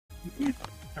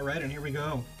Alright, and here we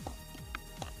go.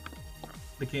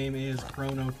 The game is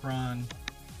Chronotron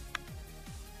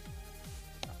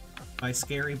by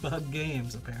Scary Bug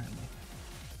Games, apparently.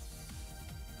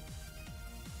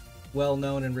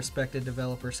 Well-known and respected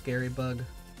developer Scary Bug.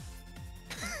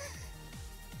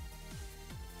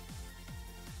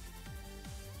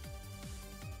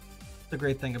 The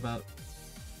great thing about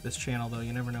this channel, though,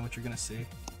 you never know what you're gonna see.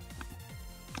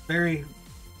 Very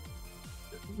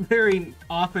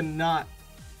often not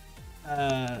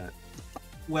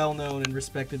well-known and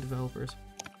respected developers.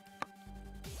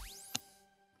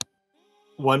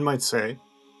 One might say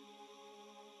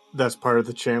that's part of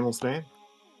the channel's name.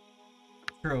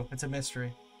 True, it's a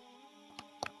mystery.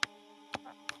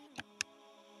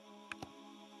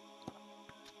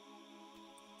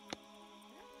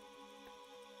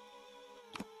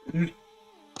 See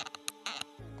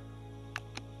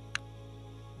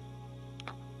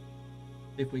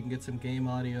if we can get some game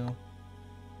audio.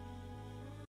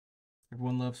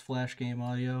 Everyone loves flash game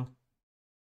audio.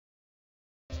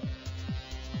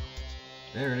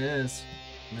 There it is.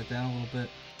 Turn it down a little bit.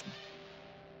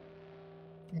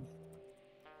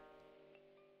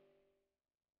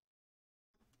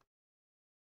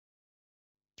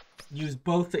 Use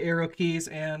both the arrow keys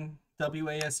and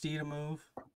WASD to move.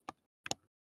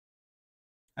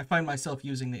 I find myself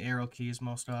using the arrow keys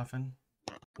most often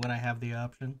when I have the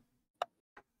option.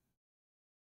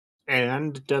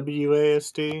 And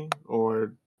WASD,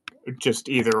 or just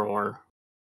either or?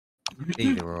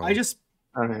 Either or. I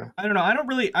don't know. I don't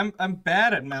really. I'm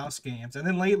bad at mouse games, and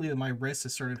then lately my wrist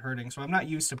has started hurting, so I'm not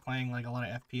used to playing like a lot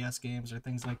of FPS games or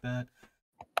things like that.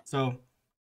 So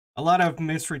a lot of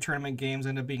mystery tournament games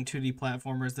end up being 2D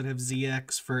platformers that have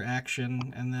ZX for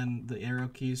action and then the arrow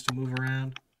keys to move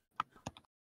around.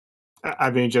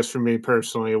 I mean, just for me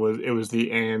personally, it was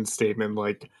the and statement,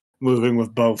 like moving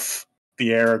with both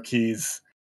the arrow keys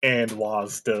and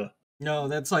WASD. No,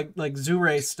 that's like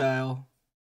Zoo-Ray style.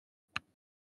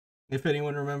 If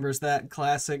anyone remembers that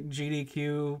classic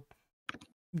GDQ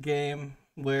game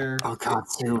where oh god,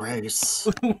 Zoo-Race.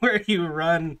 where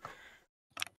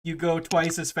you go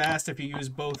twice as fast if you use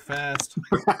both fast.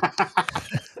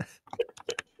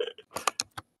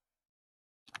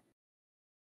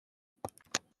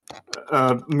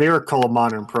 Miracle of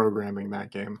modern programming,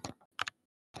 that game.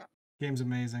 Game's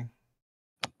amazing.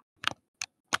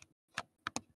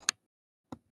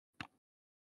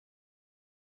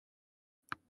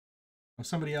 Oh,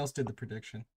 somebody else did the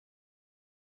prediction.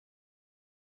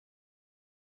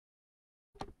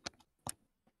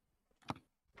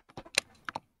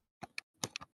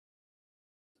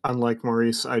 Unlike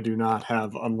Maurice, I do not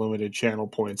have unlimited channel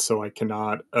points, so I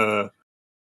cannot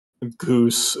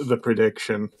goose the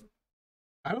prediction.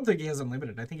 I don't think he has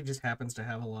unlimited. I think he just happens to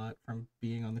have a lot from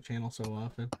being on the channel so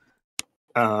often.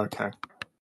 Okay.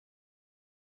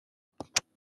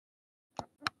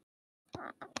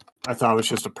 I thought it was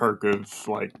just a perk of,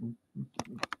 like,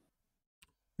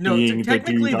 no, being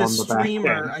technically the the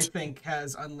streamer, I think,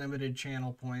 has unlimited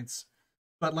channel points.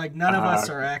 But, like, none of us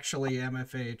are actually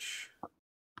MFH.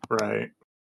 Right.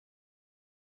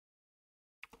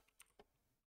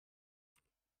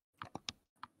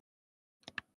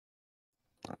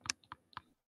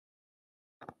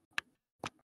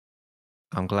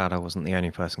 I'm glad I wasn't the only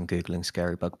person Googling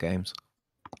Scary Bug Games.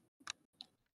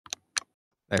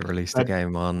 They released a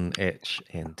game on itch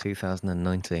in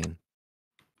 2019.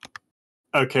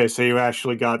 Okay, so you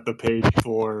actually got the page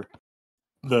for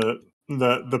the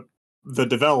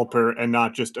developer and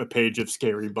not just a page of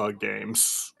Scary Bug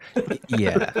Games.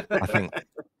 Yeah, I think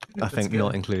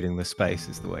not including the space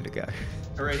is the way to go.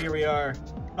 All right, here we are.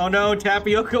 Oh no,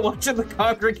 Tapioca watching the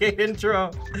Congregate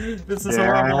intro. This is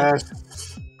horrible.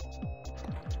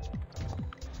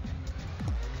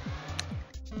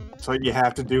 That's what you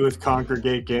have to do with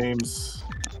Congregate games.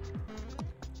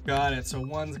 Got it. So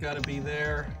one's got to be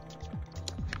there.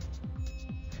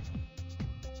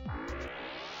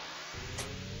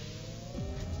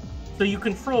 So you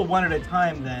control one at a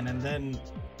time then, and then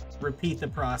repeat the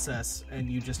process,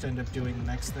 and you just end up doing the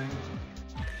next thing?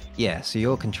 Yeah, so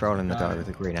you're controlling the guy with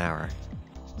the green arrow,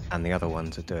 and the other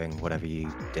ones are doing whatever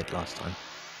you did last time.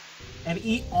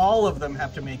 And all of them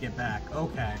have to make it back.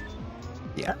 Okay.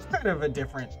 Yeah. That's kind of a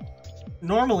different...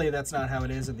 Normally, that's not how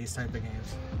it is in these type of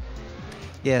games.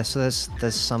 Yeah, so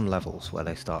there's some levels where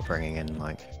they start bringing in,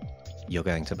 like, you're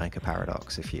going to make a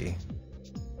paradox if you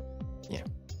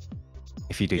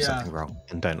do something wrong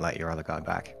and don't let your other guy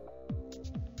back.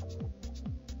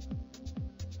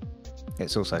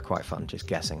 It's also quite fun just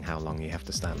guessing how long you have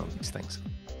to stand on these things.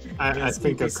 I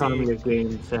think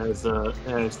OkamiOfGames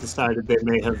has decided they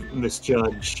may have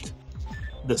misjudged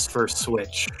this first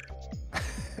Switch.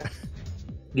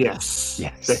 Yes.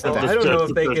 Yes. They So have I don't know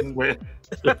just if they this can. way.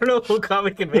 I don't know if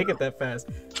Okami can make it that fast.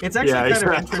 It's actually Yeah, kind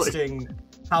of exactly. interesting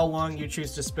how long you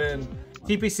choose to spend.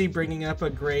 TPC bringing up a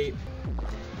great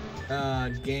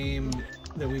game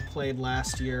that we played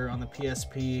last year on the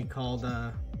PSP called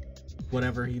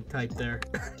whatever he typed there.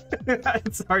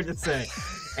 It's hard to say,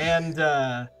 and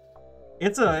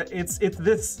it's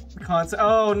this concept.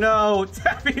 Oh no,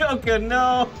 tapioca,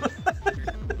 no.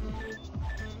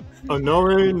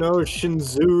 Honore no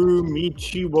Shinzuru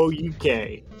Michi wo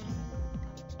Yuke.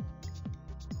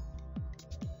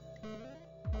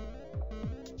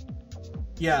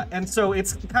 Yeah, and so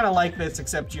it's kind of like this,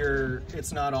 except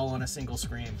it's not all on a single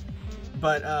screen.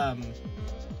 But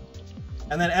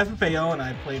and then FFAO and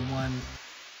I played one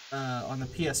on the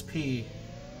PSP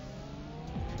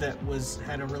that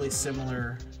had a really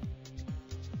similar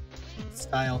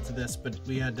style to this, but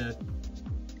we had to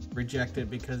reject it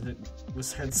because it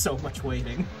had so much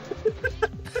waiting.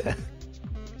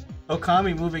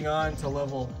 Okami moving on to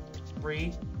level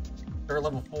 3 or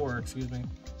level 4, excuse me.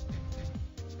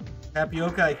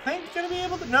 Tapioca, I think, gonna be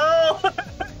able to. No!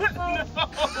 No!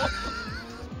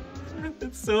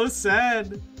 It's so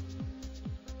sad.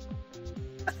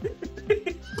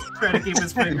 Trying to keep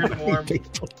his fingers warm.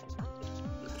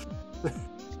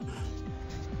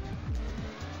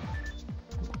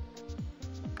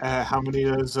 How many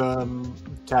does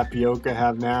Tapioca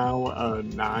have now?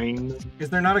 9. Is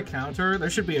there not a counter? There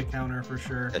should be a counter for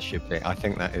sure. There should be. I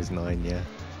think that is 9, yeah.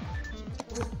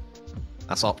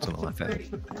 That's optimal, I think.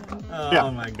 Oh Yeah,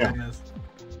 my yeah. goodness.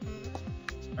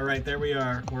 Alright, there we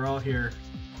are. We're all here.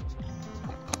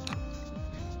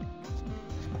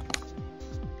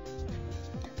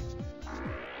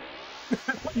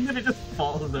 And then it just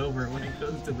falls over when it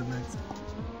goes to the next.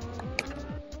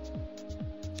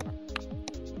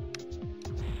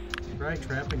 Try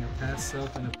trapping a past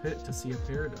self in a pit to see a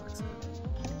paradox.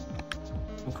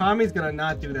 Okami's gonna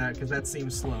not do that because that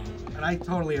seems slow. And I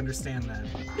totally understand that.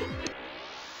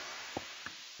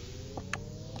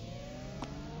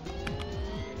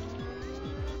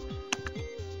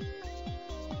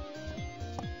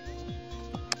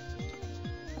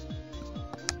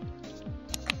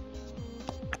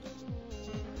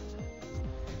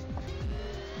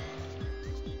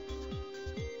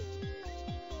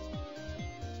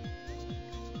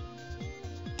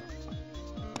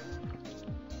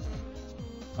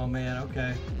 Oh man,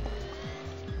 okay.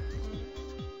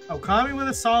 Okami with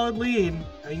a solid lead.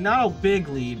 I mean, not a big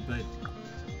lead, but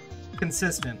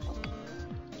consistent.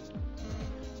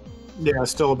 Yeah,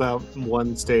 still about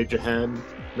 1 stage ahead,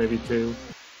 maybe 2.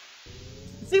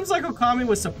 It seems like Okami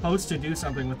was supposed to do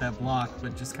something with that block,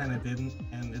 but just kind of didn't,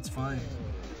 and it's fine.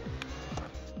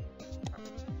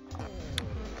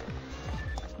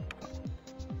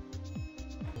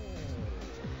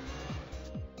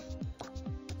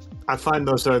 I find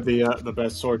those are the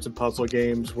best sorts of puzzle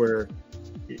games where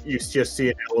you just see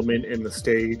an element in the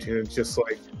stage and it's just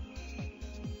like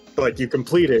you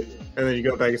complete it and then you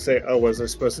go back and say, oh, was I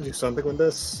supposed to do something with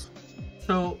this?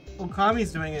 So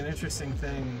Okami's doing an interesting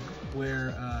thing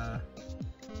where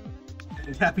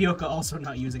and Tapioca also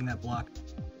not using that block.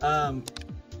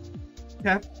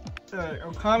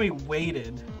 Okami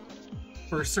waited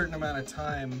for a certain amount of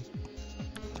time.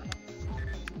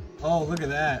 Oh, look at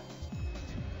that.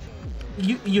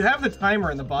 You have the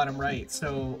timer in the bottom right,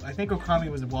 so I think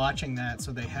Okami was watching that,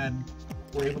 so they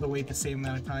were able to wait the same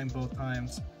amount of time both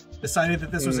times. Decided that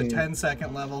this was a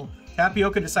 10-second level.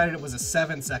 Tapioca decided it was a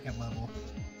 7-second level.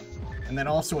 And then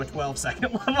also a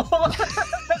 12-second level.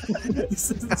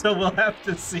 So we'll have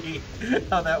to see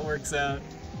how that works out.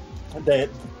 They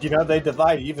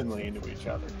divide evenly into each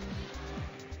other.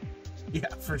 Yeah,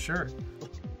 for sure.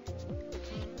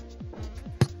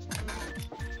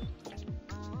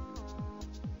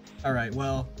 Alright,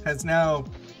 well, has now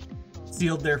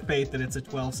sealed their fate that it's a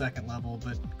 12-second level,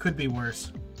 but could be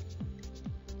worse.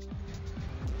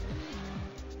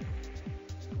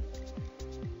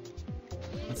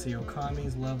 Let's see,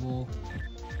 Okami's level.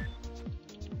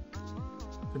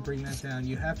 To bring that down,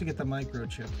 you have to get the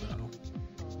microchip, though.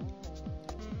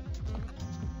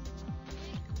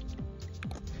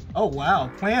 Oh,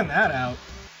 wow, plan that out.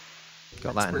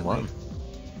 Got that in 1.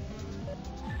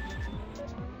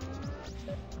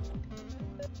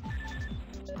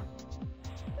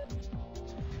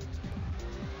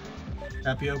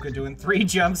 Tapioca doing 3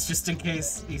 jumps just in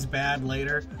case he's bad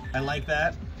later. I like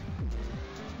that.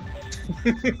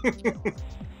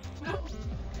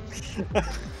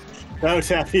 No,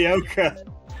 Tapioca.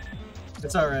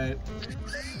 It's alright.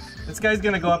 This guy's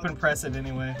gonna go up and press it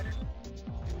anyway.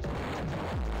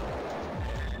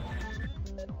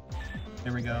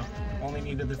 There we go. Only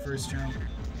needed the first jump.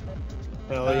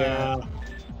 Hell yeah.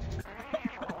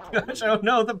 Gosh, oh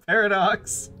no, the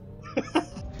paradox.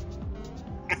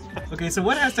 Okay, so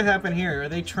what has to happen here? Are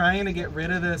they trying to get rid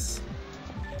of this?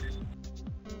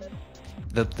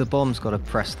 The bomb's got to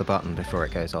press the button before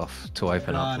it goes off to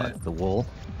open up Got like it. the wall.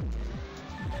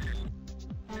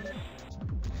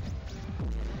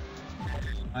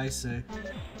 I see.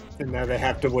 And now they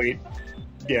have to wait.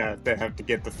 Yeah, they have to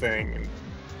get the thing. And...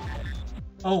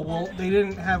 Oh, well, they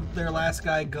didn't have their last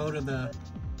guy go to the...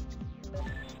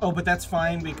 Oh, but that's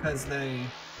fine because they...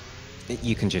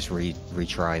 You can just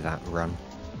retry that run.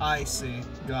 I see.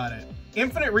 Got it.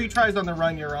 Infinite retries on the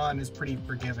run you're on is pretty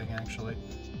forgiving, actually.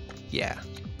 Yeah.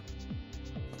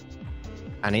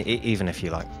 And even if you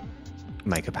like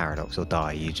make a paradox or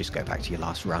die, you just go back to your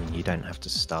last run. You don't have to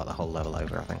start the whole level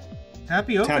over, I think.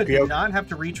 Tapioca did not have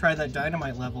to retry that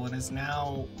dynamite level and is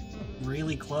now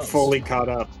really close. Fully caught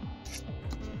up.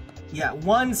 Yeah,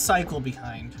 one cycle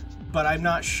behind, but I'm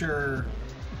not sure.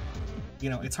 You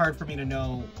know, it's hard for me to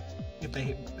know if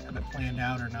they have it planned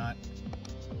out or not.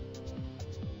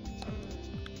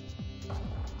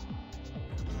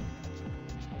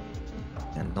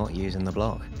 And not using the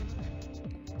block.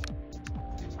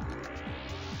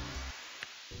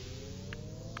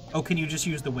 Oh, can you just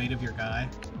use the weight of your guy?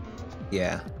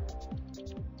 Yeah.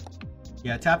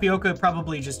 Yeah, Tapioca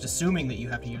probably just assuming that you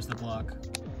have to use the block.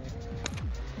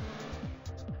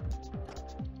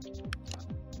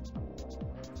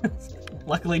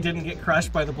 Luckily didn't get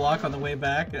crushed by the block on the way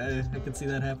back. I could see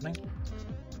that happening.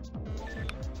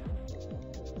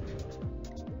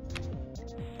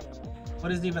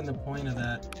 What is even the point of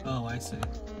that? Oh, I see.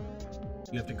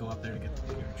 You have to go up there to get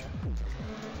the huge.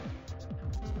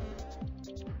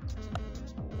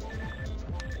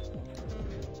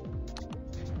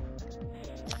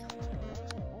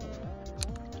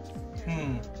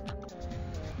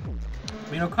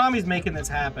 I mean, Okami's making this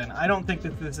happen. I don't think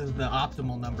that this is the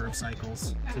optimal number of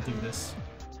cycles to do this.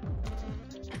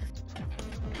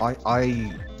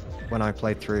 When I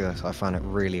played through this, I found it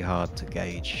really hard to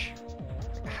gauge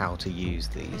how to use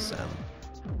these,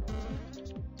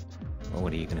 or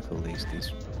what are you going to call these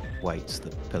weights, the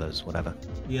pillars, whatever.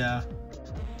 Yeah.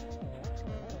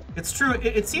 It's true,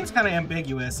 it seems kind of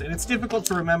ambiguous, and it's difficult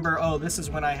to remember, oh, this is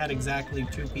when I had exactly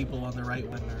 2 people on the right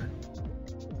one, or...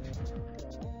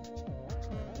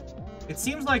 It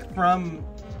seems like from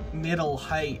middle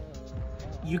height,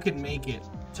 you can make it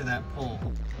to that pole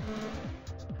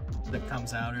that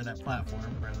comes out, or that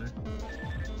platform, rather.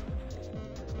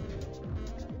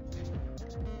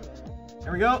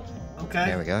 There we go. Okay.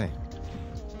 There we go.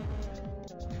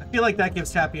 I feel like that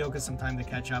gives Tapioca some time to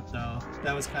catch up, though.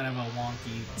 That was kind of a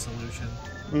wonky solution.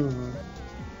 Mm-hmm.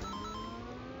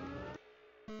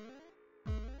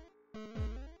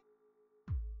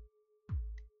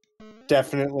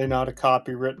 Definitely not a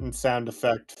copywritten sound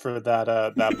effect for that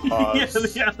that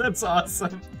pause. Yeah, that's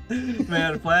awesome.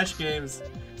 Man, Flash games.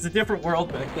 It's a different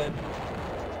world back then.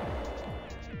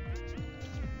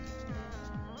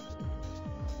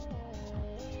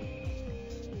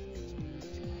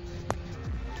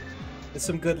 There's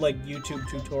some good, like, YouTube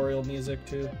tutorial music,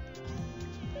 too.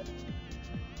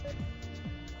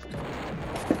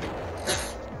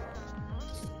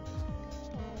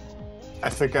 I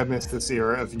think I missed this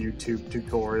era of YouTube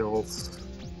tutorials.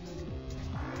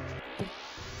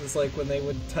 It's like when they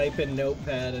would type in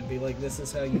Notepad and be like, this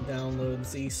is how you download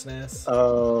Z-SNES.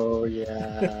 Oh,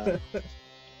 yeah.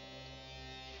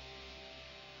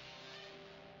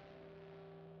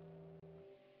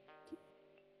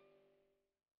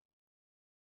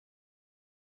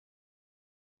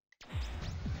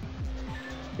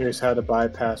 Here's how to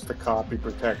bypass the copy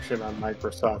protection on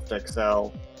Microsoft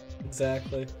Excel.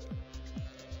 Exactly.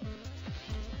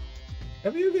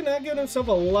 Tapioca not giving himself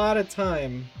a lot of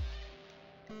time.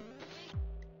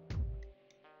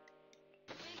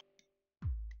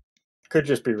 Could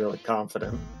just be really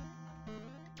confident.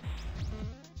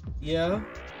 Yeah.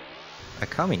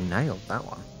 Okami nailed that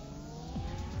one.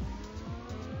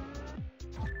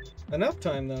 Enough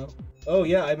time, though. Oh,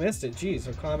 yeah, I missed it. Jeez,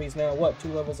 Okami's now, what, 2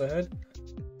 levels ahead?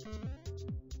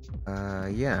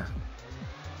 Yeah.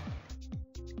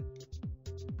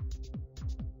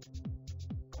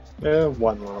 Yeah,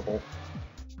 1 level.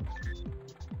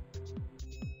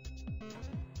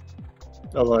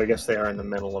 Although I guess they are in the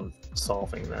middle of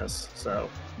solving this, so...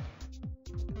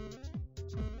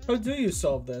 How do you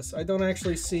solve this? I don't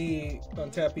actually see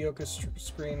on Tapioca's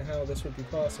screen how this would be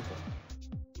possible.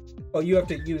 Oh, you have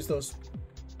to use those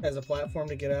as a platform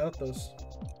to get out? Those...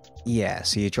 Yeah,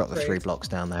 so you drop the 3 Great. blocks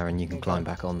down there and you can climb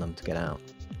back on them to get out.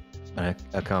 And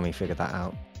Okami figured that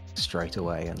out straight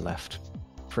away and left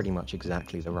pretty much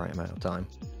exactly the right amount of time.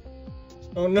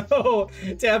 Oh no!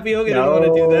 Tapioca didn't want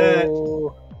to do that.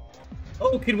 No.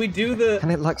 Oh, can we do the...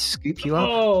 Can it like scoop you up?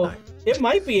 Oh, No. it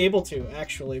might be able to,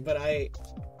 actually, but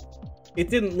it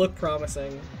didn't look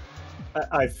promising.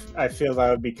 I feel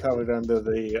that would be covered under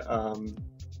the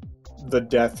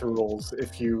death rules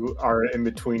if you are in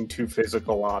between two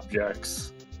physical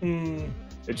objects. Hmm.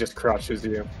 It just crushes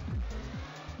you.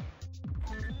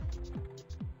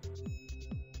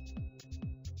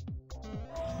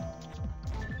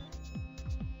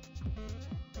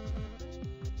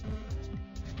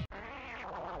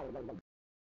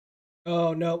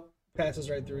 Oh, no. Passes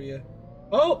right through you.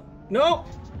 Oh, no!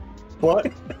 What?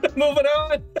 Moving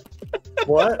on!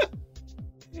 What?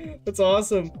 That's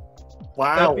awesome.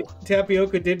 Wow.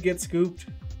 Tapioca did get scooped.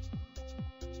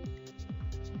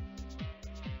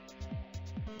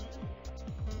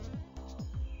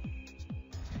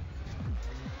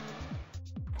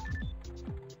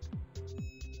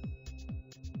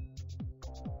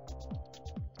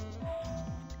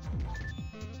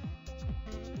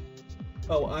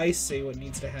 Oh, I see what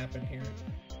needs to happen here.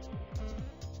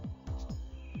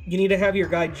 You need to have your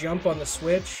guy jump on the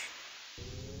switch,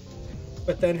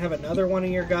 but then have another one of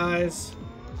your guys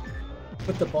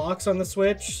put the box on the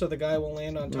switch so the guy will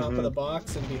land on top of the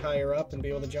box and be higher up and be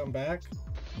able to jump back.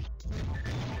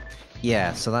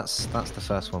 Yeah, so that's the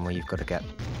first one where you've got to get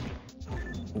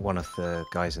one of the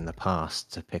guys in the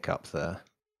past to pick up the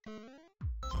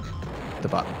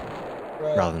button,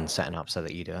 Right. rather than setting up so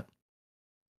that you do it.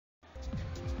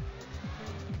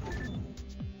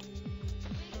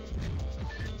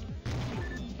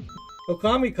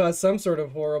 Okami caused some sort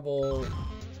of horrible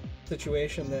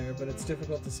situation there, but it's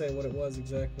difficult to say what it was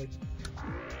exactly.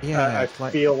 Yeah, I it's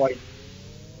like, feel like...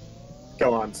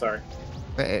 Go on, sorry.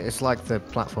 it's like the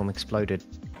platform exploded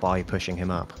by pushing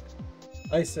him up.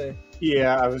 I see.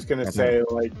 Yeah, I was gonna say,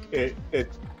 like, it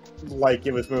like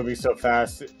it was moving so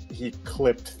fast, he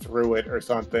clipped through it or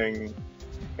something,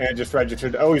 and it just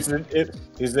registered, oh, he's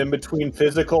in between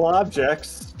physical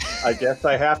objects. I guess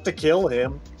I have to kill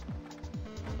him.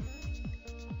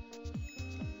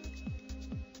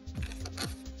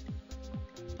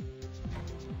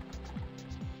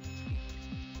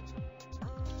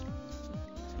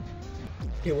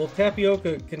 Yeah, well,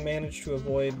 Tapioca can manage to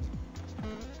avoid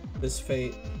this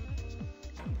fate.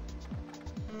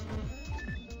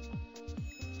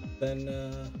 Then,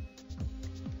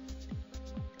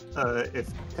 If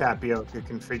Tapioca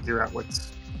can figure out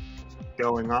what's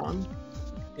going on.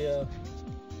 yeah.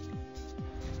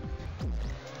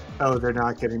 Oh, they're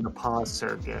not getting the pause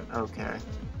circuit. Okay.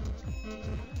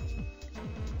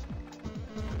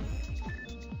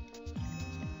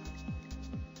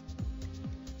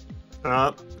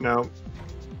 No.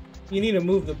 You need to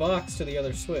move the box to the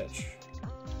other switch.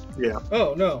 Yeah.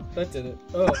 Oh, no, that did it.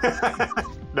 Oh,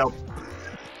 Nope.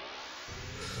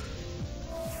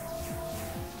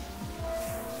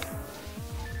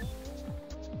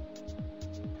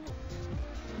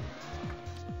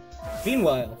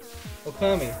 meanwhile,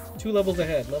 Okami, 2 levels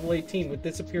ahead, level 18 with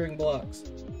disappearing blocks.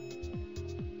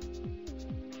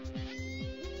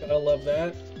 Gotta love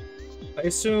that. I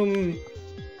assume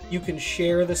you can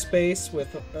share the space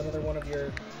with another one of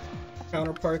your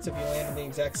counterparts if you land in the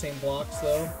exact same blocks,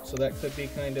 though, so that could be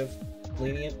kind of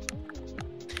lenient.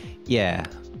 Yeah,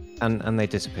 and they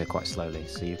disappear quite slowly,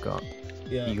 so you've got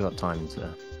Yeah. time to.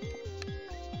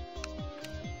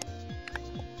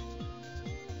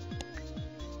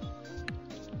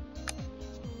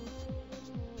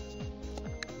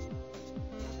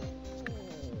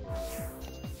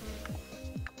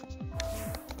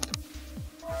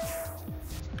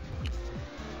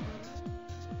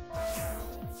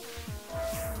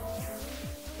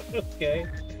 Okay.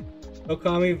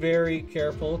 Okami very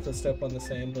careful to step on the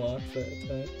same blocks at a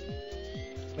time.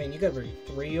 Man, you got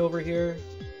 3 over here.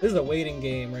 This is a waiting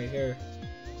game right here.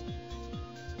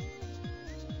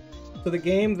 So the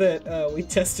game that we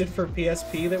tested for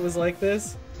PSP that was like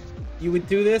this, you would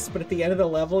do this, but at the end of the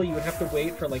level, you would have to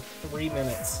wait for like 3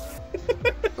 minutes.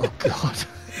 Oh god.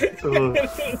 And it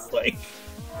was like,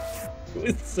 it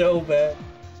was so bad.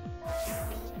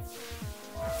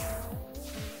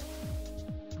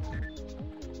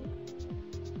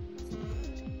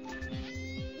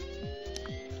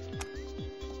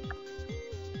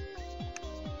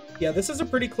 Yeah, this is a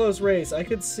pretty close race. I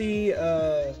could see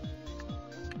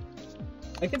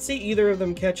either of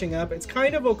them catching up. It's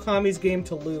kind of Okami's game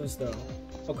to lose, though.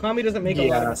 Okami doesn't make a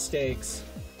lot of mistakes,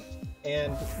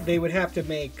 and they would have to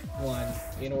make one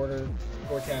in order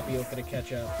for Tapioca to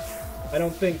catch up. I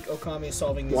don't think Okami is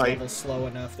solving these levels slow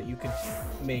enough that you could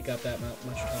make up that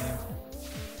much time.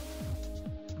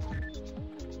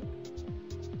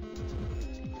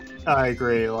 I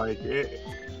agree. Like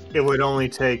it would only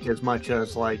take as much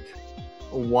as like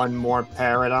one more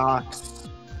paradox,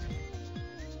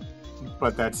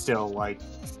 but that's still like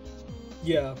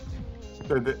Yeah.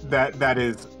 that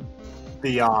is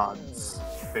the odds,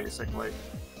 basically.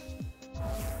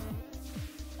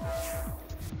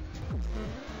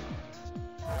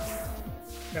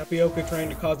 Tapioca trying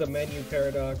to cause a menu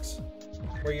paradox,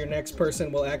 where your next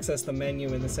person will access the menu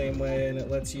in the same way, and it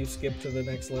lets you skip to the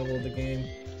next level of the game.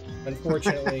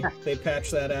 Unfortunately, they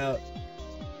patched that out.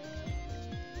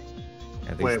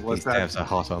 Yeah, Wait, what's these that? devs are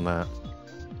hot on that.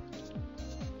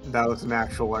 That was an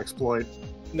actual exploit.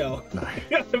 No, No.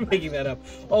 I'm making that up.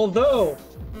 Although,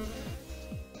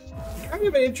 kind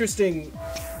of an interesting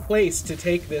place to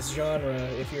take this genre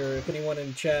if anyone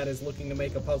in chat is looking to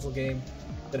make a puzzle game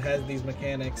that has these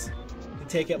mechanics, to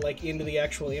take it like into the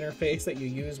actual interface that you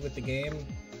use with the game.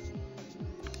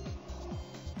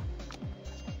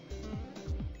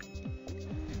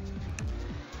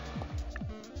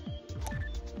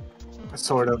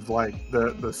 Sort of like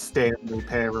the Stanley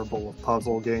Parable of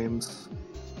puzzle games.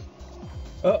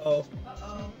 Uh-oh.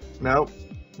 Nope.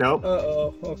 Nope.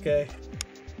 Uh-oh. Okay.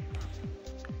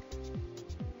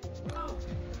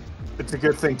 It's a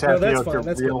good thing No, that's Tapioca fine,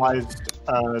 that's good. realized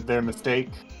their mistake.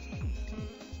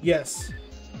 Yes.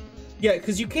 Yeah,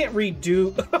 because you can't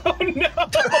redo... Oh, no!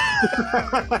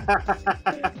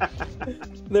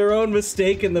 Their own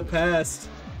mistake in the past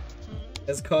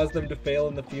has caused them to fail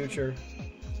in the future.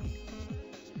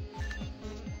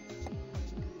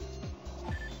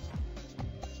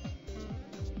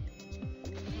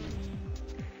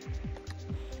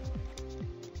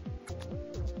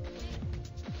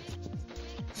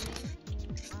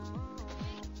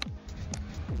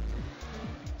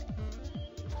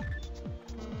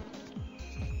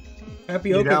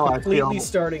 Tapioca I completely feel-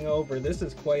 starting over. This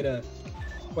is quite a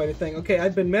thing. Okay,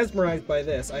 I've been mesmerized by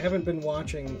this. I haven't been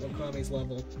watching Okami's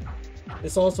level.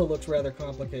 This also looks rather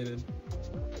complicated.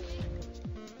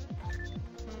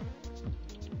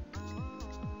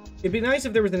 It'd be nice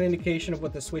if there was an indication of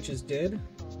what the switches did.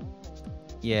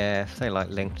 Yeah, if they like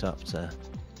linked up to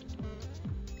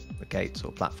the gates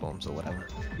or platforms or whatever.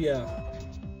 Yeah.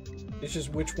 It's just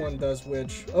which one does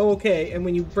which. Oh, okay, and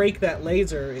when you break that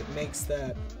laser, it makes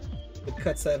that... It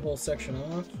cuts that whole section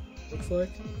off, looks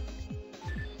like.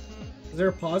 Is there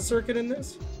a pause circuit in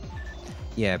this?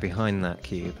 Yeah, behind that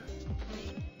cube.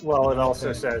 Well, it also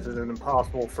Okay. says it's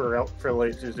impossible for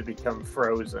lasers to become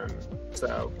frozen.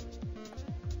 So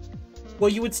Well,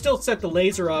 you would still set the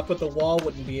laser off, but the wall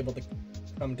wouldn't be able to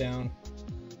come down.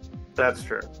 that's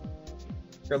true.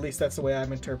 Or at least that's the way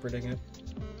I'm interpreting it.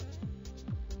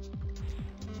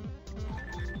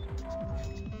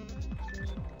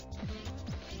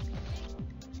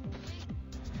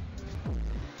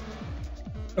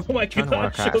 Oh my Trying to god,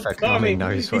 work out if Okami Okami!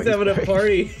 knows He's what he's having a doing.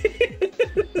 party.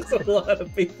 There's a lot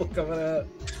of people coming out.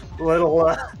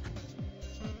 Little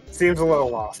seems a little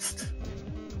lost.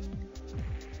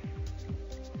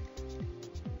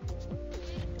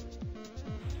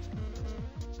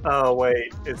 Oh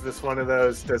wait, is this one of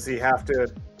those? Does he have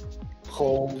to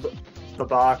hold the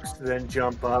box, then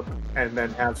jump up, and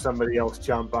then have somebody else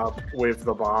jump up with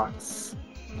the box?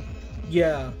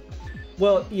 Yeah.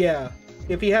 Well, yeah.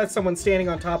 If he has someone standing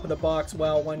on top of the box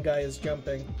while one guy is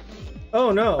jumping.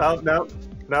 Oh no. Oh no,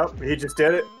 no, he just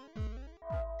did it.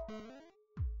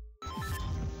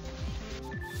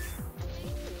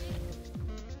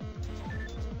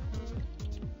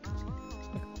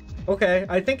 Okay,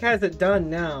 I think has it done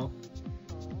now.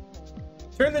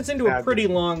 Turn this into a pretty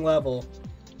long level.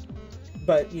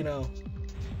 But, you know,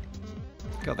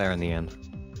 Got there in the end.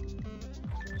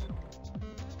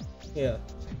 yeah.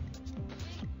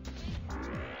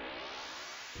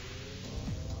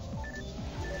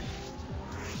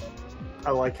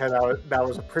 I like how that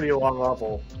was a pretty long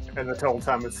level, and the total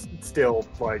time is still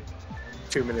like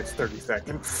 2 minutes 30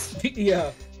 seconds.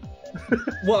 Yeah.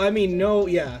 Well, I mean, no,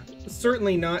 yeah.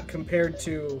 Certainly not compared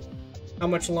to how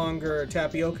much longer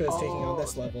Tapioca is taking on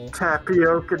this level.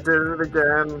 Tapioca did it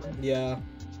again. Yeah.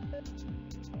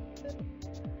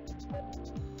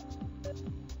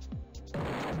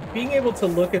 Being able to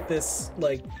look at this,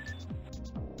 like,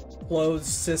 closed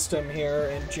system here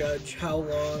and judge how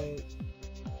long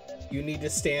you need to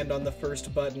stand on the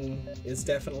first button is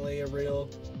definitely a real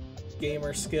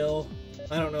gamer skill.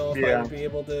 I don't know if I would be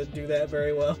able to do that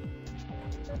very well.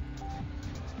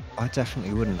 I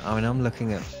definitely wouldn't. I mean, I'm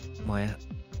looking at my...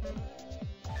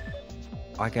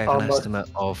 I gave an Almost. estimate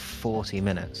of 40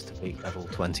 minutes to beat level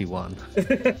 21.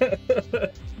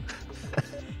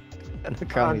 And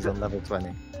Okami's on level 20.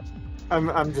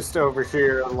 I'm just over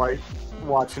here like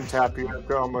watching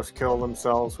Tapioca almost kill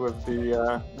themselves with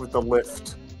the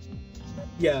lift.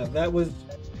 Yeah, that was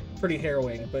pretty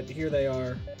harrowing, but here they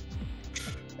are.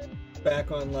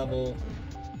 Back on level.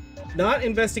 Not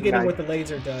investigating what the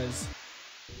laser does.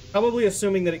 Probably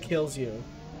assuming that it kills you.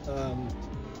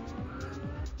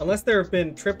 Unless there have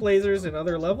been trip lasers in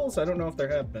other levels, I don't know if there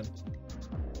have been.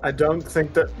 I don't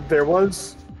think that there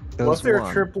was. Was there one.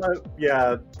 a triplet?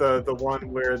 Yeah, the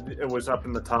one where it was up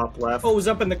in the top left. Oh, it was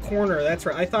up in the corner. That's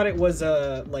right. I thought it was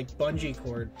a like bungee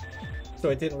cord, so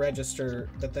it didn't register.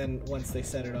 But then once they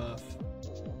set it off,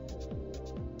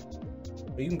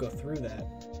 but you can go through that,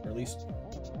 or at least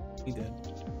he did.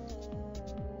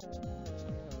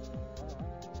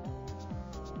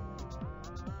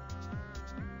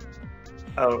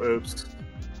 Oh, oops.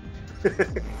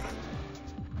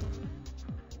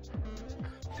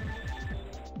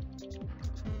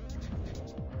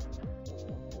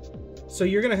 So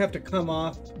you're gonna have to come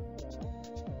off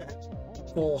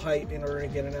full height in order to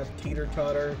get enough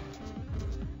teeter-totter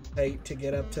height to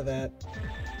get up to that.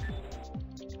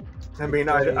 I mean,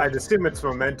 I'd assume it's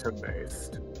momentum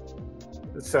based,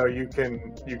 so you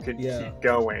can keep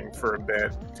going for a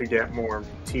bit to get more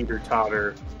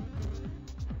teeter-totter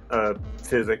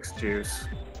physics juice.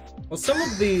 Well, some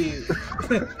of the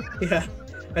yeah,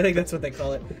 I think that's what they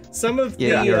call it. Some of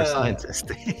the you're a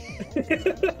scientist.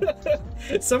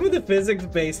 some of the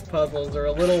physics-based puzzles are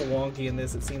a little wonky in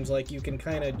this. It seems like you can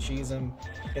kind of cheese them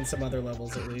in some other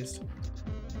levels, at least.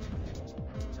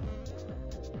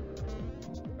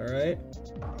 All right,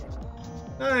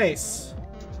 nice,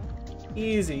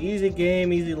 easy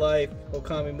game, easy life.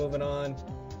 Okami moving on.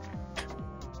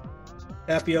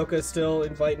 Tapioca is still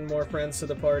inviting more friends to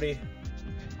the party.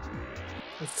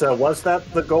 So was that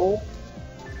the goal?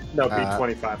 No, beat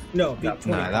 25. No, beat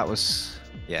 20. No, that was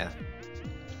yeah.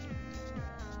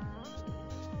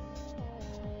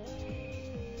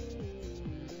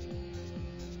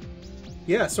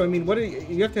 Yeah, so I mean, what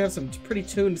you have to have some pretty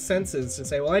tuned senses to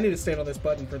say, well, I need to stand on this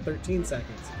button for 13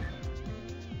 seconds.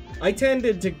 I tend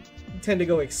to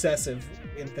go excessive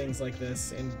in things like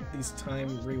this, in these time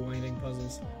rewinding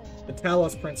puzzles. The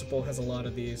Talos principle has a lot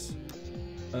of these,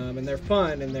 and they're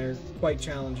fun and they're quite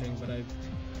challenging, but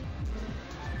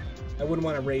I wouldn't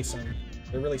want to race them.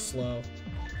 They're really slow.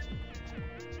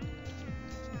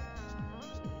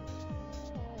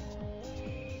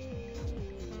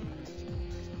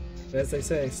 As they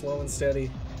say, slow and steady.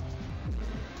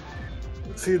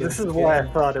 See, this is why I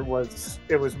thought it was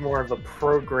more of a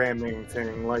programming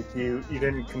thing. Like you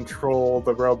didn't control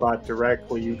the robot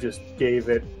directly; you just gave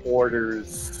it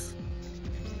orders.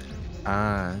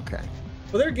 Ah, okay.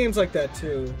 Well, there are games like that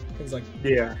too. Things like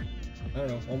Yeah, I don't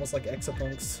know, almost like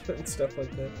Exapunks and stuff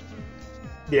like that.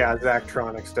 yeah.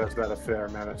 Zachtronics does that a fair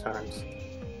amount of times.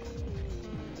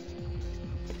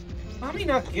 Probably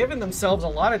not giving themselves a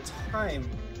lot of time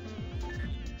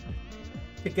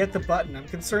to get the button. I'm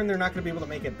concerned they're not going to be able to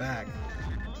make it back.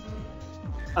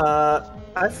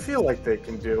 I feel like they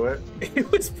can do it.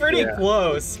 It was pretty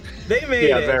close. They made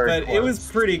it, but close. it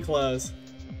was pretty close.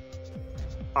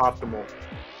 Optimal.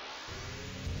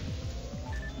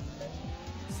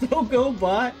 So go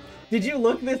bot. Did you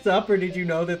look this up, or did you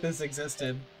know that this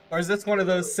existed? Or is this one of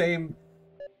those same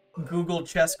Google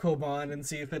chess Koban and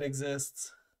see if it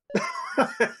exists?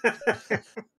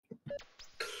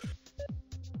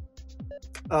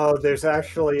 Oh, there's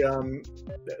actually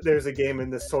there's a game in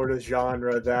this sort of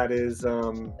genre that is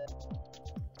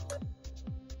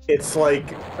it's like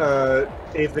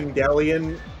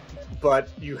Evangelion, but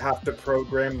you have to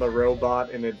program the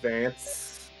robot in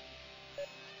advance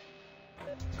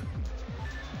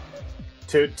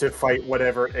to fight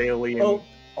whatever alien. Oh,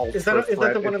 is that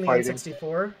the one on the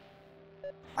N64?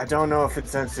 I don't know if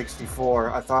it's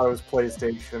N64. I thought it was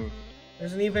PlayStation.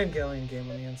 There's an Evangelion game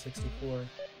on the N64.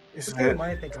 Is What am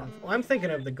I thinking of? Well, I'm thinking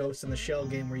of the Ghost in the Shell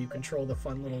game where you control the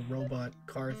fun little robot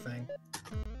car thing.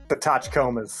 The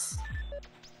Tachikomas.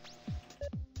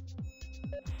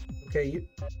 Okay,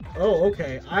 oh,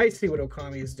 okay. I see what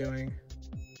Okami is doing.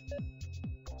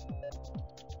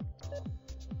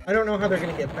 I don't know how they're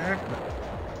gonna get back, though.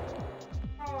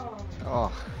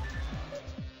 Oh.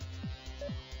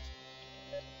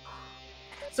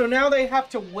 So now they have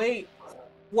to wait,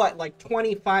 what, like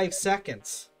 25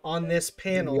 seconds on this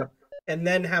panel, and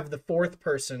then have the fourth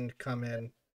person come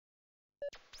in?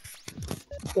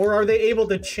 Or are they able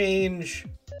to change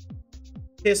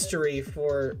history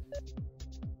for...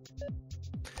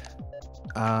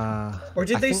 Or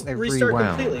did I they think they've restart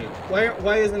rewound. completely?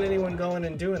 Why isn't anyone going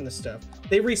and doing this stuff?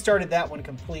 They restarted that one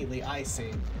completely, I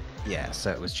see. Yeah,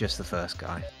 so it was just the first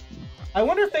guy. I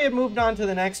wonder if they had moved on to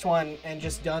the next one and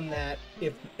just done that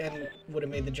and would have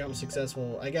made the jump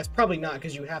successful. I guess probably not,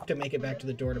 because you have to make it back to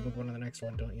the door to move on to the next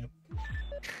one, don't you?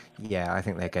 Yeah, I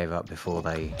think they gave up before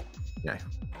they,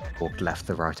 or left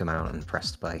the right amount and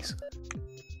pressed space.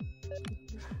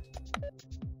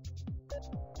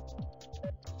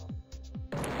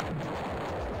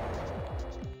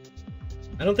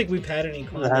 I don't think we've had any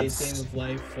clan-based Game of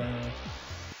Life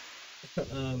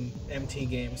MT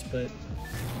games, but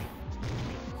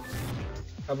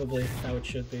probably how it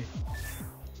should be.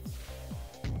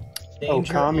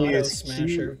 Danger Okami Auto is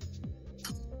Smasher.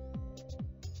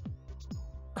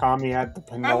 Okami at the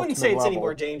penultimate I wouldn't say it's level. any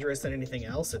more dangerous than anything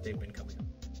else that they've been coming up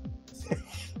with.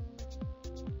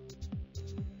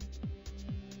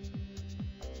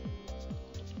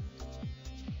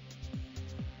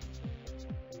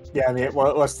 Yeah, I mean,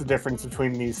 what's the difference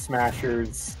between these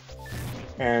smashers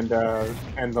and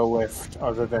the lift,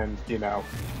 other than,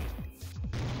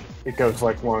 it goes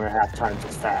like 1.5 times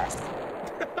as fast.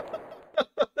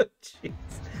 Jeez.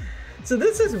 So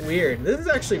this is weird. This is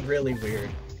actually really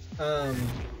weird.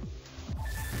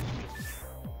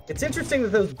 It's interesting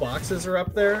that those boxes are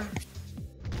up there.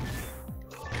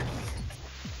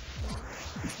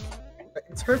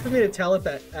 It's hard for me to tell if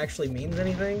that actually means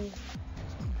anything.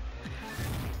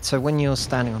 So when you're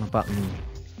standing on a button,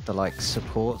 the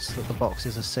supports that the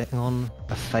boxes are sitting on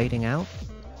are fading out.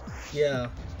 Yeah.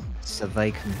 So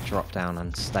they can drop down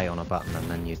and stay on a button, and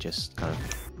then you just kind of,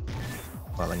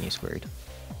 well, then you're screwed.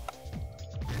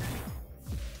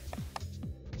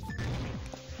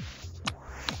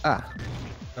 Ah.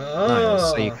 Oh. Nice.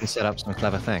 So you can set up some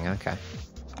clever thing. Okay.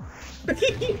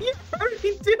 You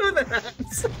already do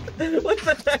that. What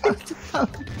the heck? How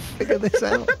did you figure this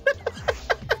out?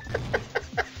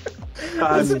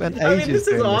 This is ages this is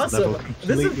doing awesome. level This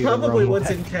is completely the probably wrong what's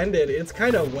way. intended. It's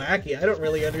kind of wacky. I don't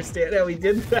really understand how he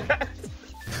did that.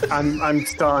 I'm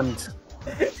stunned.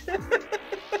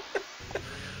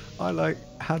 I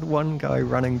had one guy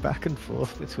running back and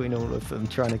forth between all of them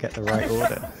trying to get the right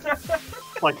order.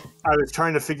 Like, I was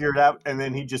trying to figure it out, and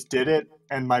then he just did it,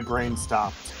 and my brain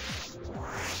stopped.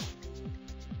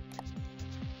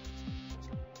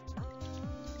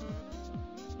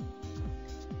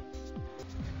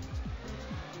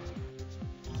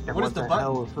 And What is the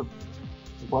hell is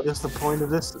what is the point of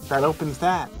this? That opens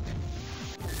that.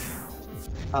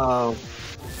 Oh.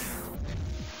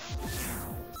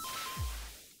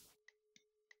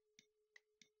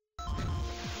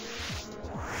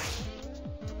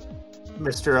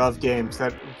 Mr. Of Games,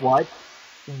 that what?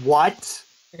 What?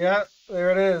 Yeah, there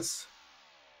it is.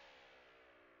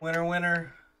 Winner,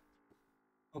 winner.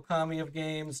 Okami of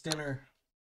Games dinner.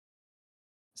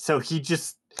 So he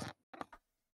just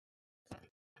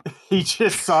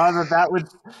saw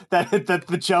that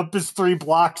the jump is 3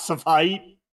 blocks of height.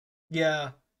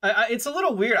 Yeah. It's a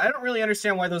little weird. I don't really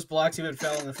understand why those blocks even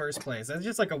fell in the first place. That's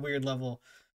just like a weird level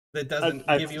that doesn't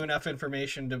give you enough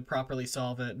information to properly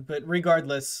solve it. But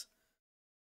regardless,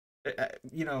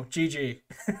 GG.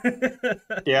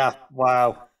 Yeah,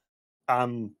 wow.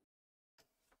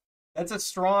 That's a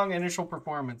strong initial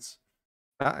performance.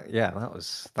 Yeah, that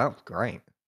was great.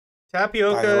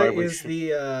 Tapioca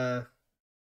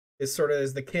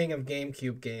is the king of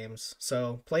GameCube games.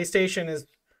 So PlayStation is,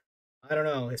 I don't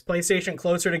know, is PlayStation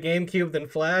closer to GameCube than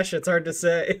Flash? It's hard to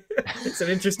say. It's an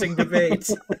interesting debate.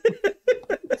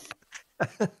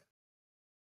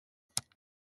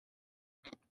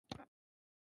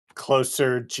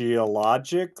 Closer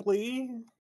geologically?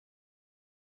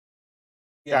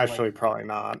 Yeah, actually, probably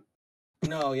not.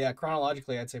 No, yeah,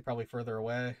 chronologically, I'd say probably further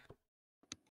away.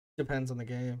 Depends on the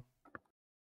game.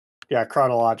 Yeah,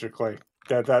 chronologically.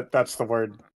 That's the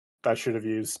word I should have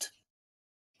used.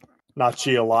 Not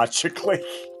geologically.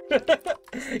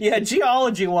 Yeah,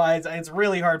 geology-wise, it's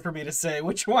really hard for me to say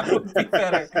which one would be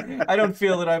better. I don't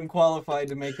feel that I'm qualified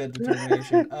to make that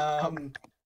determination.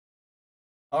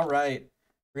 All right.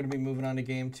 We're going to be moving on to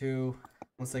game 2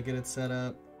 once I get it set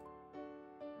up.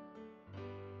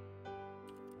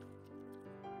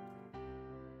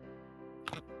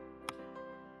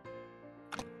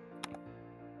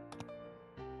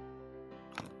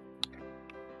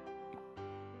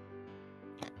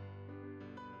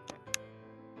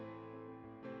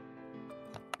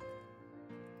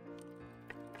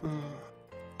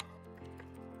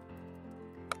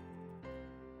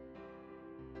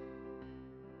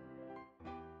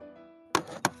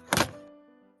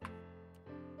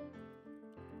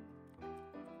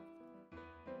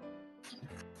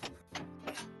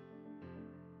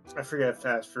 I forget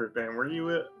Fast Fruit Band. Were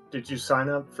you? Did you sign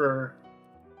up for?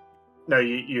 No,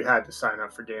 you had to sign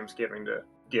up for Gamesgiving to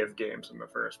give games in the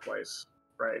first place,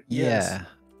 right? Yes.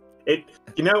 Yeah,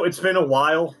 It's been a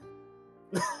while.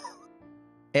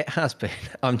 it has been.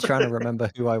 I'm trying to remember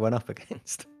who I went up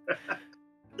against.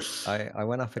 I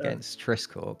went up against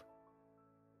Triscorp.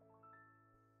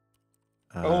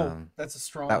 That's a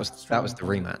strong. That was strong the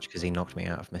opponent. rematch because he knocked me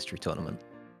out of Mystery Tournament.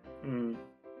 Mm.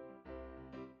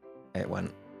 It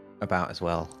went about as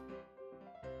well.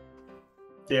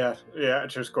 Yeah.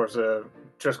 Triscorp's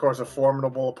a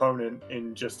formidable opponent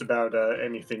in just about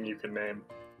anything you can name.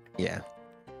 Yeah.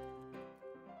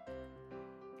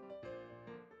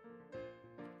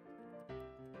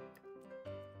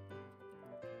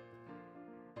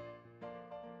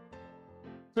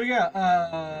 So yeah,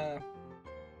 I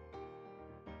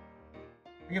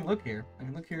can look here. I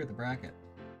can look here at the bracket.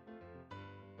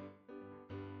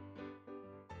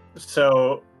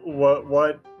 So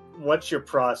what's your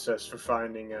process for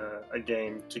finding a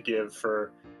game to give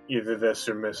for either this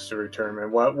or Mystery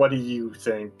Tournament? What do you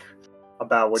think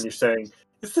about when you're saying,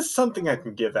 is this something I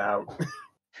can give out?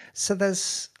 So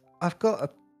I've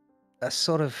got a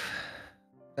sort of,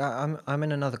 I'm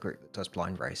in another group that does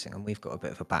blind racing, and we've got a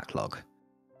bit of a backlog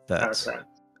that's Okay.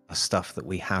 stuff that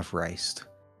we have raced,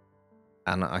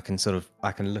 and I can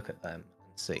look at them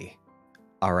and see,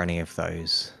 are any of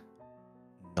those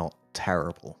not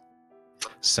terrible?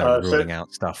 So ruling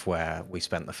out stuff where we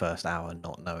spent the first hour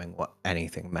not knowing what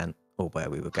anything meant or where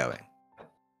we were going.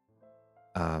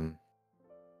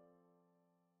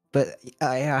 But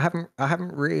I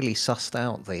haven't really sussed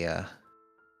out the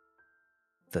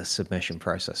submission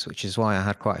process, which is why I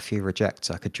had quite a few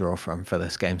rejects I could draw from for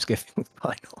this Gamesgiving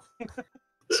final.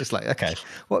 It's just like, okay,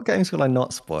 what games will I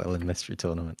not spoil in Mystery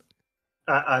Tournament?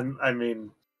 I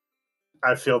mean,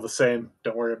 I feel the same.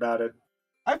 Don't worry about it.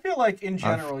 I feel like in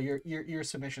general your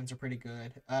submissions are pretty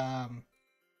good. I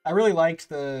really liked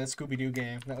the Scooby-Doo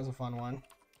game. That was a fun one.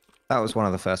 That was one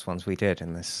of the first ones we did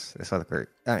in this other group.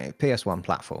 I mean, PS1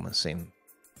 platformers seem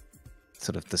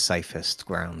sort of the safest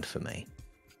ground for me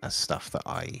as stuff that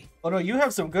I... Oh no, you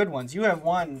have some good ones. You have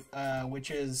one, which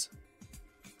is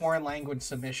foreign language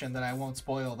submission that I won't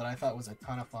spoil, that I thought was a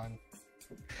ton of fun.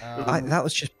 that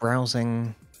was just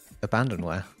browsing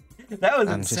abandonware. That was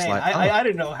and insane. just like, I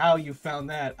didn't know how you found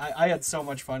that. I had so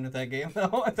much fun with that game,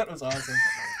 though. I thought it was awesome.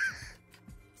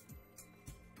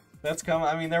 That's coming.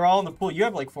 I mean, they're all in the pool. You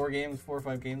have like 4 or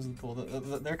 5 games in the pool.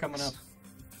 They're coming up.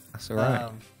 That's all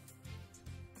right.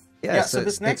 Yeah, so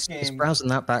this next it's game... browsing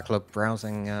that backlog,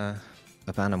 browsing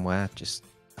abandonware, just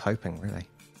hoping, really.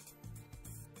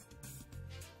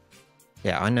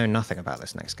 Yeah, I know nothing about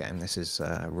this next game. This is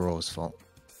Raw's fault.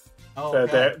 Oh,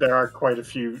 okay. There are quite a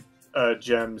few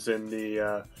gems in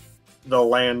the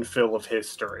landfill of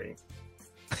history.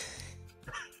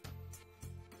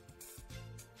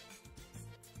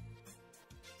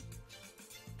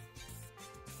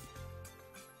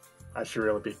 I should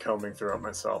really be combing through it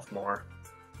myself more.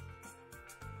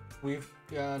 We've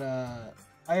got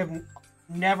I have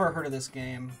never heard of this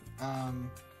game.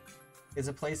 It's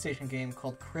a PlayStation game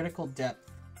called Critical Depth,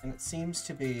 and it seems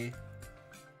to be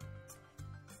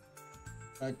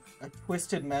a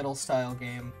Twisted Metal style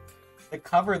game. The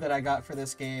cover that I got for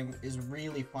this game is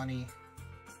really funny.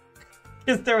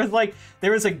 Because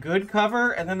there was a good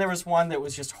cover, and then there was one that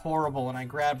was just horrible, and I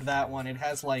grabbed that one. It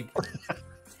has like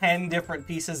 10 different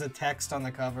pieces of text on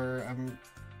the cover. I'm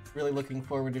really looking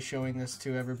forward to showing this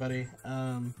to everybody.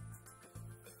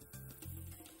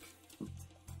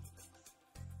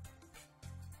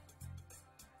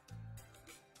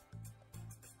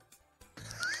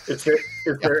 Is there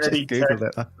any Googled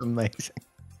it. That's amazing.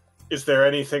 Is there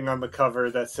anything on the cover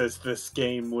that says this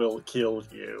game will kill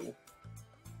you?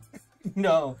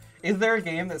 No. Is there a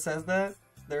game that says that?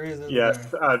 There is.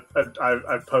 Yes,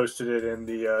 I've posted it in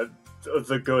the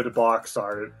good box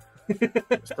art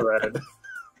thread.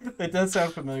 It does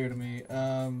sound familiar to me.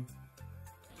 Oh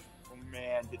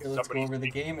man, Here, let's go over.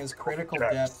 The game is Critical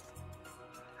Depth.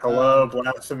 Hello,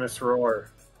 Blasphemous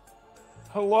Roar.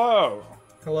 Hello.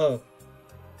 Hello.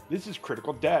 This is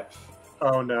Critical Depth.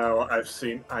 Oh no,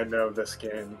 I know this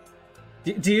game.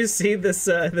 Do you see this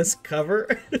this cover?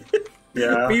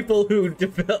 Yeah. People who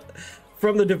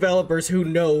from the developers who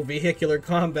know vehicular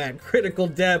combat, Critical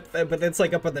Depth, but it's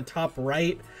like up on the top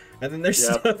right, and then there's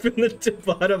stuff in the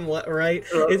bottom right.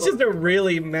 It's just a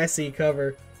really messy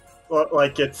cover.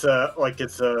 Like it's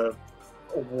a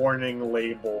warning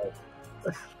label.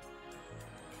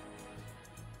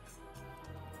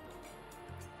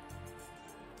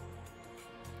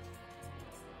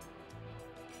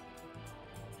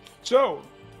 So,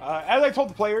 as I told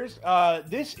the players,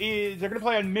 they're going to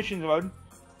play on missions mode.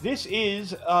 This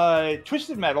is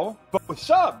Twisted Metal, but with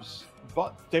subs.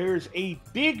 But there's a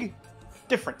big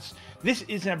difference. This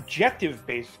is an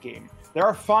objective-based game. There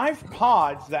are 5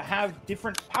 pods that have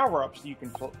different power-ups that you can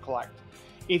collect.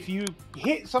 If you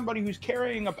hit somebody who's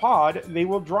carrying a pod, they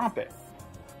will drop it.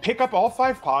 Pick up all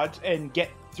 5 pods and get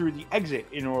through the exit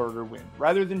in order to win,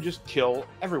 rather than just kill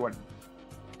everyone.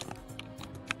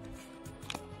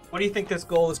 What do you think this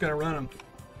goal is going to run them?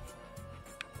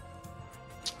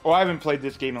 Well, I haven't played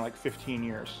this game in like 15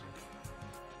 years.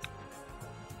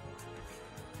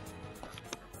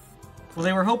 Well,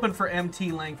 they were hoping for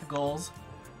MT length goals.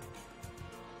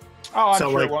 Oh, I'm So,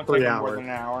 sure like, it won't 3 take them more hours. than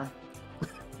an hour.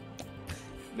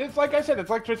 It's like I said, it's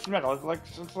like Twisted Metal.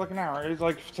 It's like an hour. It's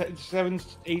like 7,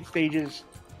 8 stages.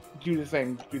 Do the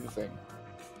thing. Do the thing.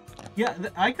 Yeah,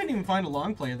 I couldn't even find a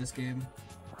long play of this game.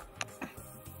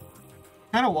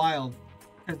 Kind of wild.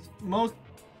 Because most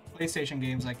PlayStation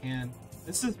games I can.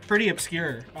 This is pretty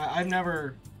obscure. I've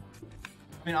never...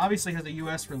 I mean, obviously it has a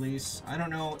US release. I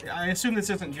don't know. I assume this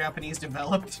isn't Japanese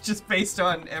developed, just based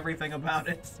on everything about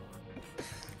it.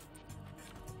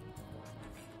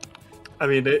 I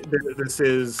mean, this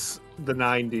is the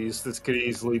 90s. This could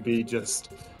easily be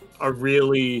just a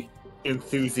really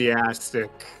enthusiastic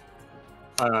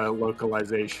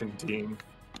localization team.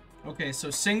 Okay, so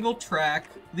single track.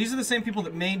 These are the same people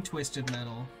that made Twisted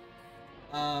Metal.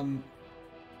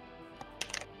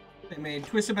 They made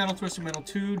Twisted Metal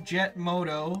 2, Jet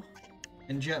Moto,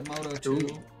 and Jet Moto 2.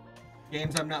 Ooh.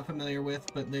 Games I'm not familiar with,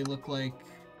 but they look like...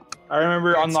 I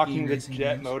remember Jet unlocking ski the racing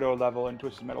Jet games. Moto level in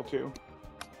Twisted Metal 2.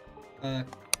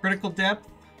 Critical Depth,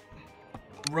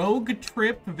 Rogue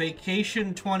Trip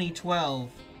Vacation 2012,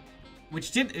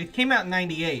 which it came out in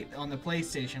 '98 on the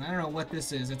PlayStation. I don't know what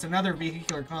this is. It's another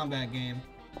vehicular combat game.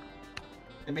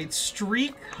 They made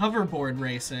Streak Hoverboard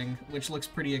Racing, which looks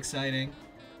pretty exciting.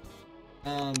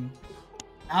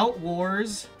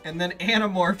 Outwars, and then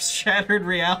Animorphs Shattered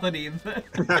Reality. the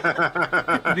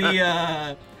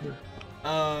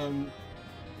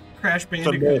Crash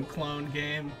Bandicoot clone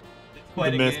game. It's quite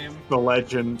The a myth, game. the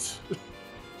legend.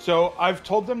 So I've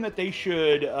told them that they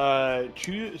should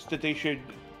choose. That they should,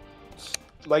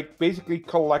 like, basically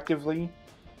collectively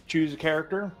choose a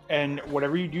character, and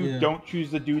whatever you do, Yeah. don't choose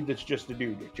the dude that's just a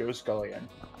dude, like Joe Scullion.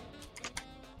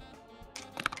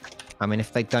 I mean,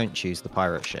 if they don't choose the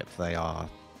pirate ship, they are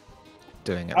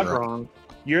doing it Not wrong. wrong.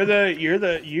 You're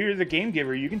the game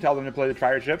giver. You can tell them to play the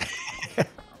pirate ship.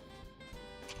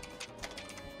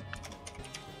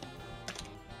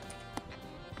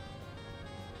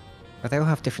 But they all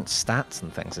have different stats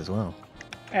and things as well.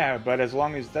 Yeah, but as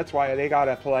long as that's why they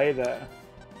gotta play they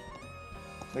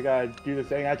gotta do the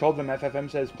thing. I told them FFM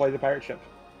says play the pirate ship.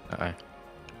 Uh-oh.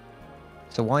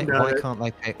 So why can't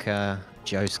they pick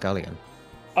Joe Scullion?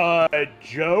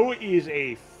 Joe is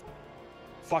a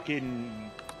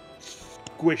fucking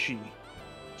squishy,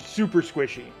 super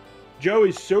squishy. Joe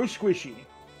is so squishy.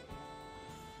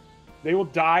 They will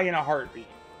die in a heartbeat.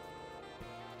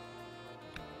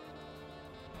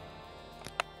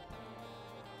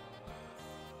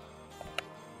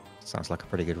 Sounds like a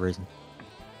pretty good reason.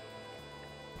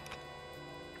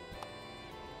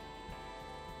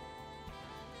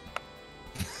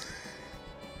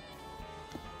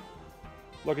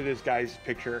 Look at this guy's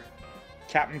picture.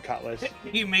 Captain Cutlass.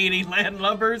 He matey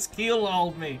landlubbers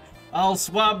keel-hauled me. I'll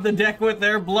swab the deck with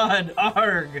their blood.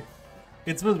 Arg!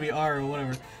 It's supposed to be R or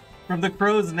whatever. From the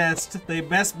crow's nest, they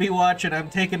best be watching. I'm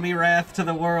taking me wrath to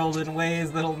the world in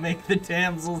ways that'll make the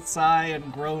damsels sigh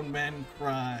and grown men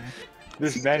cry.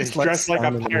 This man is It's like dressed like a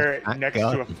standing in pirate his next back to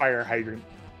a garden. fire hydrant.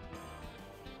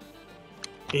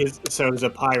 He's a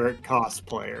pirate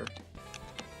cosplayer.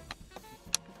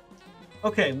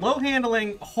 Okay, low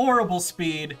handling, horrible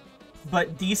speed,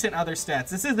 but decent other stats.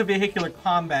 This is a vehicular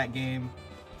combat game,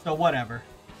 so whatever.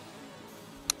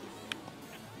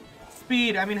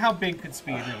 Speed, I mean, how big could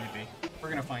speed really be? We're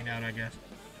gonna find out, I guess.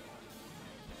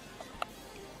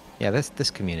 Yeah, this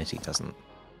community doesn't.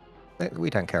 We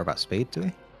don't care about speed, do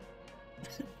we?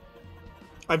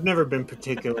 I've never been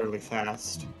particularly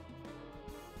fast.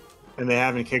 And they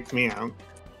haven't kicked me out.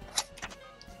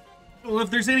 Well, if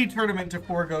there's any tournament to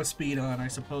forego speed on, I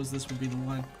suppose this would be the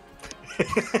one.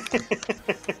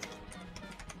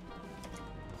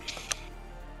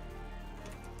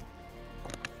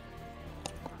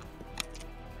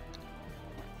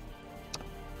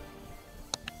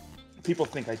 People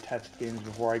think I test games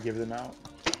before I give them out.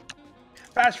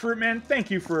 Fast Fruit Man,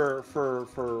 thank you for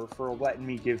letting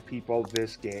me give people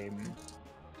this game.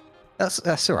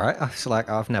 That's all right. I was like,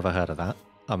 I've never heard of that.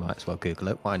 I might as well Google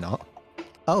it. Why not?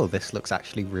 Oh, this looks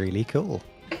actually really cool.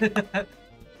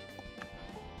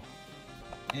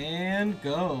 And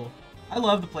go. I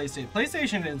love the PlayStation.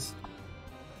 PlayStation is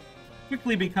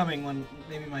quickly becoming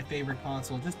maybe my favorite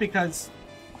console, just because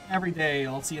every day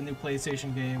I'll see a new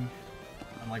PlayStation game.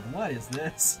 I'm like, what is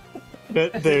this?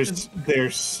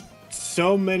 There's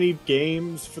so many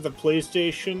games for the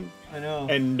PlayStation. I know.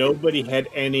 And nobody had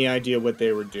any idea what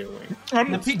they were doing.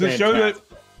 The show that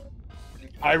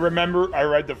I remember, I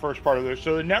read the first part of this.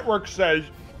 So the network says,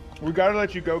 "We gotta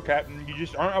let you go, Captain. You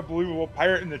just aren't a believable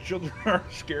pirate, and the children are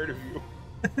scared of you."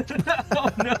 Oh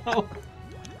no!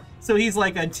 So he's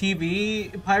like a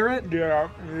TV pirate? Yeah.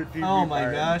 Oh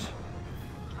my gosh!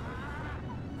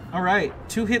 All right,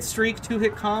 2-hit streak,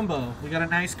 2-hit combo. We got a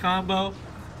nice combo.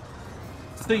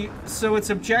 So it's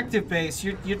objective based.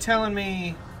 You're telling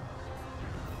me.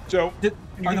 So you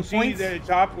are can the see points the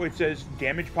top where it says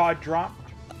damage pod dropped.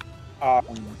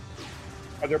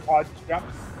 Other pods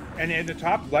dropped, and in the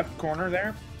top left corner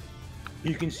there,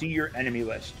 you can see your enemy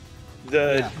list.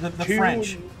 The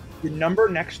French. The number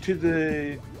next to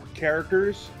the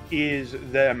characters is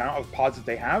the amount of pods that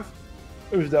they have.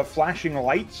 The flashing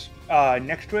lights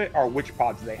next to it are which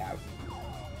pods they have.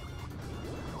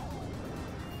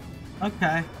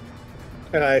 Okay.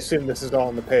 And I assume this is all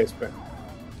in the paste, but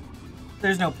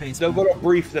There's no pace. The little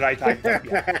brief that I typed up.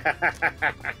 Yeah.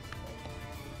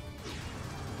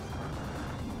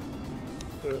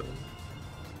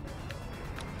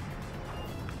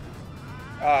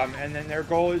 And then their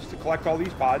goal is to collect all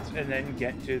these pods and then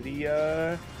get to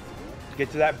the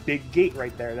that big gate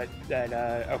right there that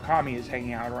Okami is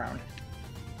hanging out around.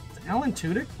 Does Alan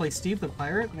Tudyk play Steve the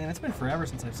Pirate? Man, it's been forever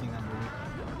since I've seen that movie.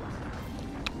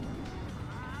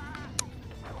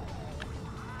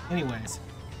 Anyways,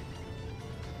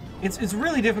 it's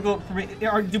really difficult for me.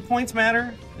 Do points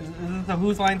matter? Is this the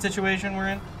Whose Line situation we're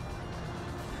in?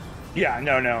 Yeah,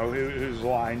 no. Whose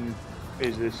line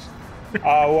is this?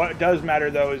 What does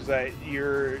matter though is that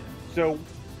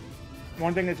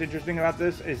one thing that's interesting about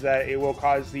this is that it will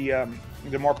cause the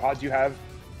more pods you have,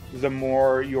 the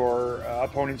more your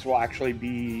opponents will actually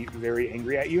be very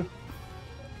angry at you.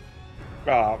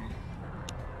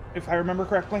 If I remember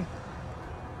correctly.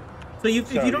 So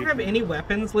if you don't have any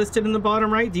weapons listed in the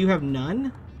bottom right, do you have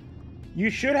none?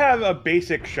 You should have a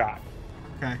basic shot.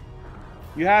 Okay.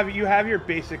 You have your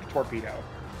basic torpedo.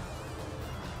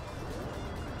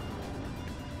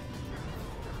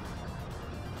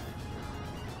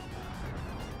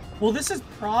 Well, this is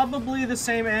probably the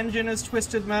same engine as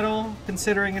Twisted Metal,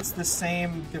 considering it's the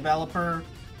same developer,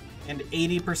 and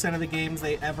 80% of the games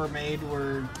they ever made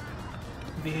were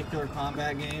vehicular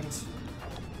combat games.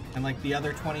 And like the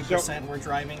other 20% were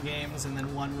driving games, and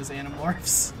then one was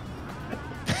Animorphs.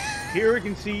 Here we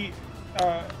can see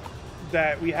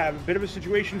that we have a bit of a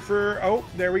situation for. Oh,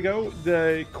 there we go.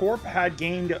 The Corp had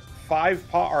gained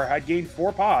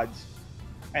 4 pods,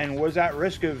 and was at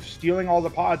risk of stealing all the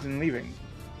pods and leaving.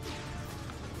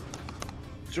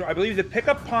 So I believe the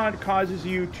pickup pod causes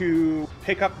you to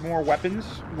pick up more weapons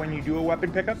when you do a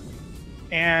weapon pickup.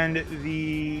 And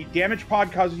the damage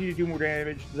pod causes you to do more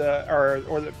damage.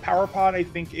 Or the power pod, I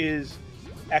think, is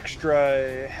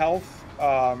extra health,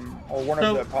 or one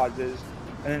of the pods is.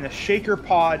 And then the shaker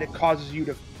pod causes you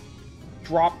to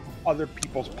drop other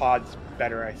people's pods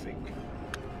better, I think.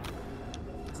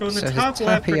 So in the top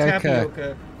left for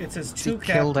Tapioca, it says 2 He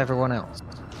killed everyone else.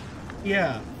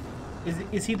 Yeah.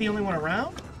 Is he the only one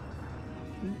around?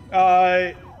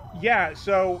 Yeah,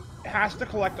 so has to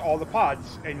collect all the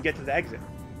pods and get to the exit.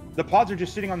 The pods are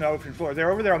just sitting on the open floor. They're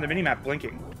over there on the minimap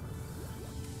blinking.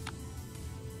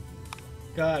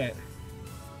 Got it.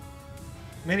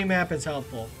 Minimap is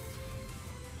helpful.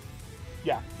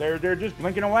 Yeah, they're just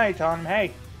blinking away, telling them,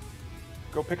 hey,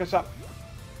 go pick us up.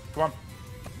 Come on.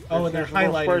 Oh, and they're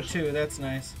highlighted too. That's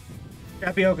nice.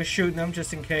 Tapioca's shooting them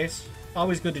just in case.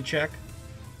 Always good to check.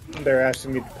 They're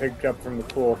asking me to pick up from the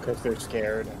pool because they're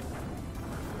scared.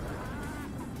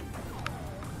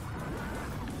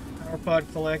 Power pod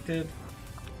collected.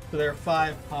 So there are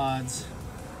 5 pods.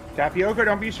 Tapioca,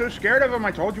 don't be so scared of them.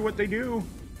 I told you what they do.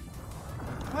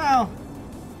 Well,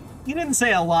 you didn't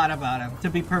say a lot about him, to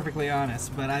be perfectly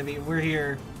honest. But I mean, we're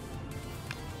here.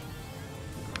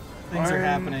 Things are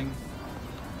happening.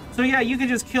 So yeah, you can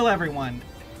just kill everyone.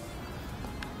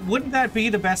 Wouldn't that be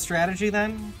the best strategy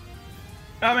then?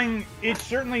 I mean, it's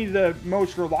certainly the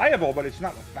most reliable, but it's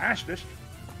not the fastest.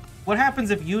 What happens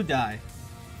if you die?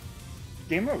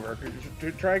 Game over.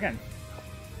 Try again.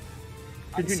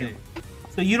 Continue.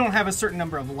 So you don't have a certain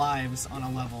number of lives on a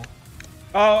level.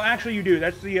 Oh, actually you do.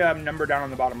 That's the number down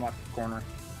on the bottom left corner.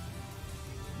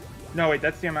 No, wait,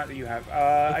 that's the amount that you have.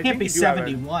 It can't be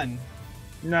 71.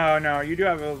 No, you do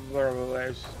have a little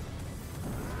less.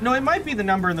 No, it might be the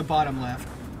number in the bottom left.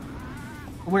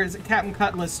 Where is it? Captain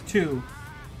Cutlass 2.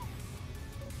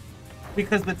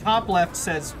 Because the top left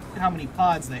says how many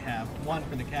pods they have. 1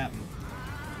 for the captain.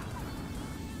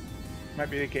 Might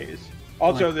be the case.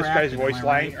 Also, Like this guy's Crafton, voice am I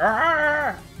line.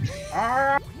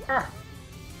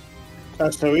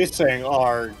 right? So he's saying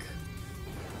ARG.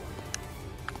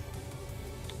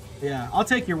 Yeah, I'll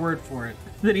take your word for it.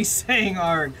 That he's saying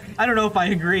ARG. I don't know if I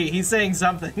agree. He's saying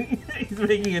something. He's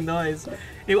making a noise.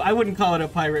 I wouldn't call it a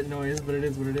pirate noise, but it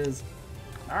is what it is.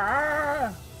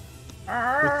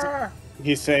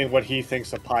 He's saying what he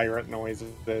thinks a pirate noise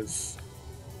is.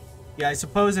 Yeah, I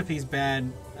suppose if he's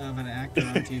bad of an actor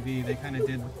on TV, they kind of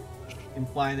did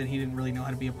imply that he didn't really know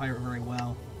how to be a pirate very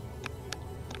well.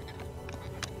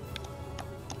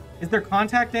 Is there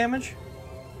contact damage?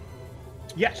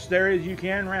 Yes, there is. You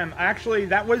can ram. Actually,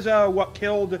 that was what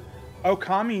killed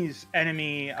Okami's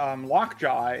enemy,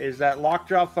 Lockjaw. Is that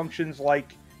Lockjaw functions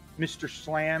like Mr.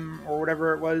 Slam or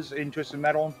whatever it was in Twisted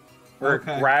Metal, where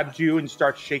Okay. it grabs you and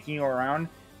starts shaking you around.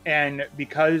 And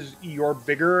because you're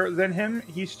bigger than him,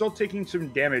 he's still taking some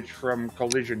damage from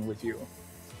collision with you.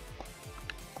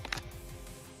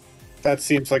 That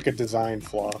seems like a design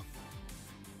flaw.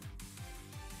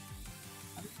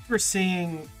 I remember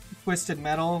seeing Twisted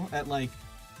Metal at like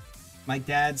my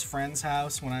dad's friend's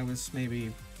house when I was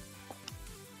maybe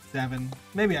 7.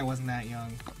 Maybe I wasn't that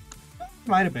young.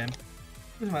 Might have been.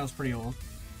 Twisted Metal's pretty old.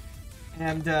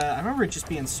 And I remember it just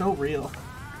being so real.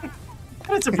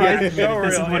 Kind of surprised me that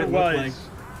this is what it looked like.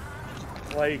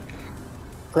 Like,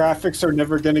 Graphics are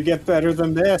never going to get better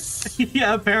than this.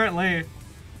 Yeah, apparently.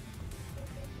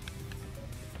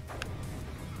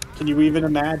 Can you even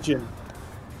imagine?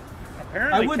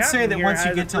 apparently, I would Captain say that here once you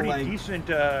has get a to, pretty like- decent,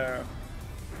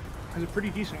 has a pretty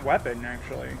decent weapon,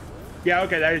 actually. Yeah,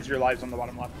 okay, that is your lives on the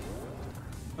bottom left.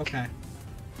 Okay.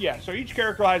 Yeah, so each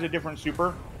character has a different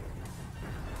super.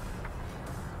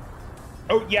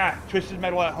 Oh, yeah, Twisted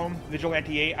Metal at Home,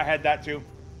 Vigilante 8, I had that too.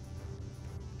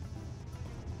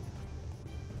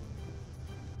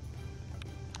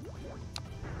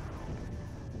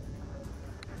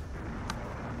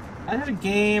 I had a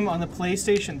game on the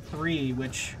PlayStation 3,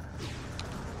 which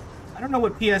I don't know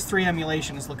what PS3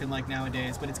 emulation is looking like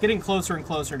nowadays, but it's getting closer and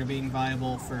closer to being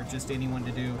viable for just anyone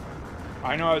to do.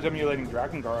 I know I was emulating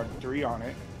Dragon Guard 3 on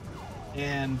it.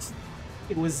 And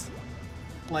it was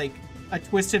like a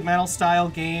Twisted Metal style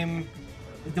game.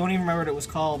 I don't even remember what it was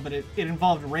called, but it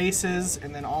involved races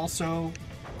and then also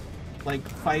like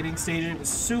fighting stages. It was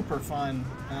super fun.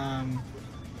 If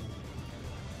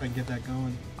I can get that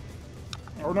going.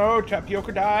 Oh no,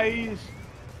 Tapioca dies!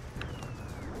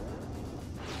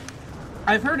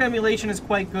 I've heard emulation is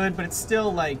quite good, but it's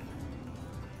still like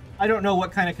I don't know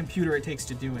what kind of computer it takes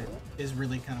to do it, is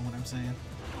really kind of what I'm saying.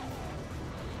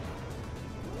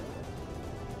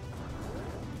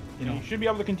 You know, You should be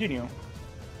able to continue.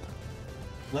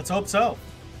 let's hope so.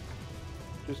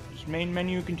 Just main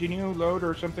menu, continue, load,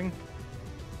 or something.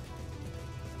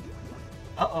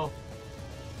 Uh-oh.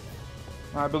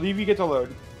 I believe you get to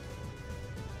load.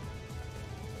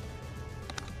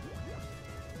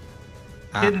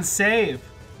 Didn't save.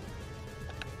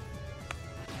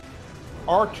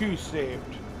 R2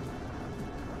 saved.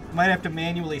 Might have to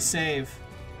manually save.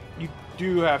 You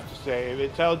do have to save.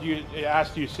 It tells you, it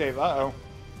asks you to save. Uh-oh.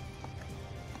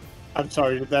 I'm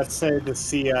sorry, did that say the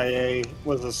CIA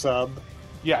was a sub?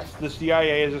 Yes, the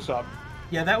CIA is a sub.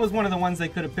 Yeah, that was one of the ones they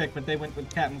could have picked, but they went with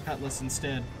Captain Cutlass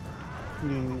instead.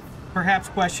 Hmm. Perhaps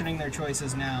questioning their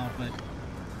choices now, but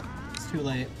it's too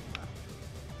late.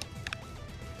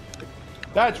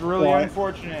 That's really Why?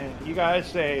 unfortunate. You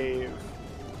guys save.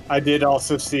 I did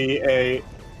also see a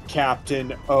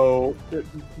Captain O...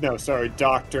 No, sorry,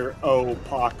 Dr.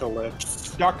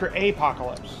 O-Apocalypse. Dr.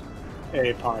 Apocalypse.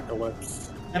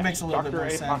 Apocalypse. That makes a little bit Dr. more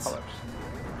sense. Apocalypse.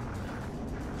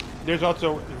 There's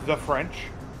also the French.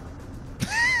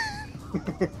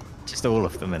 Just all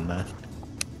of them in there.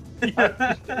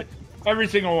 Every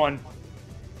single one.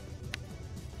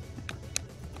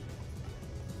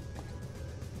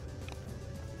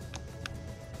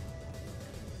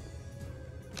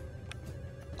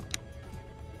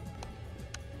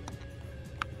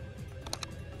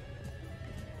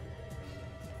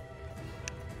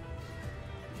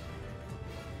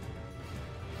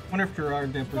 Wonder if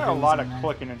Gerard Dipper Got a lot of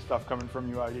clicking and stuff coming from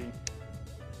you, ID.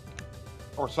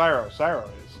 Or Cyro. Cyro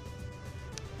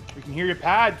is. We can hear your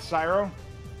pad, Cyro.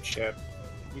 Shit.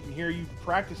 We can hear you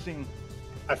practicing.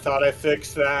 I thought I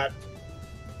fixed that.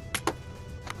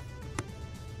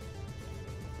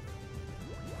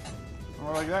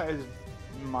 More like that is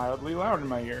mildly loud in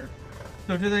my ear.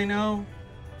 So do they know?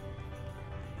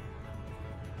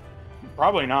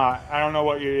 Probably not. I don't know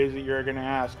what it is that you're going to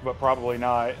ask, but probably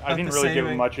not. I didn't really give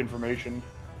him much information.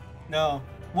 No.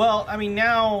 Well, I mean,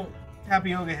 now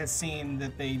Tapioca has seen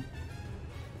that they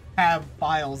have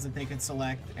files that they could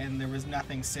select, and there was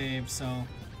nothing saved, so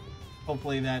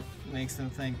hopefully that makes them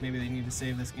think maybe they need to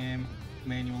save this game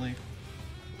manually.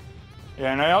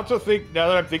 Yeah, and I also think, now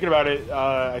that I'm thinking about it,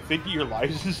 I think your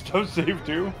license stuff saved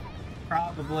too.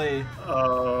 Probably.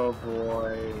 Oh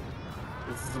boy.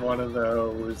 This is one of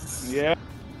those. Yeah.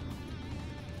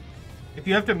 If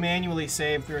you have to manually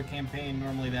save through a campaign,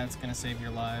 normally that's going to save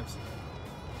your lives.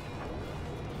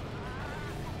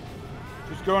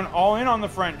 Just going all in on the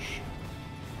French.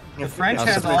 The French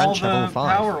has all the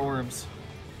power orbs.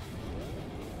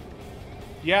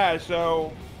 Yeah,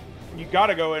 so you got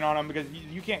to go in on them because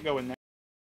you can't go in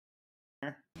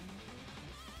there.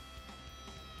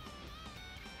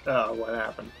 Oh, what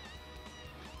happened?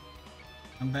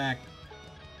 I'm back.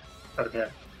 Okay.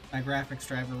 My graphics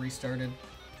driver restarted.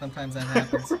 Sometimes that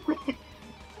happens.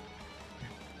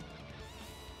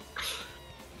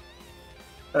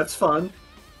 That's fun.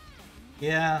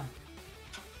 Yeah.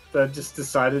 That just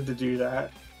decided to do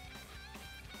that.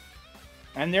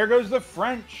 And there goes the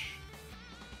French.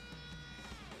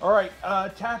 All right,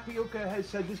 Tapioca has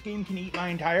said this game can eat my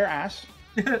entire ass.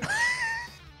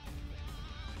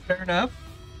 Fair enough.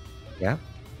 Yeah.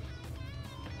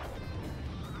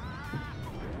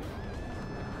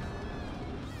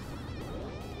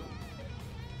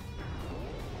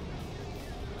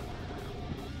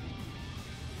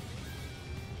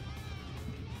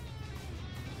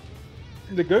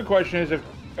 The good question is if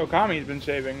Okami's been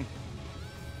saving.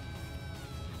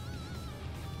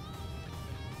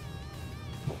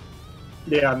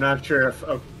 Yeah, I'm not sure if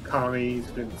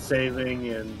Okami's been saving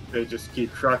and they just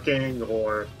keep trucking,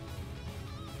 or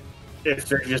if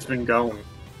they've just been going.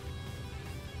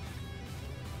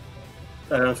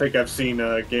 I don't think I've seen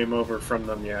a game over from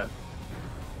them yet.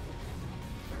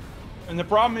 And the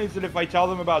problem is that if I tell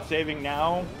them about saving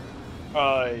now,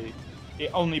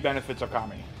 it only benefits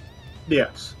Okami.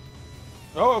 Yes.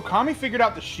 Oh, Okami figured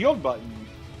out the shield button.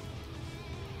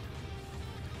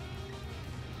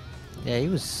 Yeah, he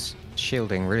was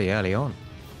shielding really early on.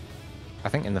 I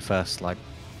think in the first,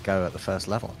 go at the first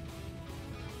level.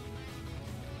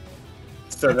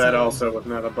 So that also was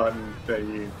not a button that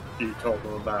you told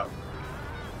them about.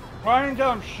 Well, I didn't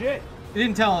tell him shit. You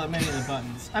didn't tell him any of the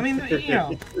buttons. I mean, you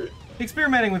know,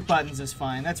 experimenting with buttons is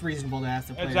fine. That's reasonable to ask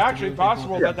the players. It's actually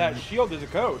possible that that shield is a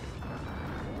code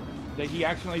that he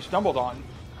accidentally stumbled on.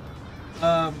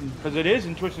 Because it is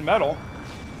in Twisted Metal.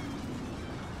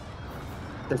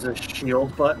 There's a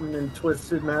shield button in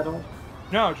Twisted Metal?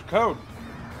 No, it's a code.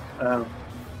 Oh.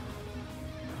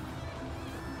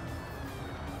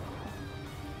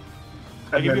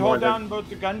 Like if you hold down both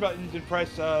the gun buttons and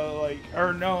press,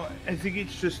 or no, I think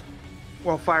it's just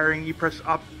while firing, you press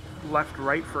up, left,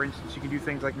 right, for instance. You can do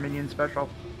things like minion special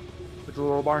with the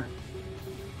little bar.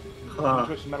 Huh.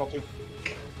 Twisted Metal 2.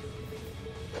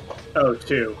 Oh,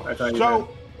 2. I thought you So,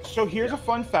 So here's a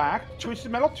fun fact.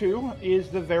 Twisted Metal 2 is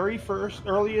the very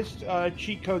earliest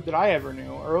cheat code that I ever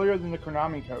knew, earlier than the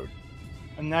Konami code.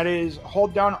 And that is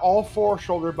hold down all 4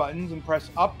 shoulder buttons and press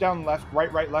up, down, left,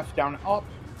 right, left, down, up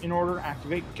in order to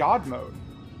activate God mode.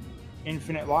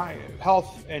 Infinite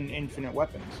health and infinite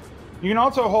weapons. You can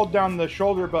also hold down the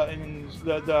shoulder buttons,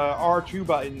 the R2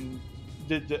 button,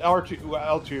 the R2,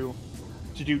 L2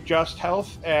 to do just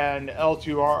health, and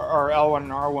L2 or L1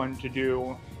 and R1 to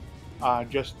do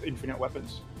just infinite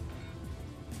weapons.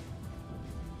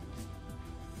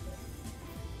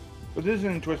 But this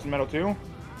isn't Twisted Metal 2.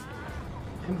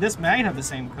 This might have the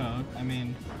same code. I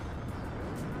mean,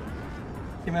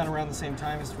 came out around the same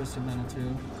time as Twisted Metal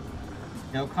 2.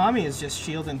 Yeah, Okami is just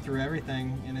shielding through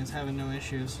everything and is having no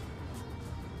issues.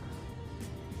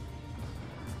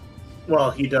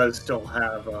 Well, he does still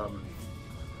have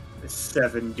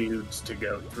 7 dudes to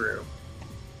go through.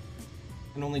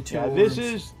 And only 2 Yeah,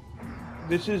 orbs.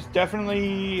 this is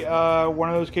definitely one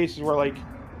of those cases where, like,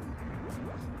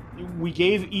 we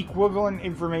gave equivalent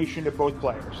information to both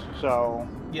players. So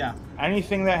yeah,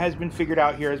 anything that has been figured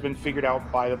out here has been figured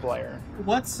out by the player.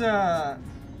 What's so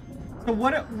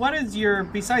what is your,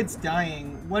 besides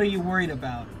dying, what are you worried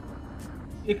about?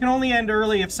 It can only end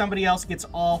early if somebody else gets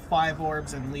all 5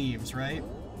 orbs and leaves, right?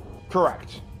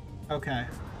 Correct. Okay.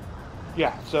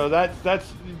 Yeah, so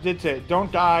that's it.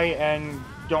 Don't die and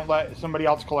don't let somebody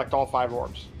else collect all 5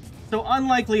 orbs. So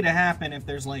unlikely to happen if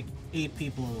there's like 8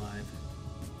 people alive.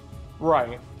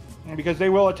 Right. Because they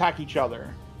will attack each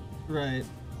other. Right.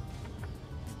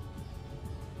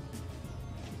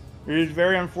 It is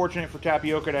very unfortunate for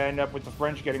Tapioca to end up with the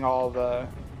French getting all the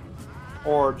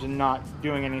orbs and not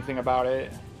doing anything about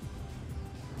it.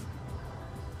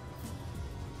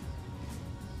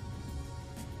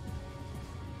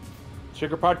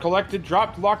 Sugar pod collected,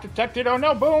 dropped, lock detected. Oh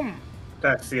no, boom!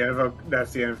 That's the end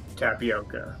of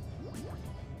tapioca.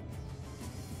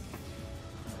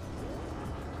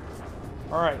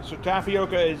 Alright, so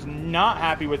Tapioca is not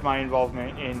happy with my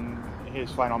involvement in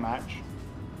his final match.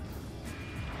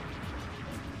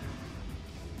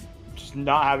 Just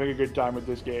not having a good time with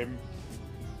this game.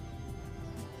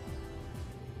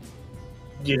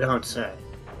 You don't say.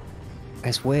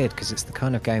 It's weird because it's the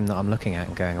kind of game that I'm looking at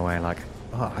and going away like,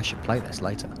 oh, I should play this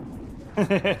later.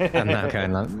 And now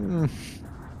going like,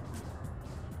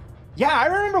 Yeah, I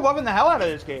remember loving the hell out of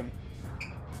this game.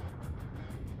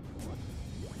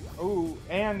 Ooh,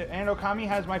 and Okami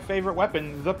has my favorite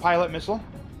weapon, the pilot missile.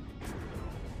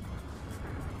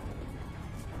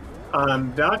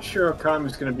 I'm not sure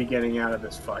Okami's going to be getting out of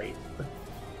this fight.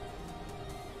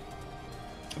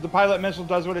 The pilot missile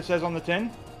does what it says on the tin.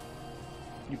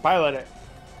 You pilot it.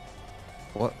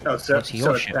 what's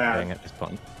your ship doing at this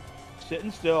point? Sitting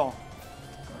still.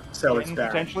 So it's Getting bad.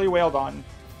 potentially wailed on.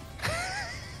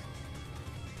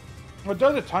 Well, it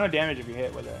does a ton of damage if you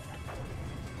hit with it.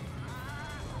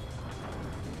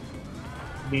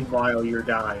 Meanwhile, you're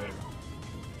dying.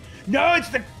 No, it's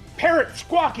the parrot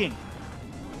squawking!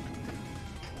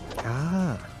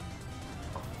 Ah.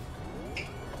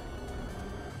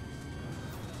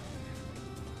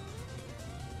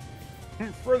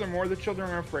 And furthermore, the children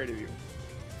are afraid of you.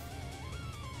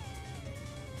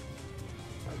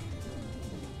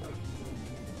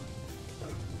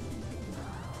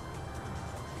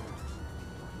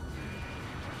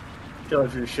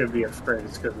 Children should be afraid.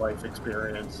 It's good life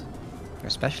experience.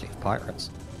 Especially for pirates.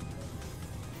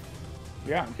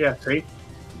 Yeah. Yeah, see?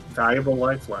 Valuable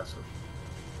life lesson.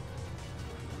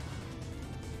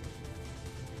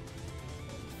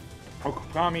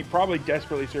 Okami probably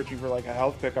desperately searching for like a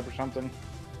health pickup or something.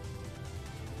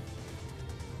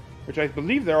 Which I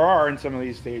believe there are in some of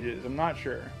these stages. I'm not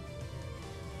sure.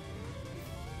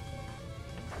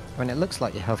 I mean, it looks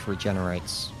like your health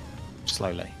regenerates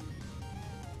slowly.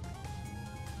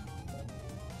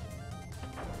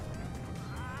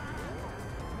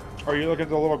 Are you looking at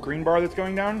the little green bar that's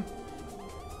going down?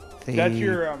 That's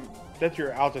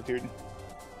your altitude.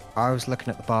 I was looking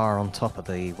at the bar on top of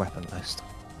the weapon list.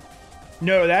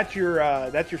 No, that's your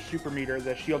super meter,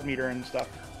 the shield meter and stuff.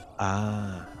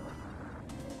 Ah.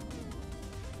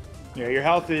 Yeah, your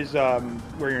health is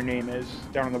where your name is,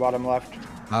 down on the bottom left.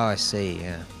 Oh, I see,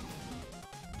 yeah.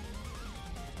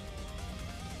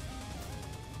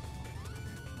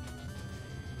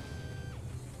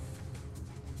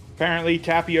 Apparently,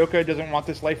 Tapioca doesn't want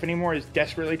this life anymore, is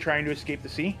desperately trying to escape the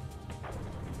sea.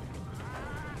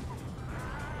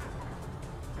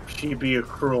 She be a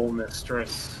cruel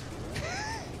mistress.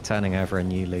 Turning over a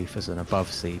new leaf as an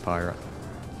above sea pirate.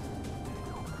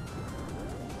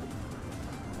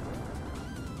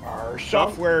 Our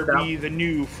software be the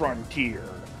new frontier.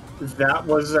 That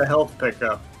was a health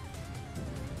pickup.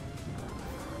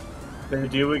 They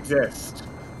do exist.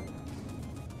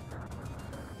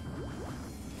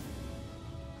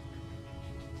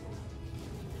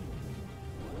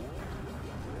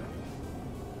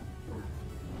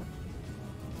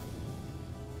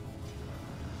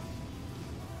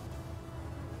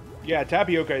 Yeah,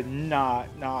 Tapioca is not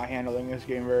handling this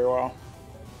game very well.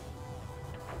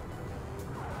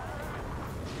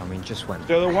 I mean, just when...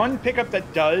 So the one pickup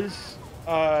that does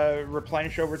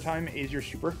replenish over time is your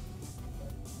super.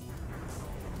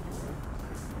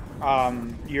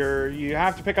 You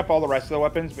have to pick up all the rest of the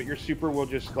weapons, but your super will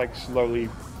just like slowly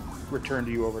return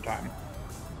to you over time.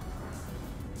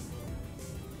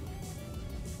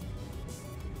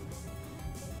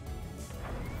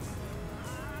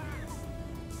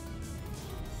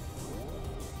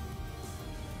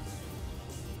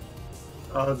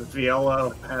 Oh, the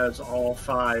Viola has all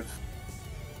 5.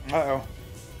 Uh-oh.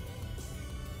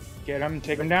 Get them,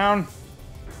 take them down.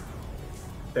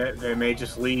 They may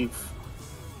just leave.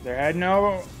 They're heading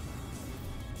over.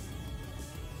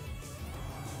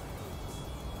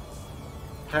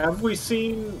 Have we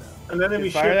seen an enemy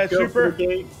Fire that ship go super? through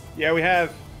the gate? Yeah, we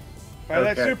have. Fire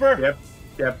that Okay. super.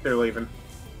 Yep, they're leaving.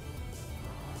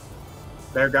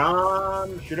 They're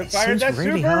gone. Should have It fired seems that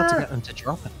really super. hard to get them to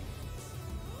drop it.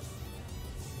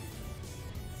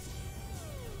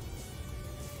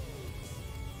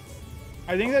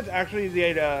 I think that's actually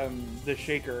the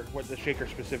shaker, what the shaker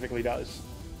specifically does.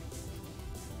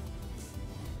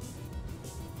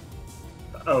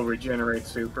 Oh, regenerate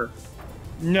super.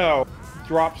 No,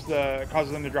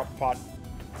 causes them to drop the pod.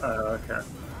 Okay.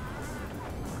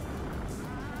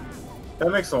 That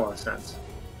makes a lot of sense.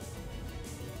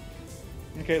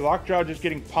 Okay, Lockjaw just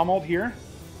getting pummeled here.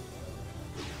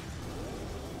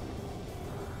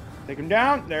 Take him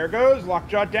down. There it goes.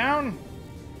 Lockjaw down.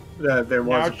 There was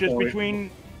Now a it's just point.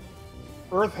 between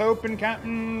Earth Hope and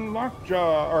Captain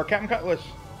Lockjaw, or Captain Cutlass.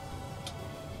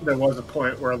 There was a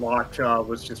point where Lockjaw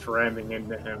was just ramming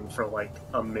into him for like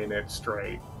a minute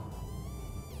straight.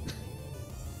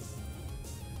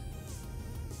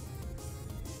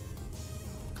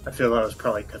 I feel that was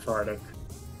probably cathartic.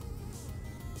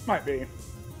 Might be.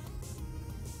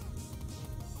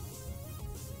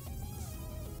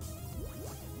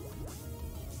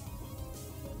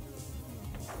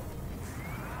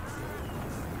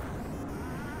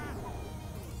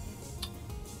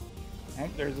 Oh,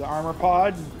 there's the armor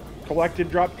pod. Collected,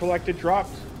 dropped, collected,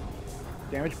 dropped.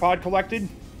 Damage pod collected.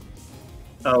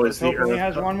 Oh, is the Hope only Earth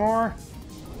has Hope, one more.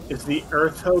 is the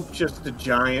Earth Hope just a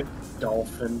giant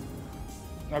dolphin?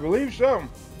 I believe so.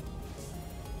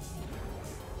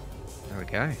 There we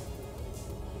go.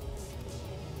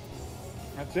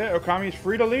 That's it. Okami's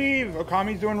free to leave.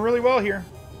 Okami's doing really well here.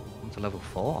 On to level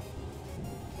 4.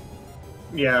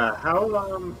 Yeah.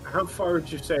 How far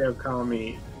would you say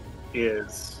Okami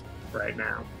is right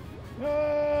now?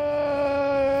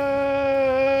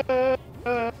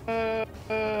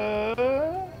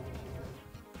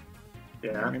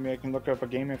 Yeah. Maybe I can look up a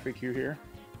game FAQ here.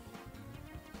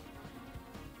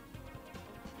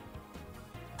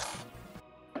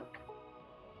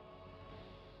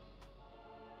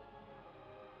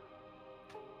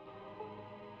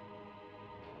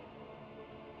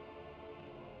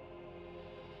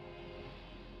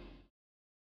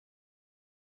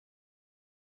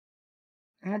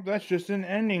 Oh, that's just an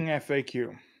ending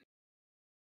FAQ.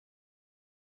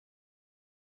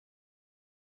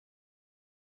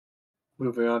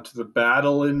 Moving on to the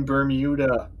battle in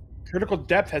Bermuda. Critical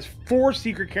Depth has 4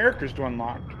 secret characters to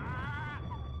unlock.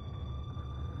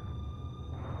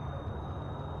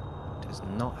 Does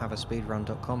not have a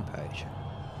speedrun.com page.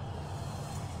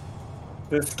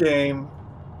 This game,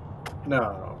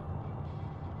 no.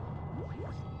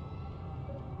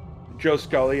 Joe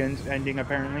Scullion's ending,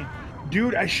 apparently.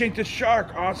 Dude, I shanked a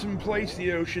shark. Awesome place,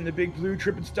 the ocean. The big blue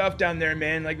tripping stuff down there,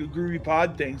 man. Like the groovy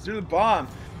pod things. They're the bomb.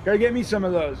 Gotta get me some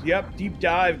of those. Yep, deep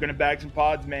dive. Gonna bag some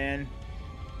pods, man.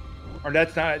 Or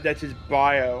that's not, that's his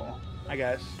bio, I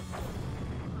guess.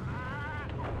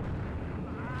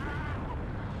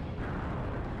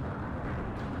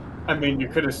 I mean, you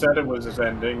could have said it was his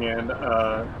ending, and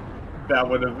that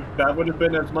would have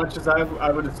been as much as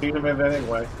I would have seen him in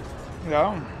anyway.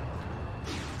 Yeah.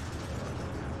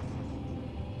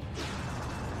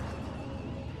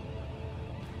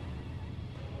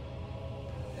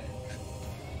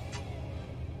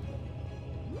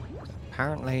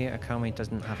 Apparently, Okami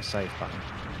doesn't have a save button.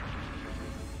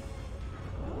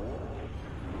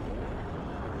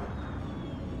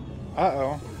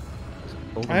 Uh-oh.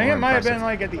 All the I think more it might have been impressive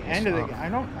like at the end of the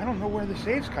start. game. I don't know where the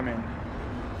saves come in.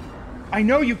 I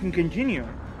know you can continue.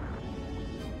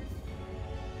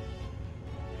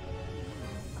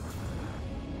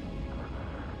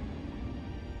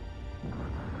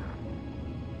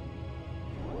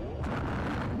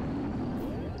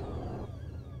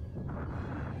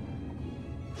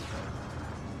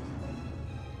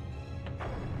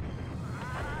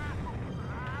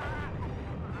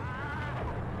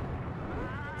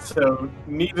 So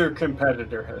neither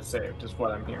competitor has saved, is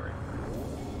what I'm hearing.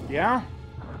 Yeah?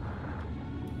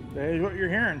 That is what you're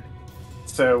hearing.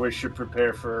 So we should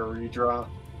prepare for a redraw.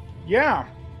 Yeah.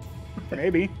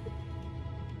 Maybe.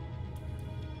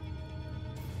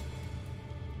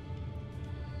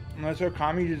 Unless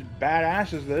Okami just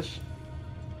badasses this.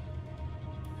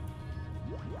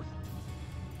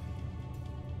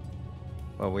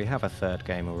 Well, we have a third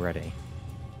game already.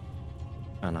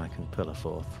 And I can pull a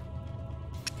fourth.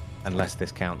 Unless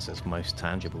this counts as most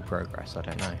tangible progress, I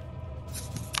don't know.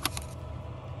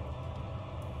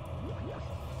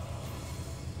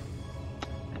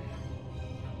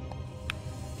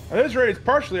 At this rate, it's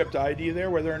partially up to ID there,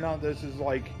 whether or not this is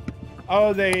like,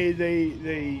 oh,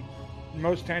 they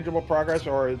most tangible progress,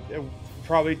 or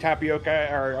probably Tapioca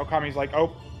or Okami's like,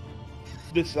 oh,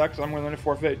 this sucks, I'm willing to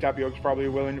forfeit. Tapioca's probably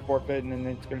willing to forfeit, and then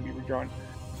it's going to be redrawn.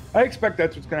 I expect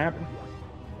that's what's going to happen.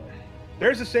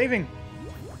 There's a saving.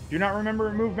 Do not remember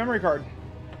remove memory card.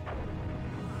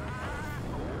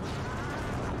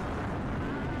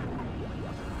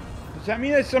 Does that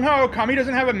mean that somehow Okami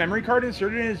doesn't have a memory card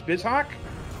inserted in his BizHawk?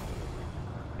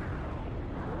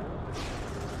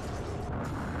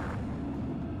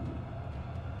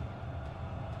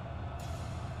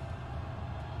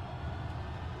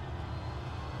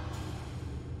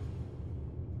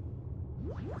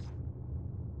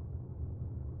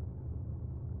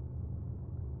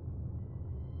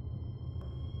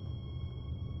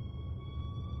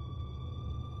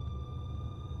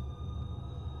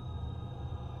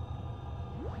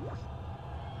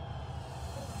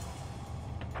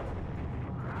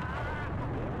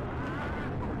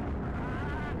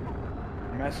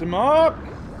 Mess him up.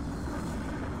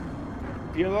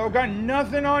 Philo got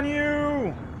nothing on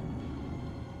you.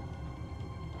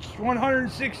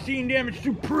 116 damage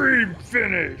to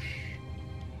pre-finish.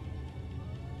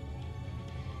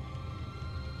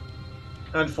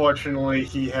 Unfortunately,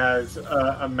 he has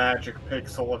a magic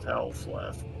pixel of health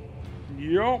left.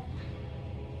 Yup.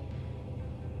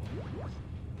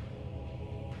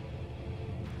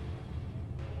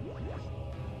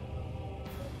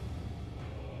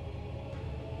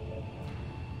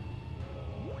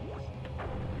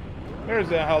 There's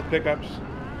the health pickups.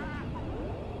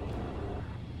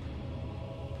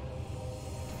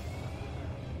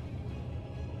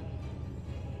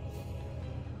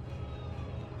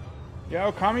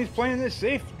 Yeah, Okami's playing this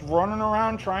safe, running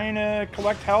around trying to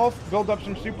collect health, build up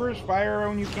some supers, fire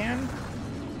when you can.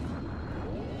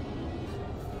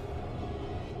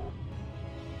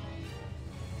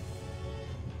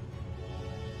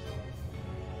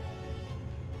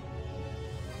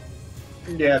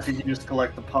 Yeah, if you can just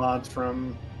collect the pods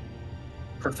from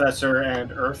Professor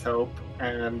and Earthhope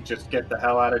and just get the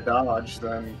hell out of Dodge,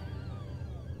 then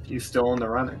he's still in the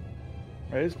running.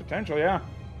 It is potential, yeah.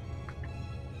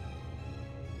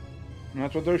 And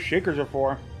that's what those shakers are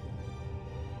for.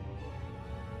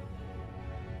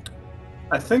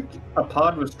 I think a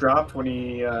pod was dropped when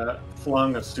he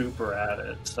flung a super at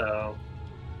it, so...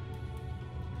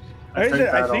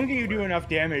 I think you do enough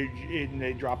damage and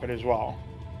they drop it as well.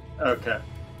 Okay.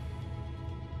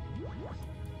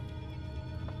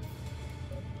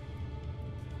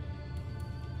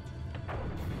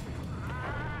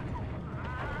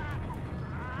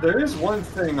 There is one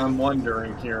thing I'm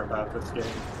wondering here about this game.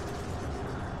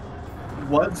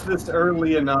 Was this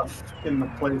early enough in the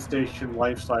PlayStation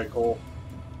lifecycle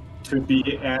to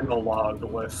be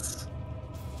analogless?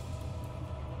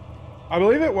 I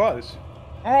believe it was.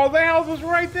 Oh, the health was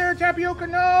right there, Tapioca,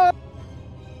 no!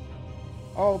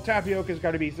 Oh, Tapioca's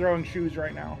got to be throwing shoes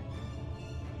right now.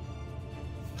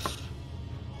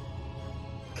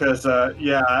 Because,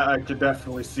 yeah, I could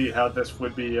definitely see how this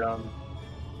would be,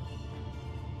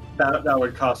 that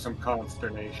would cause some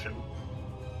consternation.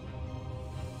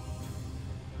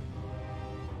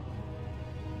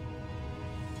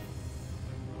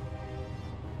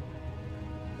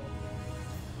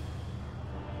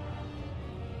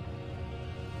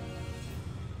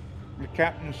 The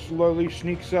captain slowly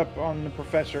sneaks up on the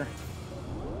professor.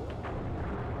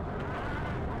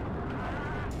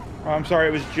 Oh, I'm sorry,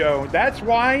 it was Joe. That's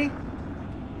why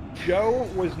Joe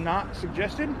was not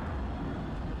suggested.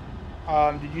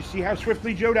 Did you see how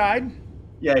swiftly Joe died?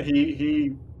 Yeah,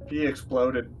 he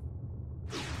exploded.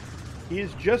 He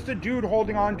is just a dude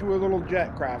holding on to a little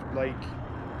jet craft, like...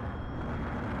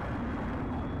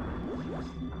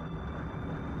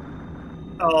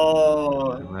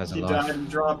 Oh, he life. died and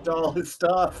dropped all his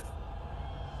stuff.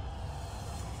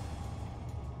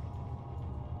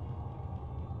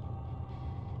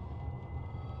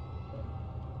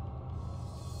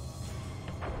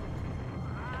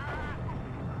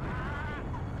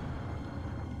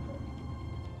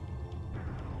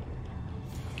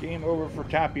 Game over for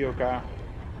Tapioca.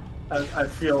 I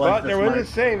feel like But there was a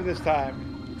save this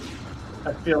time.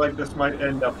 I feel like this might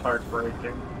end up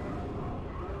heartbreaking.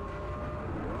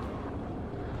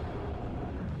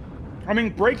 I mean,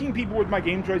 breaking people with my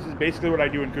game choice is basically what I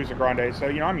do in Kusa Grande, so,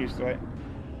 you know, I'm used to it.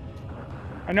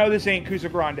 I know this ain't Kusa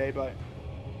Grande, but...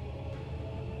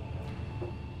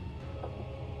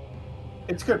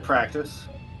 It's good practice.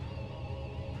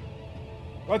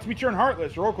 Let's me turn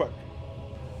heartless real quick.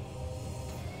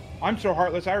 I'm so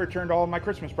heartless, I returned all of my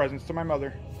Christmas presents to my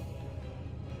mother.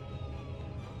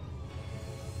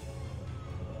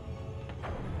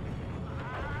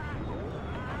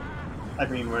 I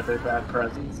mean, were they bad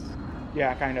presents?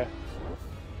 Yeah, kinda.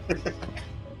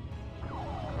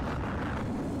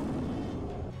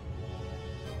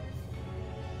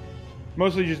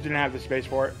 Mostly just didn't have the space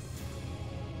for it.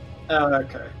 Oh,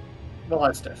 okay. Well,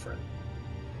 that's different.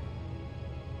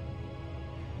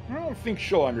 I don't think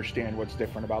she'll understand what's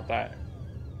different about that.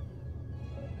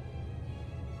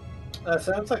 That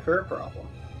sounds like her problem.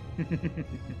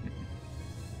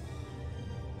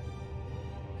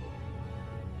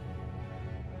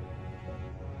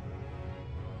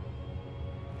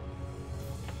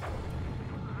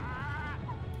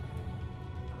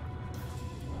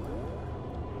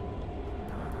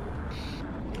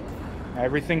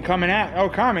 Everything coming at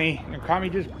Okami.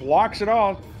 Okami just blocks it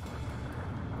all.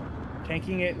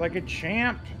 Tanking it like a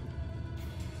champ.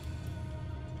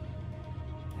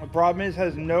 The problem is,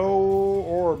 has no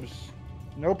orbs.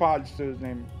 No pods to his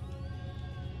name.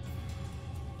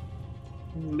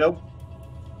 Nope.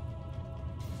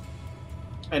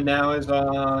 And now is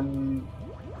on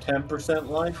 10%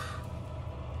 life.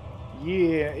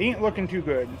 Yeah, ain't looking too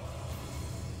good.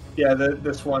 Yeah,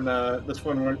 this one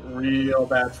went real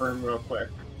bad for him real quick.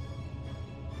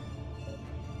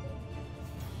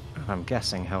 I'm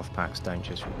guessing health packs don't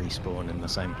just respawn in the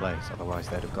same place, otherwise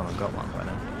they'd have gone and got one by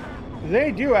now.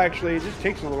 They do, actually. It just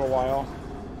takes a little while.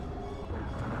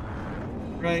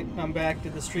 Right, I'm back.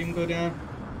 Did the stream go down?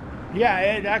 Yeah,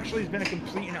 it actually has been a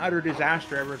complete and utter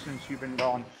disaster ever since you've been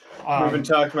gone. We've been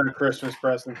talking about Christmas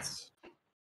presents.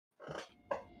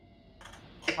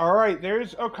 All right,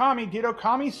 there's Okami. Did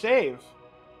Okami save?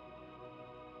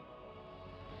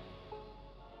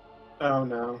 Oh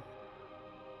no.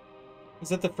 Is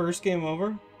that the first game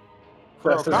over?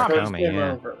 That's the Okami, first game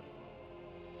yeah. over.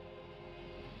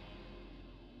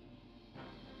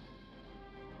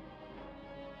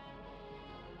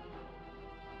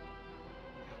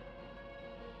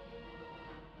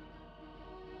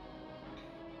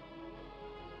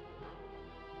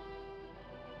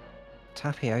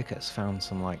 Tapioca's found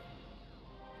some, like,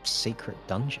 secret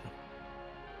dungeon.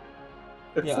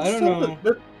 Yeah, I don't know.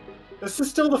 This is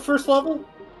still the first level?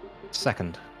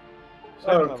 Second.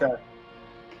 Second Okay. level.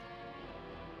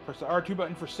 Press the R2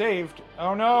 button for saved.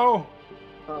 Oh no!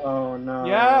 Oh no.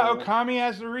 Yeah, Okami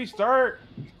has to restart.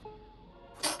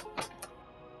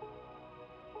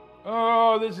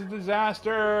 Oh, this is a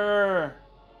disaster.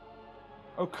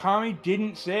 Okami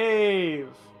didn't save.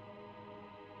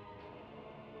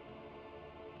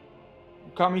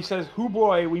 Okami says, "Hoo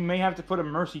boy, we may have to put a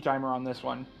mercy timer on this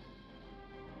one."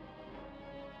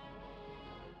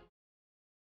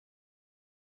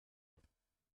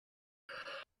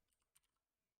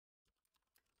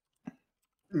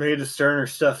 Made a sterner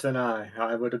stuff than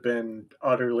I would have been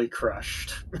utterly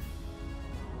crushed.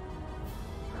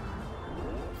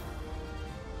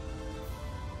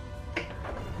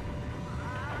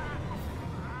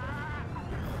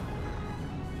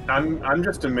 I'm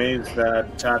just amazed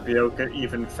that Tapioca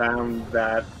even found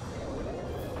that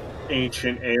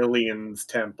ancient aliens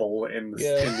temple in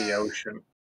the ocean.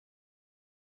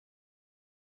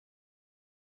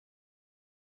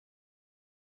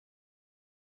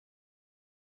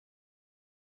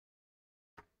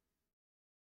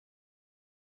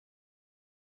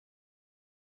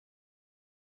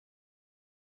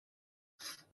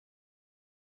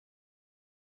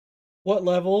 What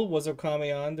level was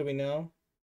Okami on? Do we know?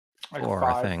 Like 4,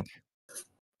 5. I think.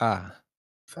 Ah.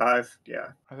 5, yeah.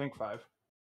 I think 5.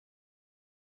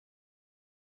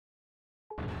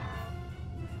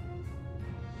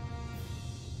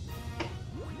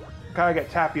 Gotta get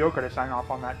Tapioca to sign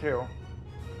off on that too.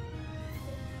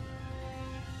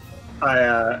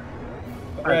 I'm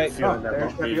Right. feeling that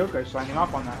There's won't be. Tapioca signing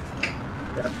off on that.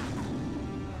 Yeah.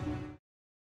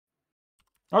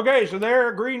 Okay, so they're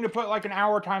agreeing to put like an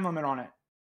hour time limit on it.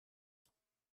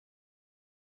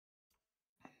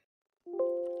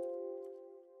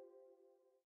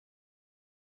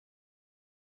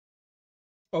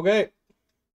 Okay.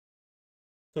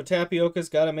 So Tapioca's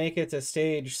got to make it to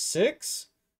stage 6.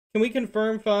 Can we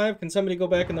confirm 5? Can somebody go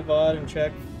back in the VOD and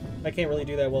check? I can't really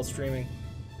do that while streaming.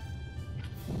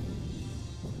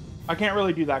 I can't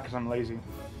really do that because I'm lazy.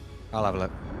 I'll have a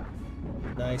look.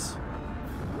 Nice.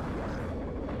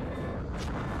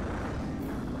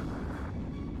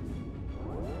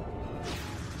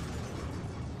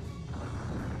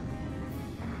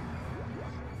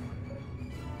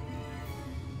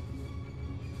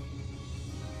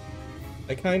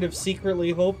 I kind of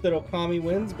secretly hope that Okami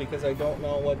wins because I don't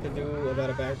know what to do about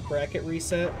a bracket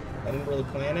reset. I didn't really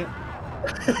plan it.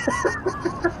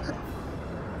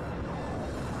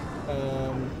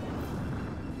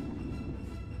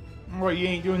 What, you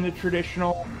ain't doing the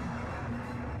traditional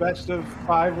best of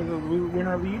 5 with a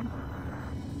winner lead?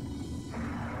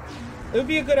 It would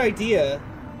be a good idea.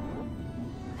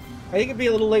 I think it'd be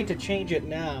a little late to change it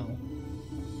now.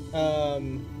 We'll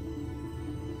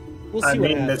see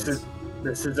what happens.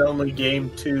 This is only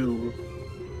game 2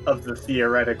 of the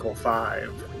theoretical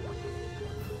 5.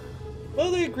 Well,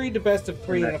 they agreed to best of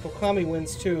 3, and if Okami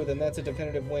wins 2, then that's a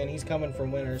definitive win. He's coming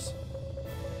from winners.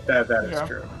 That is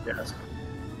true, yes.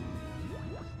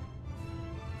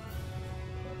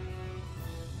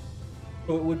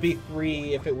 So it would be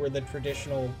 3 if it were the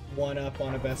traditional 1-up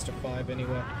on a best of 5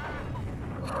 anyway.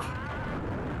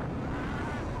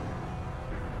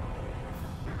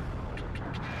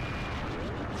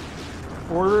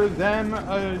 Order them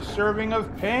a serving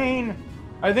of pain.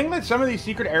 I think that some of these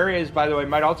secret areas, by the way,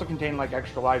 might also contain like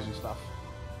extra lives and stuff.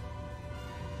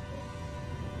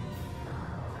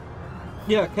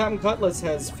 Yeah, Captain Cutlass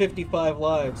has 55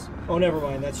 lives. Oh, never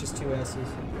mind. That's just 2 S's.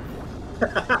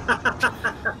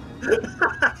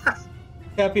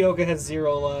 Tapioca has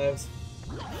 0 lives.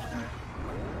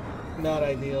 Not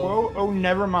ideal. Oh, oh,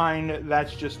 never mind.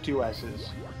 That's just 2 S's.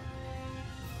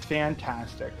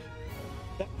 Fantastic.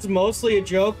 That's mostly a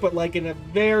joke, but like in a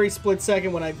very split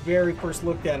second when I very first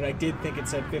looked at it, I did think it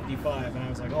said 55, and I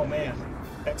was like, oh man,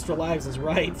 extra lives is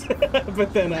right.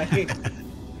 But then I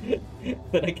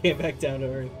came back down to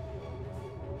earth.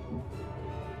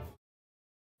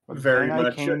 Very then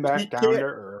much. I came back down to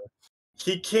earth.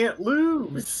 He can't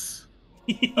lose.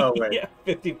 Oh wait. Yeah,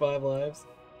 55 lives.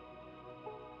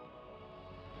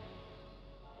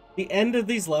 The end of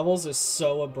these levels is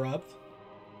so abrupt.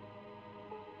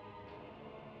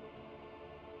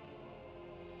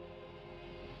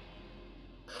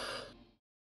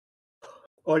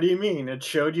 What do you mean? It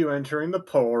showed you entering the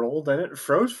portal, then it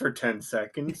froze for 10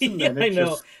 seconds, and then Yeah, I it know.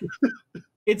 just...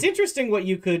 It's interesting what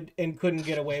you could and couldn't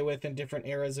get away with in different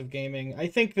eras of gaming. I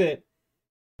think that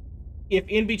if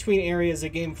in between areas a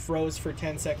game froze for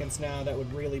 10 seconds now, that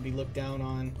would really be looked down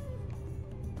on.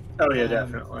 Oh yeah,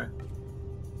 definitely.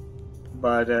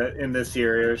 But in this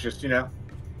area, it was just, you know...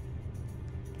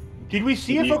 Did we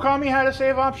see if Okami had a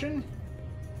save option?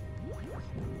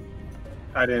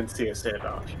 I didn't see a save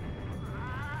option.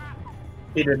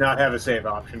 He did not have a save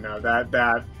option, no.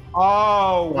 That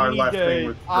Oh, our we left need thing to...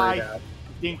 was I grayed out.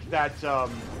 think that's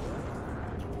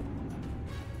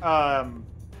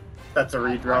That's a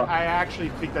redraw. I actually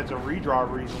think that's a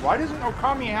redraw reason. Why doesn't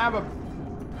Okami have a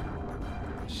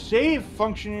save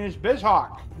function in his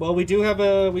BizHawk? Well, we do have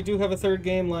a third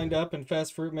game lined up, and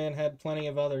Fast Fruit Man had plenty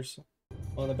of others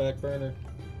on the back burner.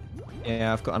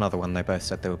 Yeah, I've got another one they both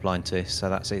said they were blind to, so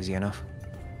that's easy enough.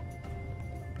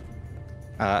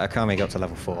 Okami got to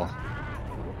level 4.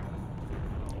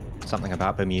 Something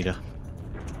about Bermuda.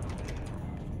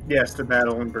 Yes, the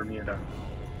battle in Bermuda.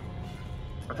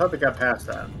 I thought they got past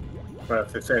that. But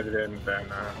if they say they didn't, then...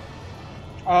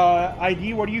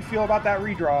 ID, what do you feel about that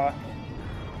redraw?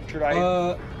 Should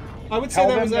I... I would say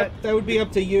Tell that them would be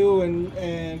up to you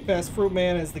and Fast Fruit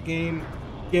Man as the game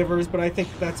givers, but I think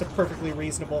that's a perfectly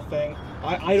reasonable thing.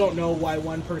 I don't know why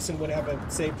one person would have a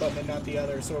save button and not the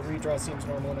other, so a redraw seems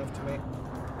normal enough to me.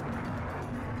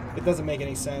 It doesn't make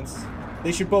any sense.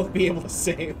 They should both be able to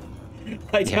save.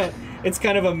 It's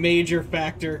kind of a major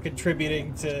factor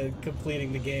contributing to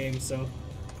completing the game, so...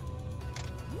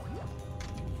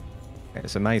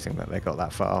 It's amazing that they got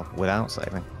that far without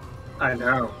saving. I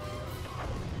know.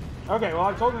 Okay, well,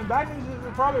 I told them bad news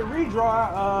is probably a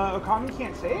redraw. Okami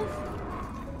can't save?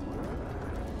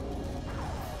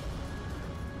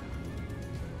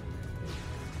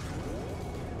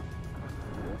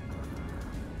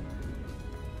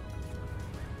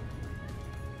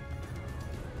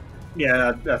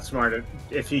 Yeah, that's smart.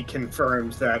 If he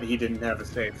confirms that he didn't have a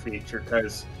save feature,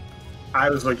 because I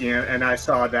was looking at it and I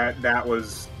saw that that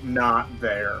was not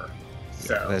there.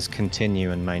 So Yeah, there's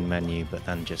continue and main menu, but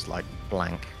then just like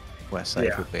blank where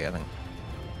save would be, I think.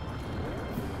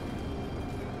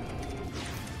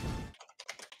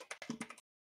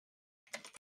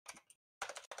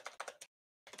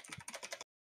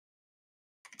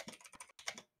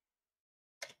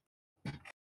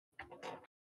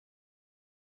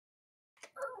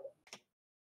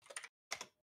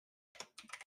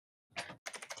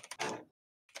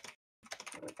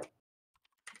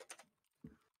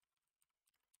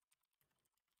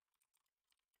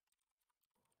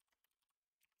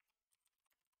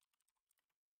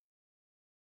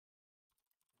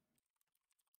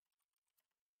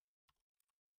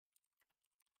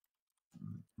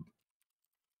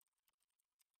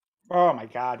 Oh my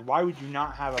god, why would you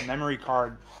not have a memory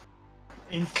card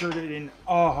inserted in...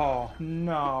 Oh,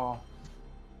 no.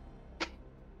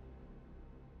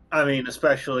 I mean,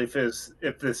 especially if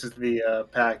this is the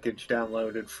package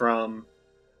downloaded from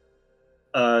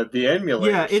the emulator.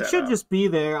 Yeah, it should setup. just be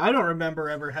there. I don't remember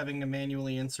ever having to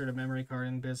manually insert a memory card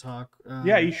in BizHawk.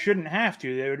 Yeah, you shouldn't have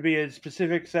to. There would be a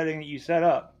specific setting that you set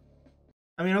up.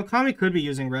 I mean, Okami could be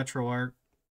using RetroArch.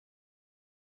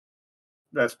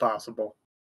 That's possible.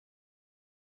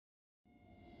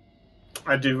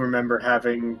 I do remember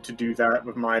having to do that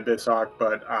with my BizHawk,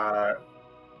 but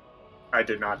I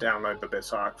did not download the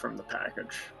BizHawk from the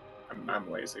package.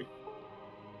 I'm lazy.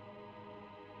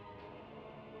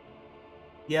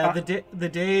 Yeah, the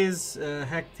day's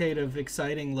hectate of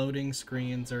exciting loading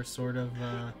screens are sort of...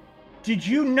 Did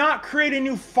you not create a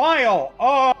new file?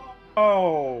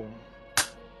 Oh.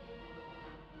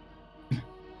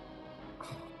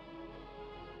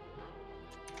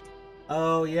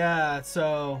 Oh, yeah,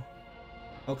 so...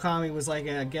 Okami was like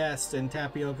a guest and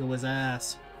Tapioca was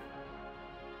ass.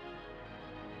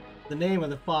 The name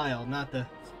of the file, not the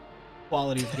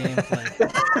quality of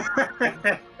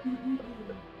gameplay.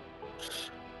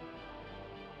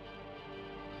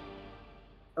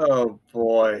 Oh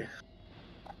boy.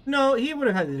 No, he would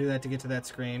have had to do that to get to that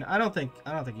screen. I don't think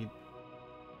he.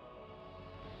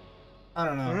 I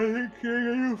don't know. I think creating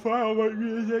a new file might be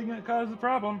the thing that caused the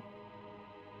problem.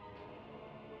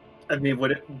 I mean,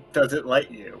 does it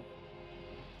let you?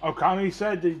 Okami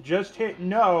said to just hit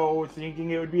no,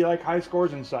 thinking it would be like high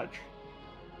scores and such.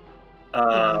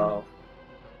 To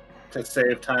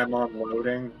save time on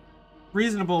loading.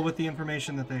 Reasonable with the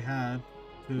information that they had.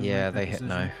 Yeah, they hit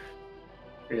no.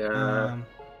 Yeah.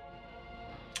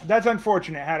 That's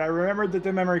unfortunate. Had I remembered that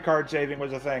the memory card saving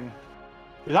was a thing.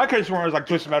 Because I could have sworn it was like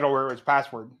Twisted Metal where it was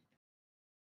password.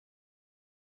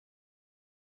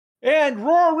 And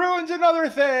Roar ruins another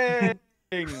thing!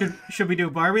 Should we do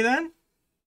Barbie then?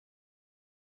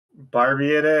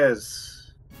 Barbie it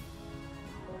is.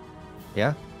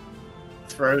 Yeah?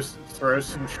 Throw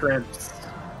some shrimps.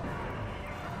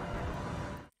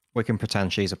 We can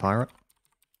pretend she's a pirate.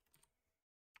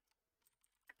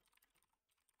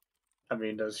 I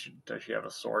mean, does she have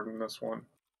a sword in this one?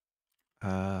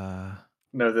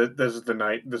 No, this is the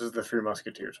knight. This is the Three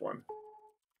Musketeers one.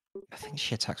 I think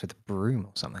she attacks with a broom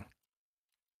or something.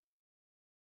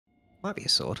 Might be a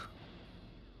sword.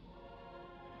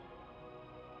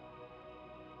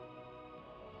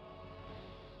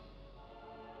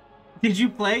 Did you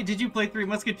play Three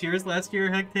Musketeers last year,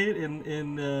 Hectate, in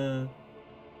in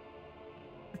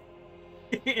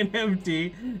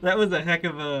MT? That was a heck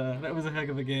of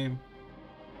a game.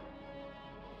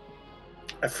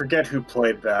 I forget who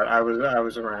played that. I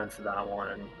was around for that one.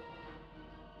 And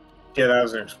yeah, that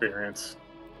was an experience.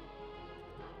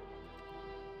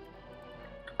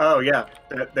 Oh yeah,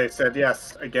 they said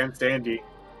yes against Andy.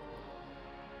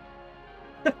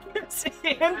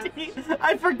 Andy,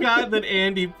 I forgot that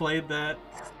Andy played that.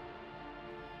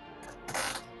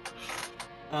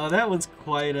 Oh, that was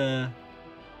quite a.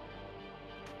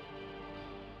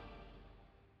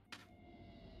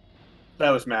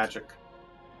 That was magic.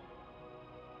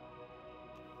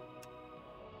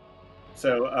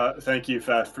 So thank you,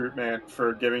 Fast Fruit Man,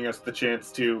 for giving us the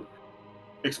chance to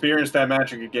experience that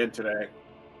magic again today.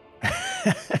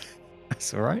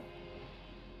 That's all right.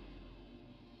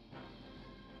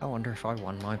 I wonder if I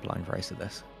won my blind race of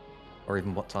this, or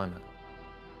even what time it.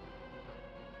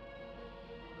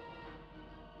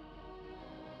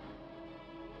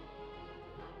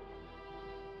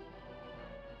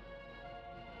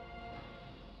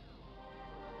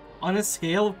 On a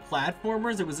scale of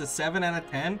platformers, it was a 7 out of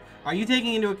 10. Are you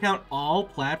taking into account all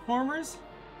platformers?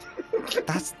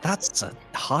 That's a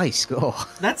high score.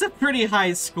 That's a pretty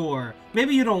high score.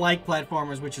 Maybe you don't like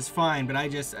platformers, which is fine, but I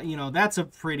just, that's a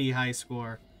pretty high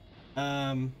score.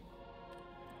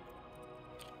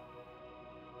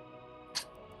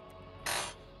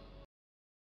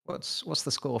 What's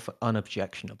the score for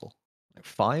unobjectionable? Like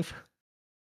 5?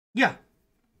 Yeah.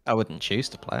 I wouldn't choose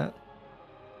to play it.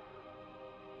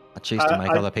 I choose to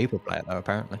make other people play it, though,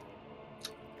 apparently.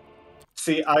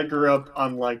 See, I grew up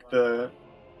on, like, the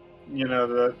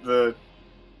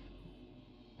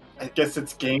I guess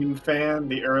it's Game Fan,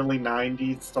 the early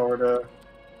 90s sort of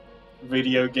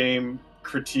video game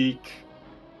critique.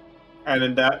 And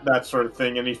in that sort of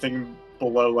thing, anything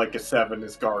below, like, a 7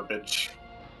 is garbage.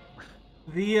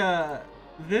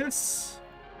 This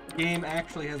game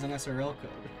actually has an SRL code.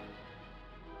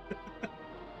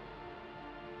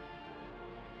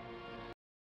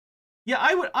 Yeah,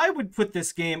 I would put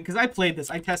this game, because I played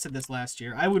this, I tested this last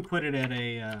year. I would put it at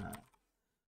a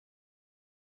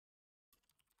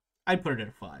I'd put it at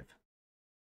a 5.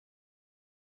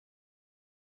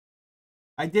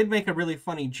 I did make a really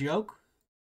funny joke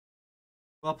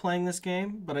while playing this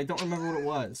game, but I don't remember what it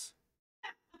was.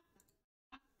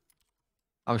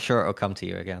 I'm sure it'll come to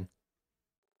you again.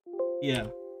 Yeah.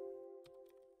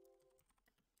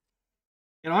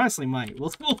 It honestly might. We'll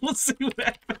see what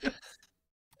happens.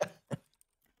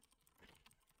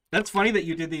 That's funny that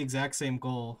you did the exact same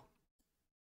goal.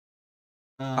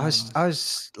 I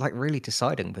was like really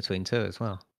deciding between two as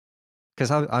well,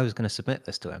 because I was going to submit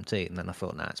this to MT, and then I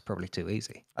thought, nah, it's probably too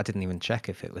easy. I didn't even check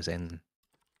if it was in.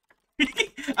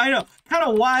 I know, kind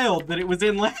of wild that it was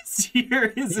in last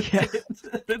year, isn't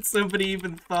it? That somebody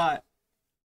even thought.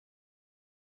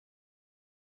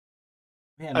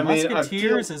 Man,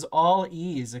 Musketeers is all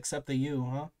E's except the U,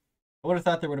 huh? I would have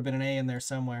thought there would have been an A in there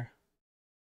somewhere.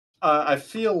 I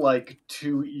feel like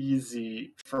too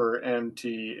easy for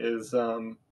MT is I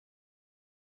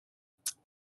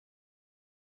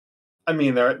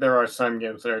mean there are some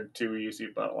games that are too easy,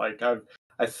 but like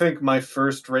I think my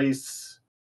first race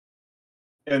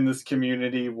in this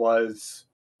community was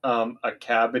a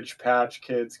Cabbage Patch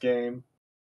Kids game.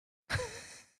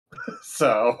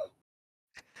 So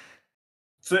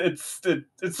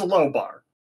it's a low bar.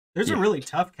 There's a really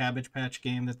tough Cabbage Patch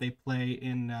game that they play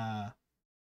in.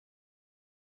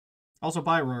 Also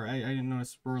by Roar. I didn't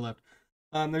notice Roar left.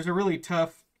 There's a really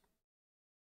tough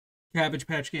Cabbage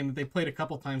Patch game that they played a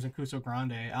couple times in Cuso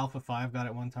Grande. Alpha 5 got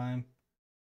it one time.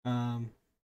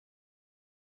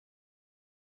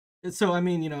 So, I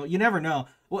mean, you never know.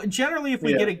 Well, generally, if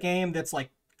we get a game that's,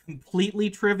 like, completely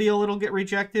trivial, it'll get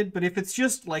rejected. But if it's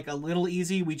just, like, a little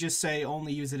easy, we just say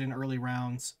only use it in early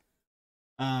rounds.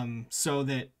 So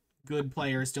that good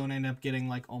players don't end up getting,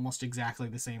 like, almost exactly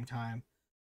the same time.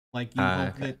 Like,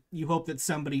 you hope that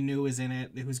somebody new is in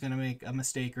it who's going to make a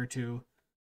mistake or two.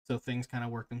 So things kind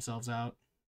of work themselves out.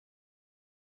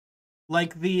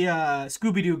 Like the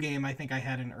Scooby-Doo game, I think I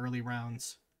had in early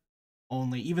rounds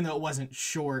only, even though it wasn't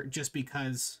short, just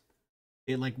because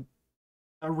it, like,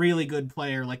 a really good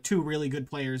player, like 2 really good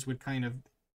players would kind of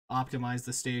optimize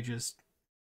the stages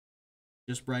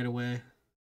just right away.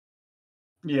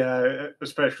 Yeah,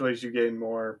 especially as you gain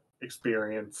more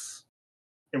experience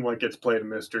in what gets played in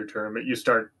Mystery Tournament, you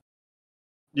start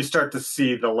to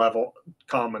see the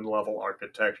common level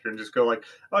architecture and just go like,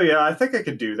 oh yeah, I think I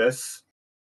could do this.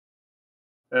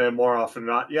 And more often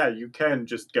than not, yeah, you can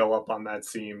just go up on that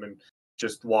seam and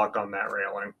just walk on that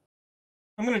railing.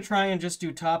 I'm going to try and just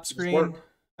do top screen.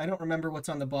 I don't remember what's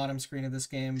on the bottom screen of this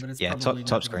game, but it's probably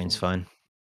top screen's fine.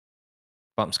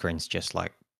 Bottom screen's just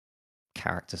like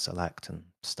character select and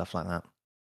stuff like that.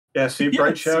 Yeah, see,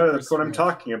 Bright Shadow, that's what I'm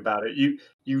talking about.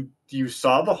 You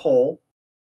saw the hole,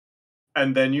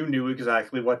 and then you knew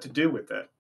exactly what to do with it.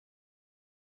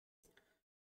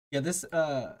 Yeah, this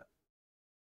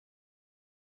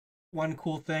one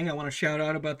cool thing I want to shout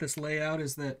out about this layout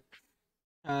is that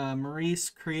Maurice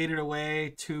created a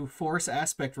way to force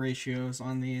aspect ratios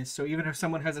on these. So even if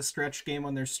someone has a stretched game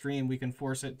on their stream, we can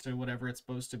force it to whatever it's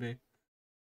supposed to be.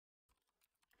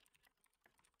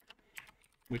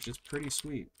 Which is pretty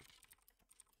sweet.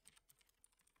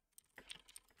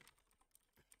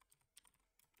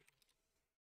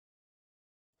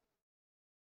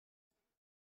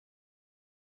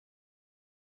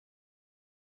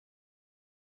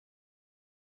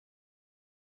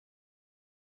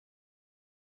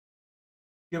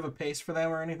 You have a paste for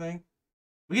them or anything?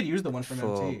 We could use the one from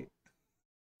MT.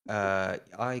 I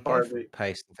gave a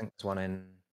paste. I think there's one in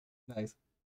Nice.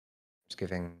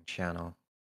 Gamesgiving channel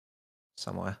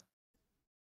somewhere.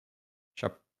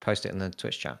 Should I post it in the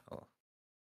Twitch chat? Or...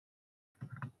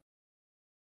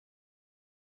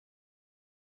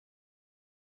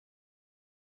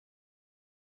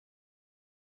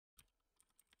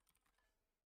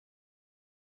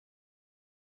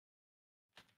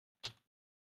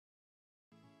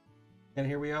 And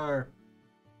here we are.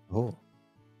 Oh.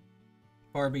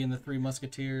 Barbie and the Three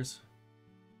Musketeers.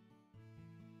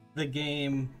 The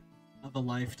game of a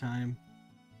lifetime.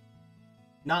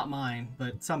 Not mine,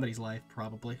 but somebody's life,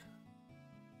 probably.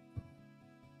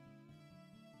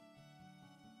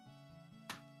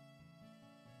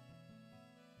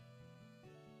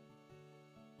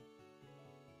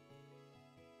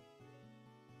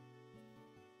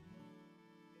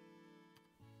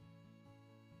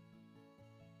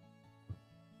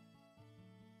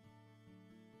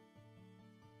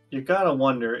 You gotta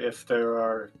wonder if there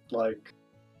are, like,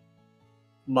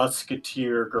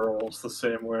 musketeer girls the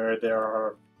same way there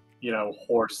are,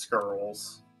 horse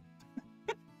girls.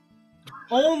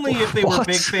 Only if they were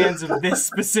big fans of this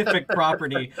specific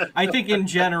property. I think in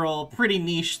general, pretty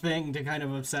niche thing to kind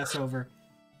of obsess over.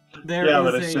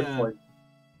 But it's just like...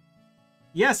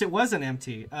 Yes, it was an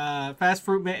MT. Fast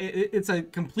Fruit Man, it's a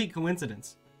complete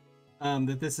coincidence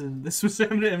that this was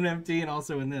an MT and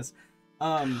also in this.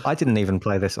 I didn't even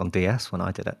play this on DS when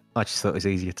I did it. I just thought it was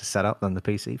easier to set up than the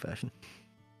PC version.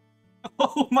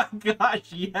 Oh my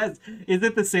gosh, yes. Is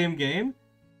it the same game?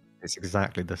 It's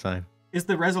exactly the same. Is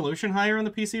the resolution higher on the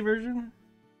PC version?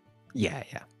 Yeah.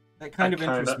 That kind of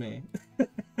interests me.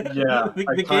 Yeah.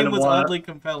 the game was oddly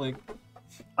compelling.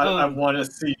 I want to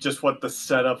see just what the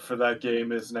setup for that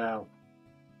game is now.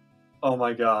 Oh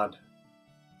my god.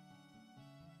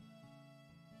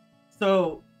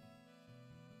 So...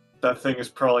 That thing is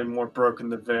probably more broken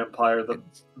than Vampire the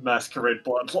Masquerade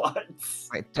Bloodlines.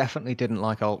 I definitely didn't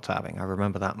like alt-tabbing, I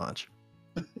remember that much.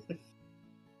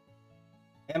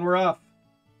 And we're off.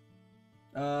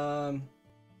 We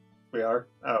are?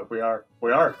 Oh, we are.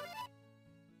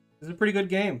 This is a pretty good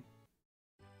game.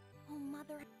 Oh,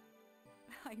 Mother,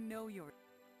 I know you're...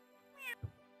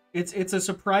 It's a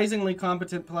surprisingly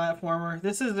competent platformer.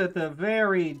 This is at the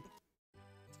very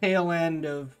tail end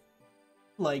of,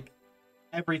 like,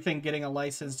 everything getting a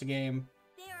licensed game.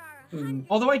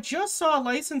 Although I just saw a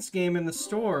licensed game in the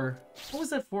store. What was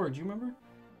that for? Do you remember?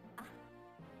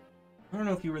 I don't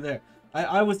know if you were there.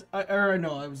 I was never mind,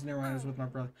 I was with my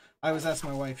brother. I was asking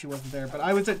my wife, she wasn't there. But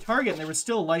I was at Target and there was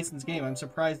still a licensed game. I'm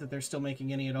surprised that they're still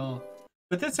making any at all.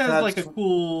 But this has like a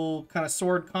cool kind of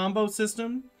sword combo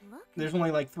system. There's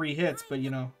only like 3 hits, but you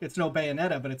know, it's no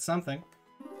Bayonetta, but it's something.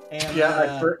 And,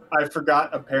 yeah, I forgot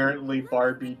apparently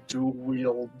Barbie dual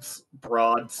wields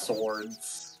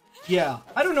broadswords. Yeah,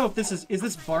 I don't know if this is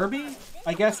this Barbie?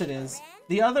 I guess it is.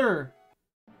 The other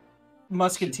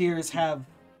Musketeers have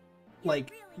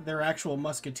like their actual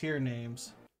Musketeer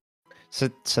names. So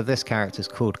this character's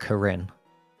called Corinne.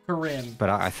 Corinne. But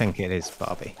I think it is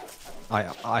Barbie.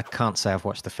 I can't say I've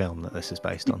watched the film that this is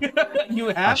based on. You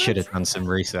have? I should have done some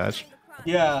research.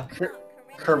 Yeah.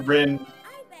 Corinne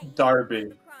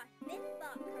Darby.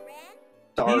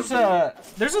 There's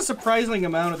a surprising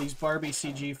amount of these Barbie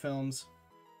CG films.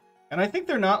 And I think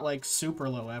they're not like super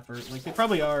low effort. Like they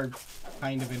probably are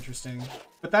kind of interesting.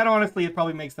 But that honestly it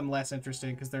probably makes them less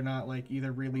interesting because they're not like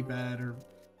either really bad or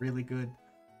really good.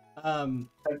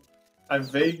 I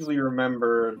vaguely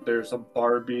remember there's a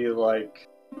Barbie like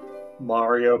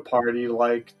Mario Party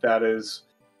like that is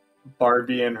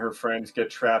Barbie and her friends get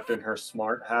trapped in her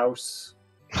smart house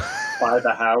by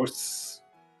the house.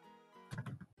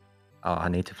 Oh, I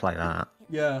need to play that.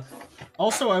 Yeah.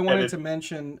 Also, I wanted to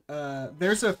mention,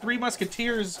 there's a Three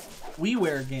Musketeers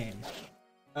WiiWare game.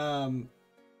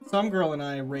 Some girl and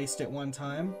I raced it one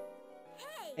time,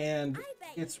 and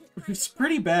it's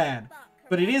pretty bad,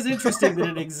 but it is interesting that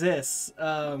it exists.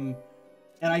 And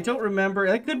I don't remember,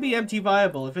 it could be MT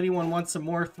viable. If anyone wants some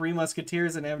more Three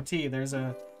Musketeers in MT, there's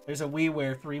a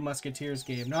WiiWare Three Musketeers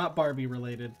game, not Barbie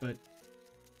related, but...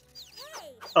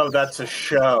 Oh, that's a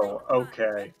show.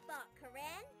 Okay.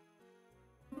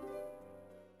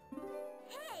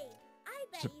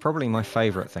 So probably my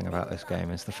favourite thing about this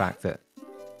game is the fact that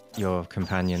your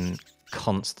companion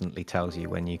constantly tells you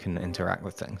when you can interact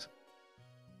with things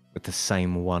with the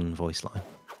same one voice line.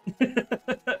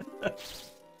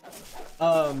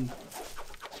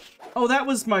 Oh, that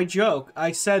was my joke.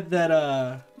 I said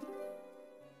that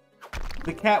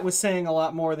the cat was saying a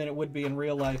lot more than it would be in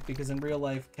real life because in real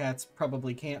life cats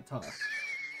probably can't talk.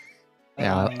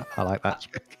 Yeah, I like that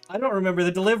joke. I don't remember.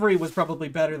 The delivery was probably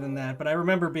better than that, but I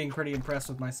remember being pretty impressed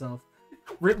with myself.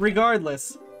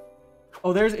 Regardless.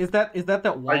 Oh, is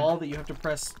that wall that you have to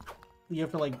press? You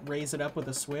have to like raise it up with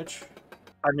a switch.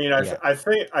 I mean, I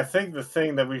think the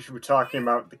thing that we should be talking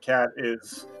about with the cat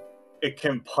is it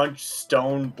can punch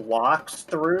stone blocks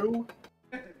through.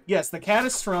 Yes, the cat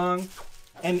is strong.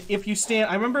 And if you stand,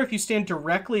 I remember if you stand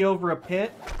directly over a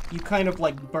pit, you kind of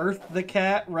like birth the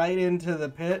cat right into the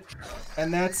pit,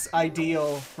 and that's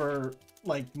ideal for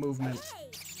like movement.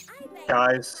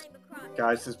 Guys,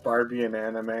 is Barbie an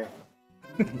anime?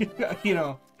 You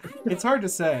know, it's hard to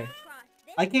say.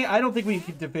 I don't think we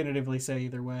can definitively say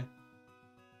either way.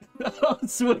 Oh,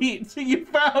 sweet, you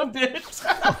found it!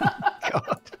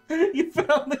 God. You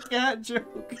found the cat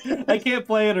joke. I can't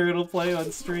play it or it'll play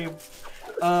on stream.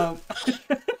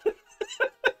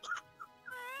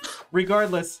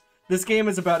 Regardless, this game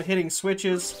is about hitting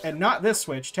switches, and not this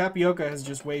switch. Tapioca has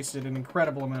just wasted an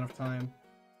incredible amount of time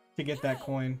to get that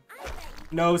coin.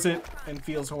 Knows it, and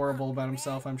feels horrible about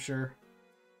himself, I'm sure.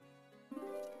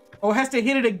 Oh, has to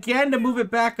hit it again to move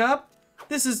it back up?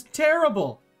 This is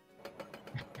terrible!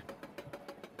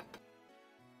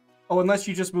 Oh, unless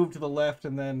you just move to the left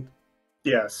and then...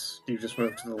 Yes, you just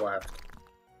move to the left.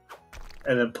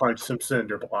 And then punch some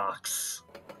cinder blocks.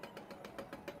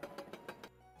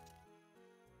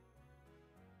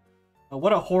 Oh,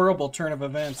 what a horrible turn of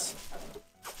events.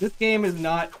 This game is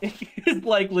not... is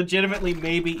like legitimately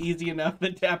maybe easy enough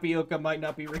that Tapioca might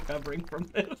not be recovering from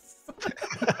this.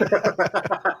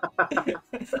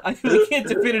 I can't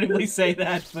definitively say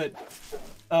that, but...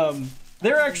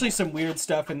 there are actually some weird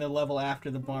stuff in the level after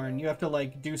the barn. You have to,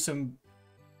 like, do some...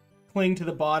 cling to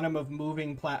the bottom of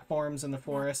moving platforms in the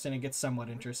forest, and it gets somewhat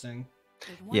interesting.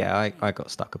 Yeah, I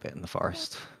got stuck a bit in the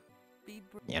forest.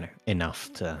 You know,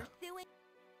 enough to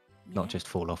not just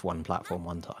fall off one platform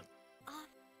one time.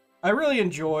 I really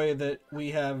enjoy that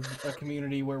we have a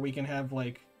community where we can have,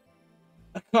 like,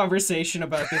 a conversation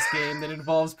about this game that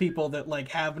involves people that, like,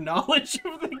 have knowledge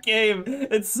of the game.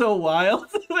 It's so wild.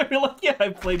 They're like, yeah, I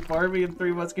played Barbie and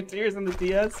Three Musketeers on the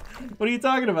DS. What are you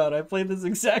talking about? I played this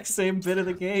exact same bit of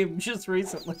the game just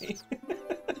recently. It's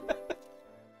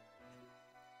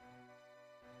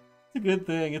a good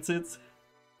thing. It's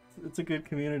a good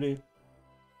community.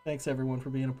 Thanks everyone for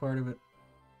being a part of it.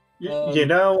 You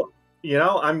know,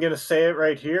 I'm gonna say it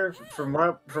right here. From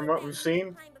what we've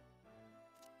seen,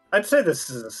 I'd say this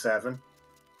is a 7.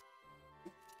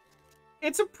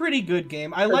 It's a pretty good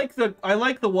game. I like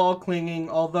the wall clinging,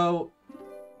 although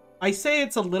I say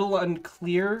it's a little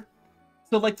unclear.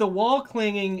 So, like, the wall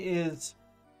clinging is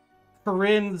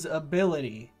Corinne's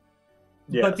ability.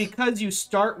 Yes. But because you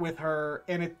start with her,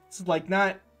 and it's, like,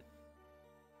 not...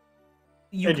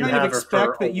 You kind of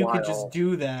expect that you could just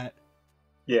do that.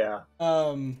 Yeah.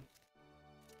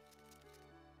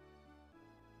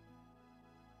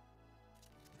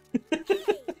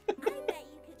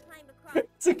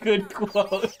 It's a good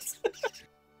quote.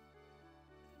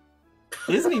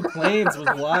 Disney Planes was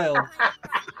wild.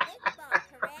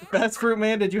 Fast Fruit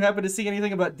Man, did you happen to see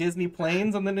anything about Disney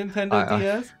Planes on the Nintendo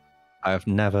DS? I have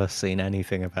never seen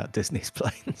anything about Disney's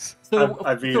planes. So,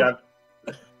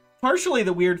 partially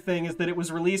the weird thing is that it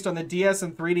was released on the DS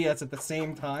and 3DS at the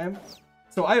same time.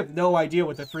 So I have no idea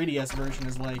what the 3DS version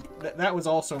is like. That was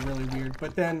also really weird.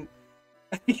 But then,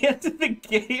 at the end of the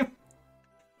game,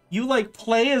 you, like,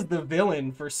 play as the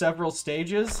villain for several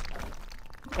stages.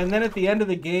 And then at the end of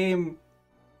the game,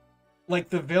 like,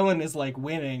 the villain is, like,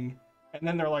 winning. And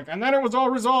then they're like, and then it was all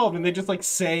resolved. And they just, like,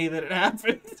 say that it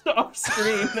happened off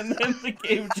screen. And then the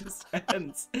game just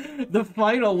ends. The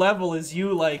final level is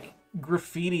you, like,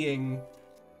 graffitiing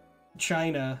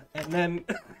China. And then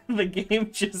the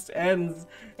game just ends.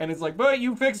 And it's like, but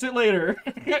you fixed it later.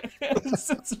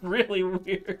 It's really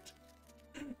weird.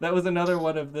 That was another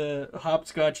one of the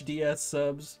Hopscotch DS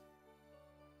subs.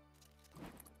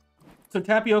 So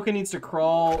Tapioca needs to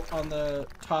crawl on the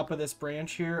top of this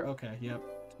branch here. Okay, yep.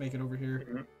 Let's make it over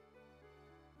here.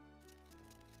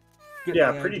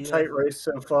 Yeah, pretty tight race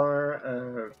so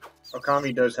far.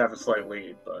 Okami does have a slight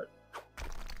lead, but...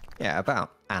 Yeah,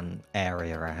 about an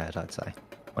area ahead, I'd say.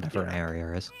 Whatever an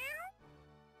area is.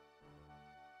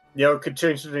 You know, it could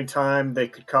change at any time. They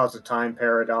could cause a time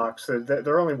paradox.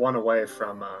 They're only one away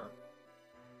from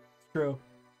True.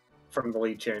 From the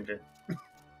lead changing.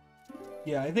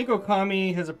 Yeah, I think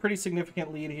Okami has a pretty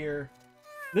significant lead here.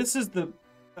 This is the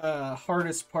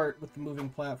hardest part with the moving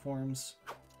platforms.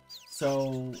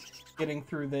 So, getting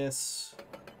through this,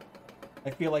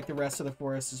 I feel like the rest of the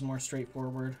forest is more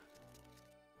straightforward.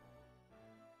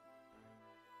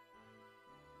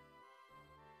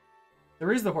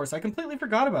 There is the horse. I completely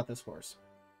forgot about this horse.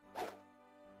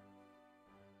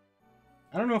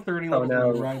 I don't know if there are any levels where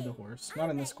you ride the horse.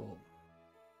 Not in this gold.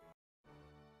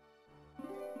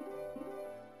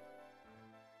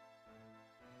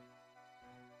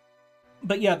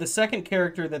 But yeah, the second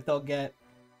character that they'll get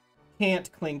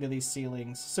can't cling to these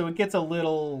ceilings. So it gets a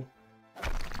little,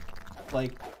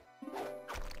 like,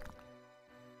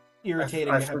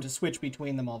 irritating to have to switch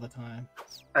between them all the time.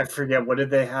 I forget, what did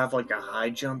they have, like a high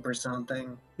jump or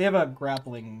something? They have a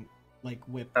grappling, like,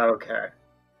 whip. Okay.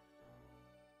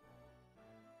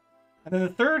 And then the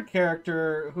third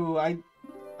character, who I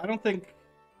don't think...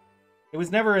 It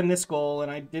was never in this goal,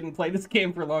 and I didn't play this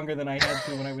game for longer than I had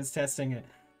to when I was testing it.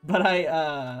 But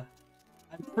I'm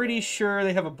pretty sure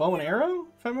they have a bow and arrow,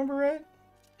 if I remember right.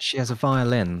 She has a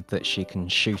violin that she can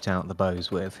shoot out the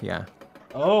bows with, yeah.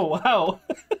 Oh, wow.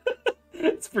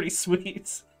 It's pretty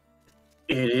sweet.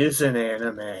 It is an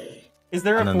anime. Is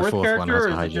there a fourth character, or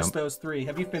is it just just those three?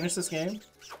 Have you finished this game?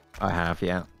 I have,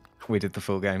 yeah. We did the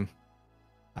full game.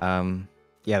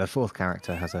 Yeah, the fourth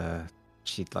character has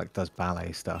she like does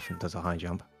ballet stuff and does a high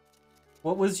jump.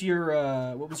 What was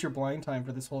your blind time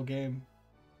for this whole game?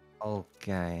 Whole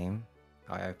game.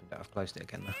 I opened it. I've closed it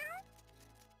again though.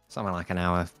 Something like an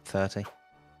hour 30.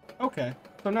 Okay,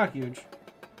 so not huge.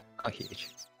 Not huge.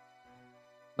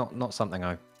 Not something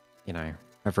I,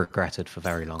 have regretted for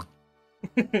very long.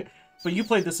 But you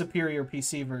played the superior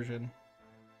PC version.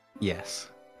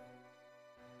 Yes.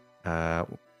 An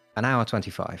hour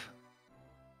 25.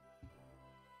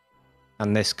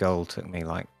 And this goal took me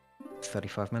like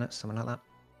 35 minutes, something like that.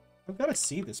 I've got to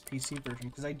see this PC version,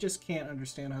 because I just can't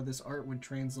understand how this art would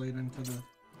translate into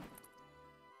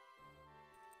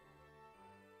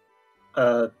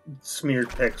the... Smeared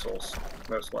pixels,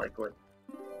 most likely.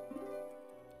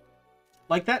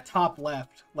 Like that top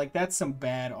left, like that's some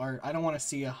bad art. I don't want to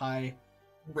see a high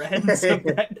res of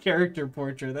that character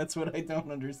portrait. That's what I don't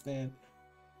understand.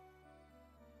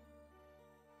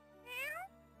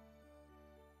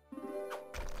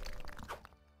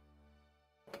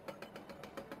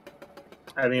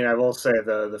 I mean, I will say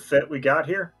the fit we got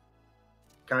here,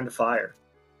 kind of fire.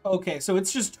 Okay, so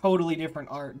it's just totally different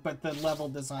art, but the level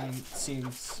design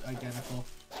seems identical.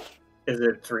 Is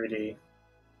it 3D?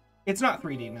 It's not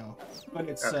 3D, no, but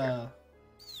it's okay.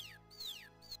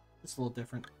 It's a little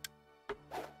different.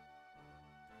 It's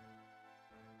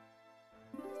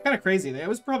kind of crazy. It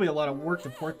was probably a lot of work to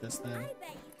port this thing.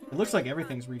 It looks like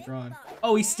everything's redrawn.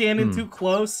 Oh, he's standing too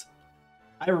close.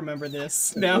 I remember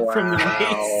this now from the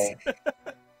race.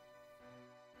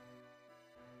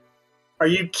 Are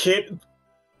you kidding?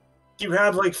 You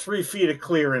have like 3 feet of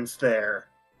clearance there.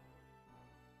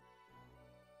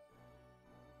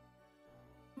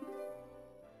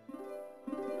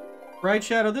 Bright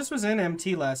Shadow, this was in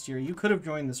MT last year. You could have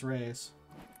joined this race.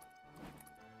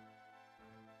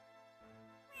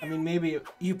 I mean, maybe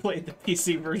you played the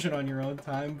PC version on your own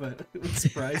time, but it would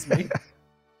surprise me.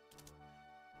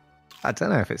 I don't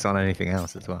know if it's on anything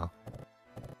else as well.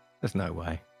 There's no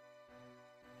way.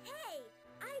 Hey,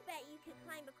 I bet you could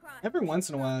climb across. Every once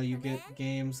in a while, you get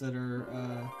games that are,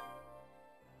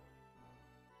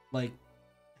 like,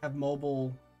 have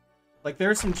mobile... Like,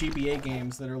 there are some GBA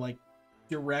games that are, like,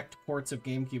 direct ports of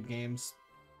GameCube games,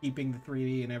 keeping the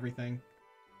 3D and everything.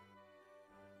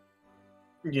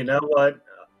 You know what?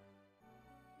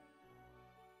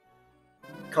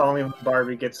 Call Me When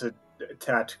Barbie gets a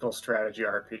tactical strategy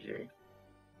RPG.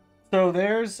 So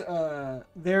there's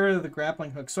there are the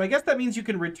grappling hooks. So I guess that means you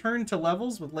can return to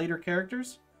levels with later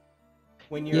characters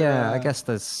when you're Yeah, I guess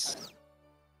there's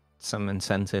some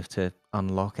incentive to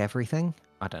unlock everything.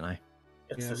 I don't know.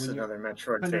 It's Yeah, just when you're another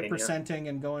Metroidvania. 100%ing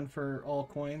and going for all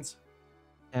coins.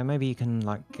 Yeah, maybe you can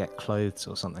like get clothes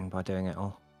or something by doing it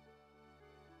all.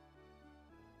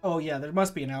 Oh yeah, there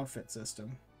must be an outfit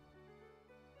system.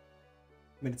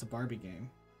 I mean, it's a Barbie game.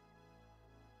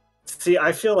 See,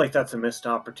 I feel like that's a missed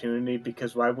opportunity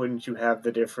because why wouldn't you have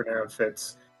the different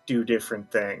outfits do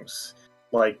different things?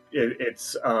 Like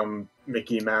it's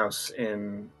Mickey Mouse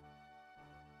in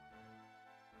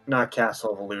not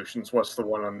Castle of Illusions. What's the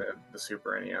one on the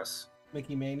Super NES?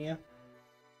 Mickey Mania.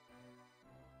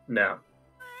 No,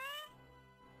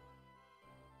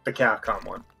 the Capcom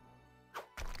one.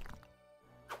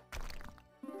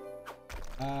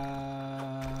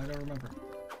 I don't remember.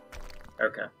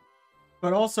 Okay.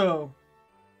 But also,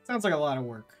 sounds like a lot of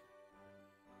work.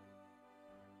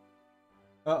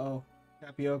 Uh-oh.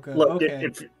 Tapioca. Look, okay.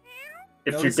 if you're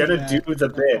Noticing gonna that, do the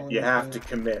don't bit, call you it have a to bit.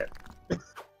 commit.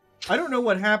 I don't know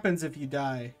what happens if you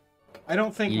die. I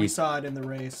don't think we You- saw it in the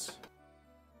race.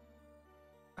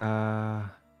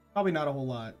 Probably not a whole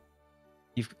lot.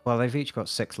 Well, they've each got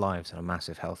 6 lives and a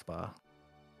massive health bar.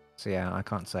 So yeah, I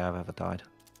can't say I've ever died.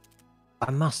 I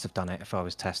must have done it if I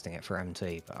was testing it for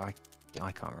MT, but I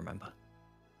can't remember.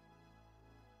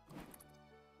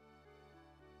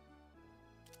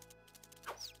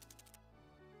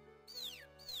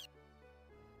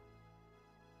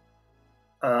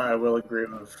 I will agree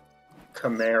with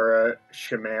Chimera.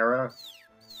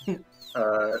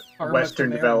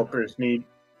 Western Chimera. developers need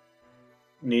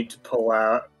to pull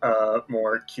out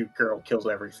more cute girl kills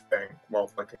everything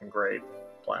while looking great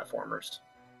platformers.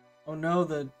 Oh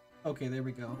no, okay, there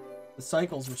we go. The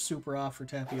cycles were super off for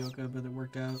Tapioca, but it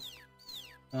worked out.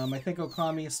 I think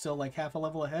Okami is still like half a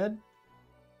level ahead.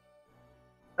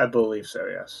 I believe so,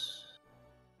 yes.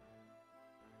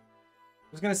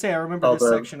 I was gonna say I remember this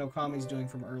Although- section Okami's doing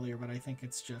from earlier, but I think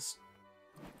it's just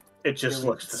It just really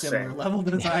looks the similar same. level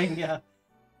design. Yeah.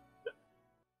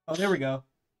 Oh, there we go.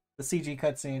 The CG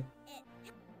cutscene.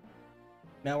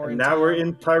 Now we're in. Now we're town.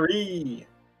 in Paris.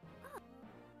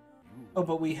 Oh,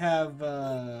 but we have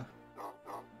the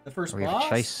first We have boss. a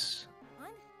chase.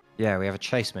 Yeah, we have a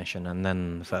chase mission and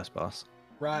then the first boss.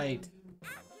 Right.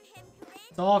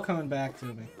 It's all coming back to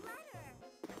me.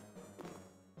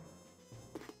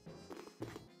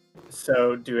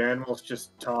 So, do animals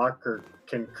just talk, or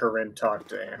can Corinne talk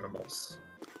to animals?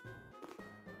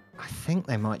 I think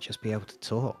they might just be able to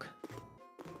talk.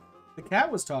 The cat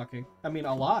was talking. I mean,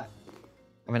 a lot.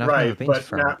 I mean, I've Right, never been to but not-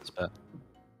 France, but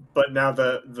But now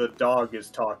the dog is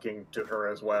talking to her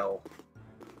as well.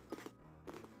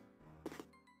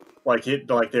 Like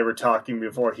they were talking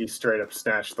before he straight up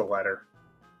snatched the letter.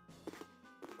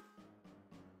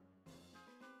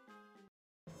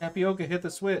 Tapioca hit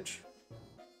the switch.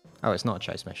 oh, it's not a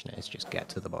chase mission. It's just get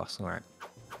to the boss. All right.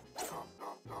 Try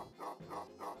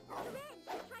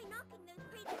knocking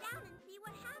those crates down and see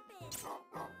what happens.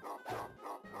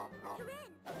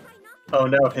 Corinne, try knocking. Oh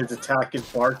no, his attack is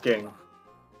barking.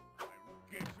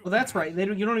 Well, that's right. You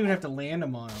don't even have to land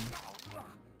him on him.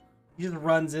 He just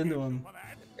runs into him.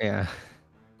 Yeah.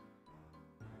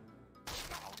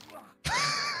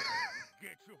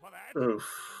 Oof.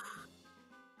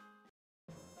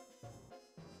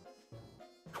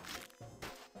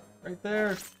 Right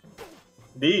there.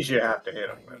 These you have to hit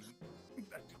him with.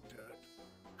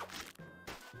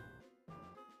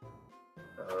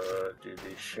 Do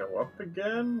these show up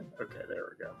again? Okay, there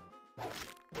we go.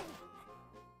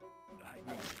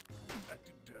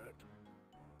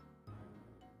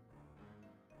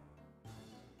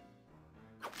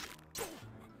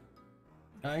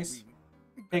 Nice.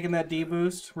 Taking that D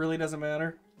boost really doesn't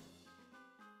matter.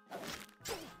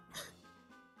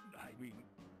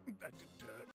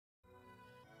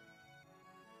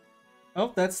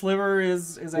 Oh, that sliver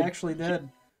is actually dead.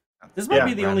 This might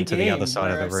be the ran only to the game other side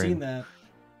where of the I've room. seen that.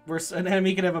 Where an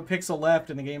enemy can have a pixel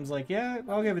left and the game's like, yeah,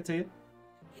 I'll give it to you.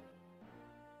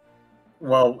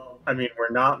 Well, I mean, we're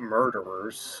not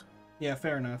murderers. Yeah,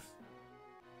 fair enough.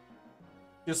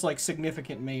 Just like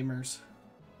significant maimers.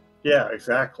 Yeah,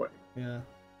 exactly. Yeah.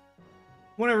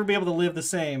 Won't ever be able to live the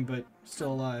same, but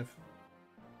still alive.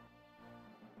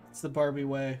 It's the Barbie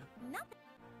way. Nothing.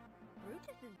 Brutus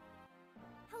is...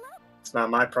 Hello? It's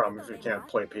not my problem if you can't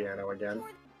play piano again.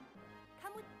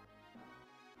 Come with...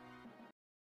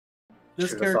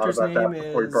 This Should've thought character's about that name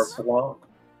before you broke is the law.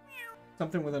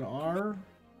 something with an R?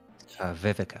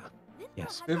 Vivica.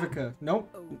 Yes. Vivica. Nope.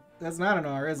 That's not an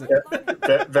R, is it?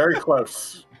 Very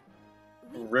close.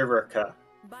 Riverica.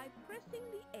 By pressing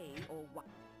the A or Y.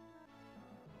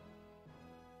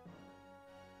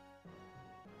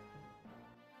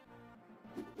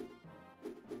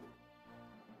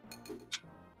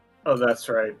 Oh, that's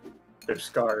right. They're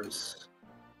scarves.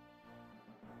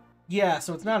 Yeah,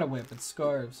 so it's not a whip, it's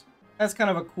scarves. That's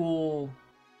kind of a cool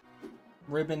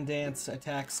ribbon dance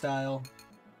attack style.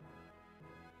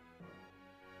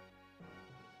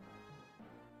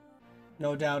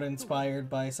 No doubt inspired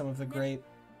by some of the great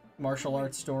martial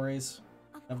arts stories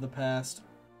of the past.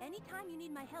 Anytime you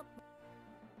need my help.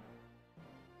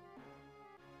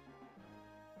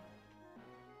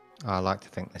 I like to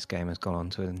think this game has gone on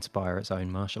to inspire its own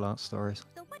martial arts stories.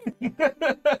 So what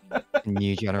is...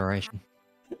 New generation.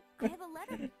 I have a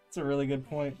letter. It's a really good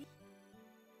point.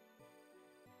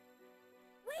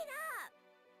 Wait up!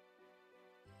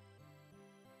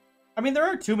 I mean, there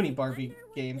aren't too many Barbie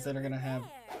games that are gonna have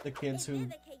the kids who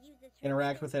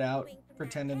interact with it out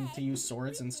pretending to use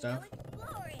swords and stuff.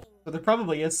 So there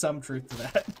probably is some truth to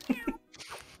that.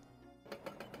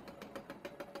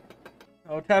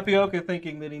 Oh, Tapioca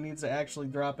thinking that he needs to actually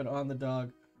drop it on the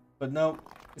dog. But nope,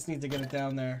 just needs to get it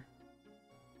down there.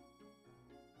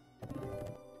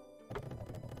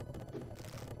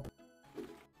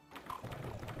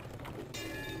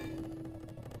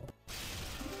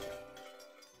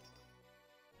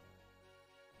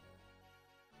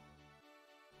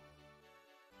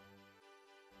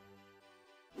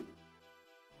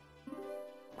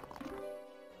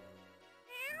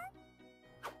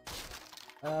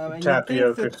 And you'd think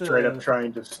Tapioca that straight up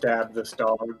trying to stab this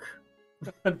dog.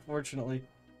 Unfortunately.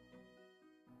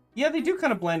 Yeah, they do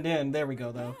kind of blend in. There we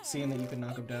go, though. Seeing that you can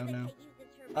knock them down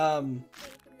now.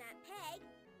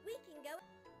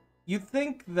 You'd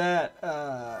think that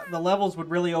the levels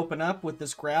would really open up with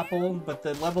this grapple, but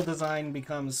the level design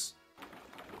becomes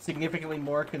significantly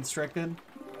more constricted.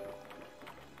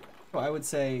 So I would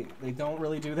say they don't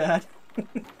really do that.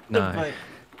 No. But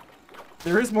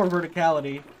there is more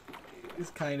verticality, is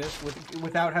kind of,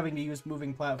 without having to use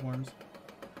moving platforms.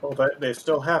 Well, but they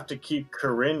still have to keep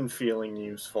Corinne feeling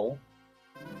useful.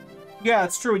 Yeah,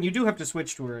 it's true, and you do have to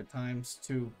switch to her at times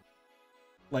to,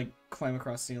 like, climb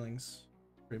across ceilings,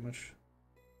 pretty much.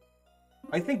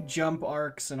 I think jump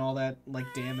arcs and all that, like,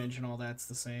 damage and all that's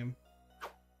the same.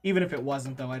 Even if it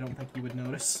wasn't, though, I don't think you would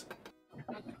notice.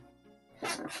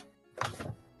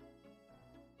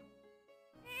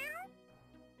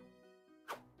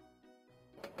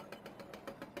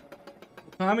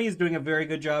 Okami is doing a very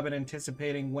good job at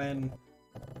anticipating when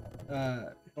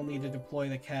he'll need to deploy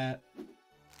the cat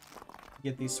to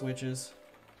get these switches.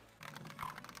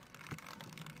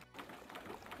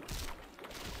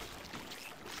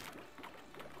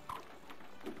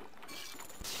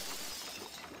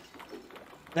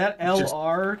 That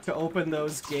LR to open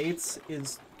those gates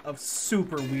is a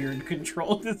super weird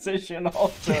control decision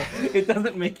also. It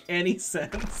doesn't make any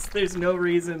sense. There's no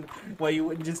reason why you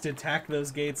wouldn't just attack those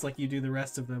gates like you do the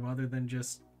rest of them other than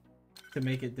just to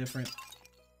make it different.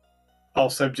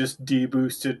 Also just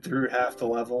deboosted through half the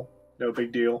level. No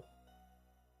big deal.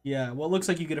 Yeah, well it looks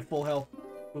like you get a full health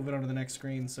moving on to the next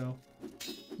screen, so...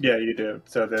 Yeah, you do.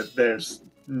 So that there's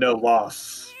no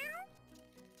loss.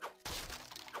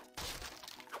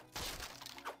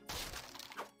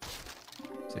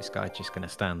 So this guy's just going to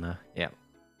stand there. Yeah.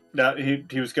 No,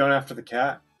 he was going after the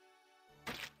cat.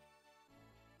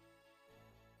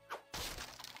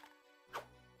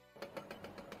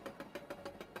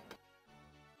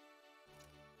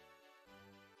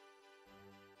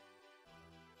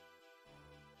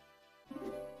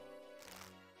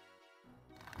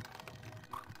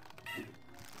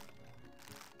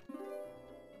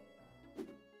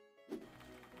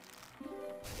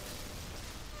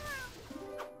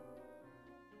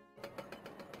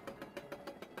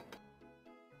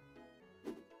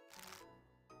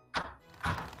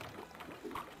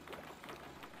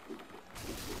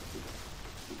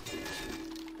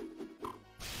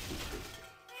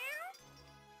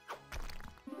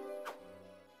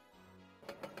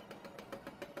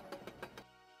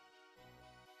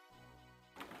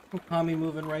 Okami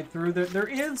moving right through. There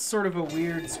is sort of a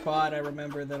weird spot I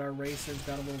remember that our racers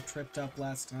got a little tripped up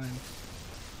last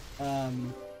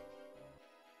time.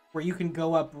 Where you can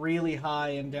go up really high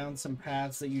and down some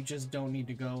paths that you just don't need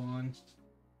to go on.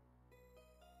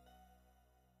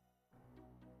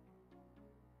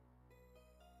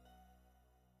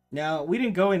 Now, we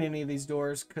didn't go in any of these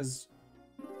doors because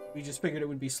we just figured it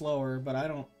would be slower, but I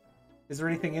don't... Is there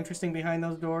anything interesting behind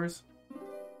those doors?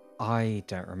 I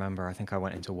don't remember. I think I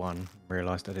went into one,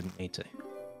 realized I didn't need to.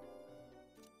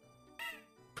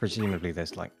 Presumably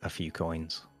there's like a few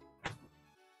coins.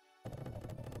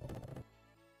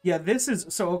 Yeah, this is...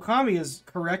 So Okami is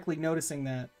correctly noticing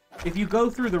that. If you go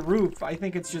through the roof, I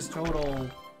think it's just total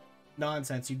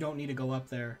nonsense. You don't need to go up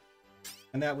there.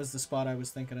 And that was the spot I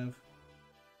was thinking of.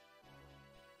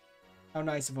 How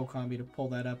nice of Okami to pull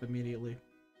that up immediately.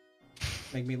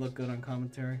 Make me look good on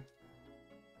commentary.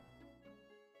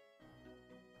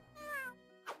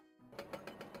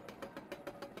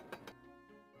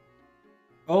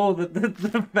 Oh,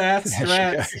 the fast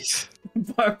strats.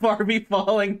 Barbie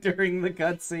falling during the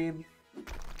cutscene.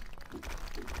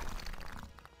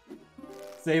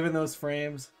 Saving those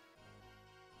frames.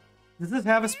 Does this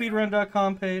have a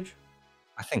speedrun.com page?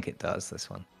 I think it does, this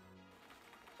one.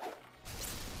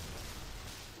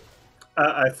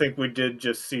 I think we did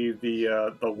just see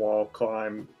the wall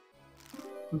climb,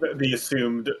 the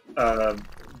assumed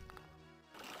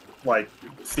like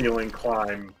ceiling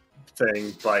climb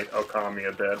thing by Okami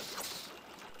a bit.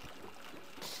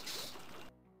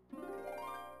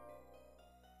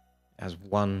 As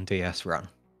one DS run.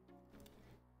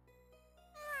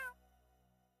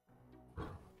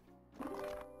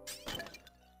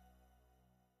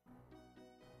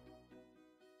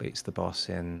 Beats the boss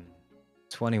in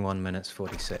 21 minutes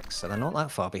 46, so they're not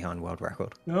that far behind world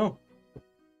record. No.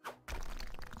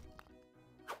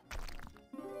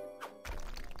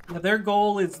 Now their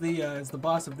goal is the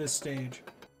boss of this stage.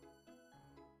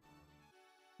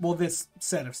 Well, this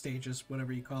set of stages,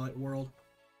 whatever you call it, world.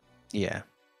 Yeah.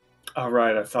 Oh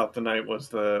right, I thought the knight was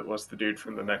the dude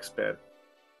from the next bit,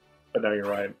 but no, you're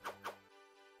right.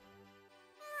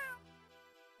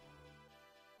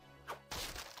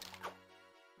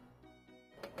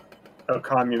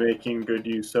 Okami making good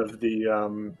use of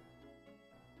the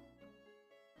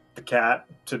cat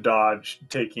to dodge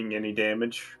taking any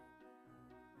damage.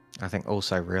 I think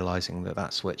also realizing that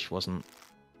that switch wasn't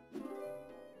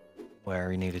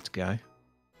where he needed to go.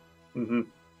 Mm-hmm.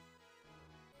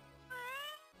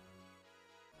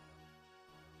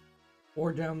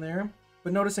 Or down there.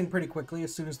 But noticing pretty quickly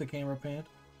as soon as the camera panned.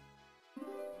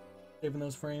 Saving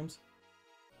those frames.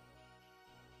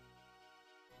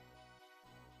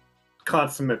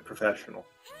 Consummate professional.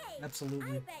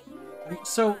 Absolutely.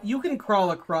 So you can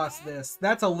crawl across this.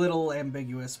 That's a little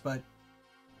ambiguous, but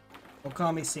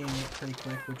Okami's seeing it pretty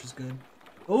quick, which is good.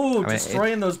 Oh,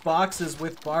 destroying those boxes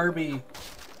with Barbie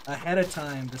ahead of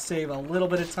time to save a little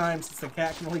bit of time since the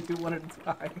cat can only do one at a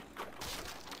time.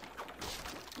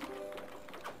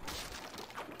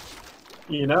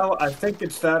 You know, I think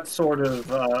it's that sort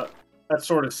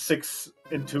of sixth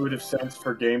intuitive sense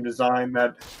for game design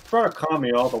that brought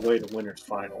Okami all the way to winners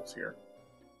finals here.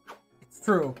 It's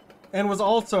true, and was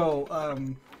also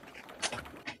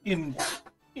in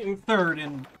third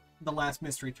in the last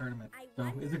mystery tournament.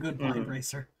 So is a good blind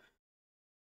racer.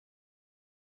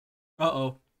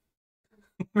 Uh-oh.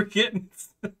 We're getting...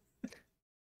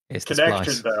 It's the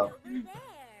connection, splice. though.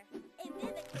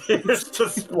 Here's the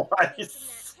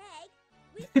splice.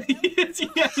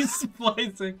 Yeah, he's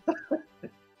splicing.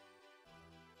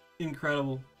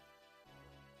 Incredible.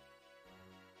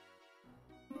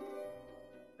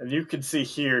 And you can see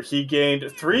here, he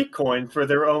gained 3 coins for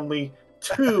there only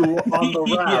 2 on the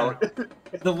route.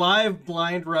 Yeah. The live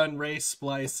blind run race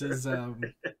splice is...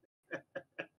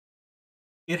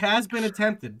 It has been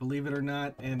attempted, believe it or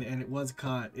not, and it was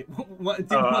caught. It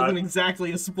wasn't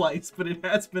exactly a splice, but it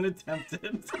has been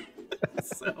attempted.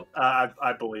 So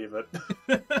I believe it.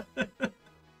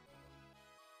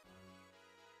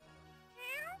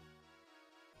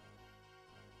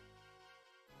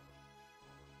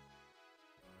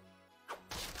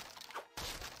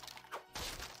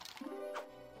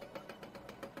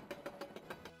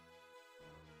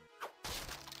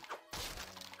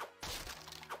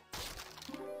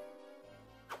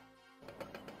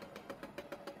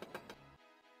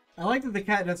 I like that the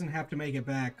cat doesn't have to make it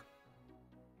back.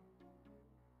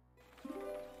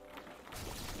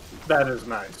 That is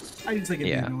nice. I just think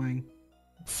it'd be annoying.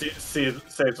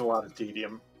 Saves a lot of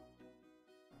tedium.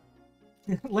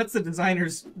 Lets the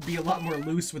designers be a lot more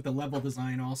loose with the level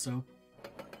design also.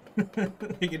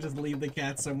 They can just leave the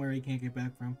cat somewhere he can't get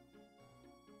back from.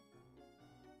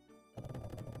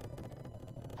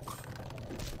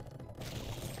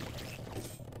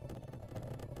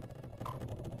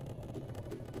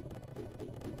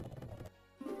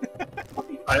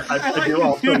 I do He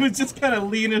also, was just kind of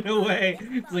leaning away.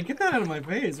 He's like, "Get that out of my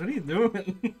face! What are you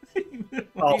doing?"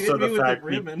 Also Hit me the with fact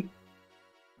ribbon.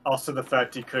 also the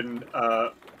fact he couldn't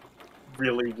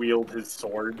really wield his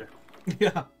sword,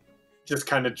 Yeah. just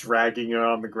kind of dragging it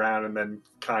on the ground and then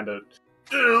kind of.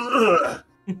 I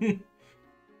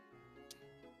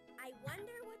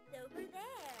wonder what's over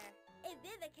there. If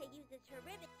Vivica uses her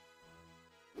ribbon.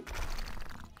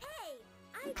 Hey,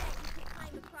 I bet you could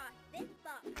climb across this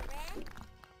spot, correct?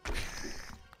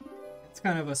 It's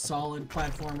kind of a solid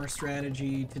platformer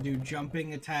strategy to do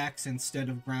jumping attacks instead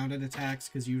of grounded attacks,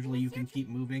 because usually you can keep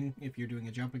moving if you're doing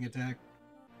a jumping attack.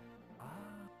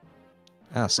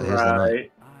 Ah, so here's the knight.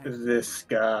 Right, this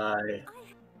guy.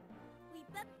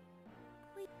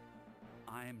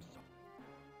 I'm sorry.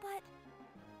 But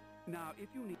Now, if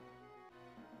you need.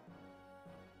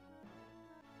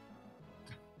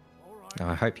 All right. Now,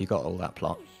 I hope you got all that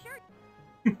plot. sure.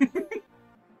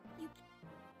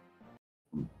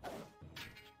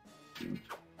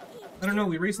 I don't know,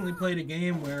 we recently played a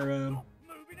game where Moving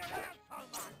around so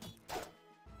much.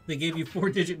 they gave you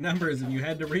 4-digit numbers and you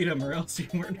had to read them or else you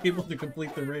weren't able to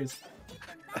complete the race.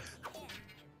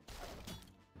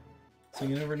 So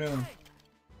you never know. You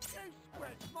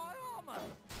scratched my armor.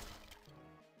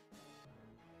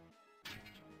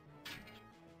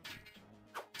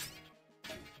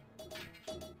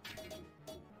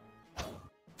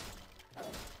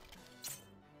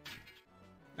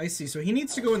 I see, so he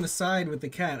needs to go in the side with the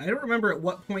cat. I don't remember at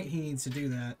what point he needs to do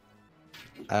that.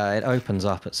 It opens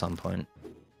up at some point.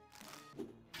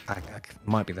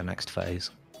 Might be the next phase.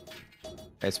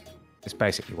 It's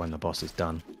basically when the boss is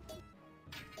done.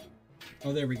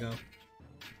 Oh, there we go.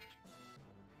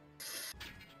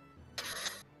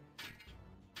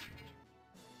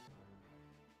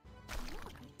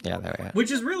 Yeah, there we are.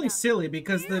 Which is really silly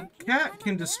because the cat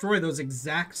can destroy those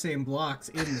exact same blocks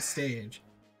in the stage.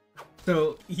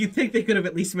 So you'd think they could have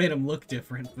at least made him look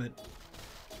different, but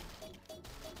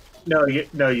No,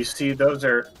 you see, those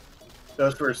were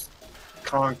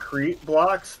concrete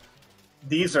blocks.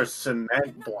 These are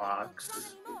cement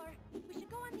blocks. We should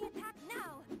go on the attack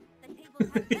now.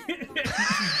 The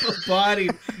tables have body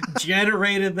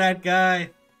generated that guy.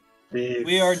 These-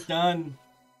 We are done.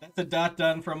 That's a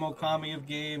done from Okami of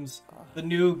Games, the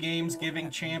new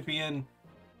Gamesgiving champion.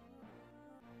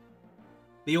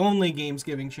 The only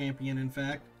Gamesgiving champion, in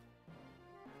fact.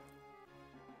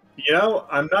 You know,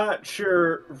 I'm not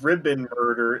sure ribbon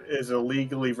murder is a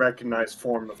legally recognized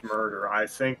form of murder. I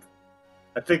think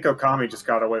Okami just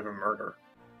got away with murder.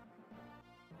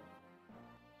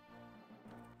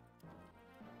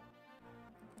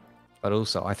 But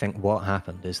also, I think what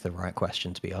happened is the right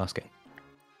question to be asking.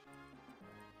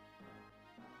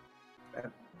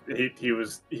 He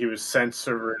was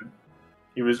censored.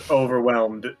 He was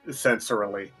overwhelmed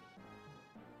sensorily.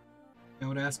 I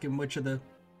would ask him which of the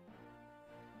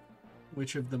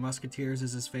Musketeers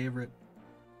is his favorite.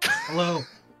 Hello.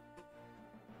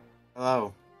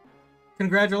 Hello.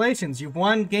 Congratulations, you've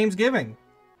won Gamesgiving.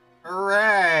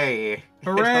 Hooray!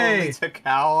 Hooray! It only took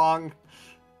how long?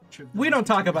 We don't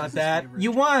talk about that.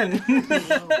 You won.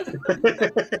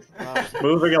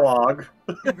 Moving along.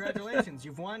 Congratulations,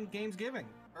 you've won Gamesgiving.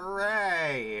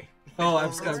 Hooray! Oh,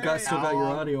 I've still got your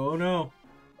audio. Oh no.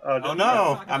 Oh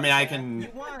no! I mean, I You can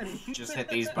won. just hit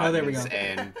these Oh, there we buttons go.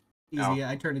 and... Easy. Oh. Yeah,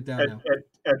 I turned it down now.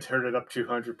 Ed turned it up to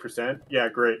 100%. Yeah,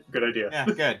 great. Good idea. Yeah,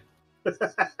 good.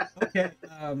 Okay.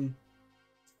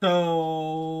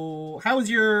 So how was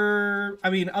your? I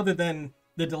mean, other than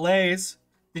the delays,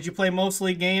 did you play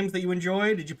mostly games that you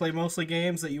enjoyed? Did you play mostly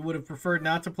games that you would have preferred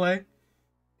not to play?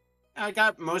 I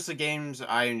got most of the games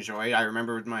I enjoyed. I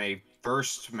remember my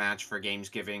first match for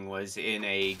Gamesgiving was in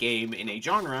a game in a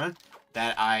genre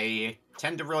that I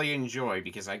tend to really enjoy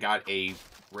because I got a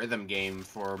rhythm game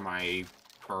for my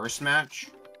first match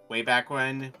way back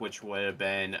when, which would have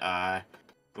been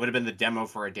the demo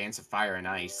for A Dance of Fire and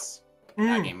Ice.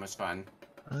 That game was fun.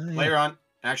 Later on,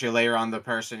 the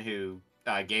person who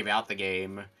gave out the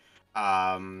game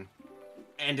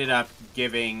ended up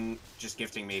gifting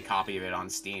me a copy of it on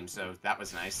Steam, so that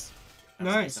was nice. That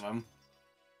was Nice. of him.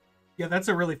 Yeah, that's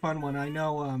a really fun one. I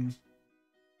know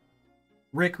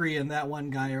Rickery and that one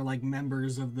guy are like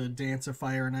members of the Dance of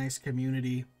Fire and Ice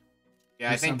community. Yeah,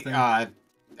 or I think something.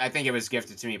 I think it was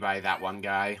gifted to me by that one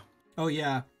guy. Oh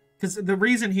yeah, because the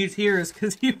reason he's here is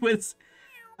because he was.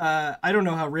 I don't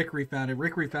know how Rickery found it.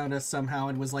 Rickery found us somehow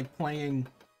and was like playing.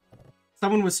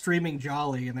 Someone was streaming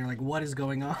Jolly, and they're like, "What is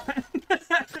going on?"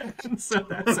 So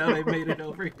that's how they made it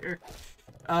over here.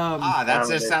 That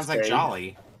just sounds like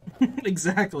Jolly.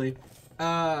 Exactly.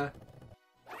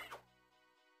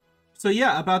 So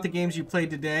yeah, about the games you played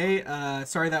today.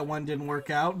 Sorry that one didn't work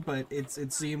out, but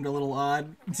it seemed a little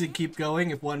odd to keep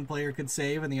going if one player could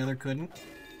save and the other couldn't.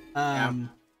 Yeah.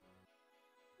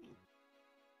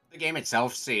 The game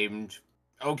itself seemed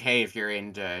okay if you're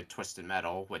into Twisted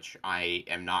Metal, which I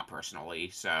am not personally.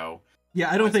 So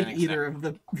yeah, I don't think either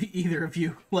of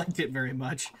you liked it very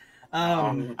much.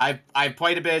 I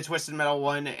played a bit of Twisted Metal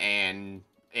 1, and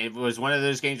it was one of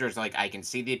those games where it's like I can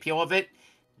see the appeal of it.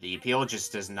 The appeal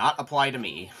just does not apply to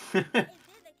me. The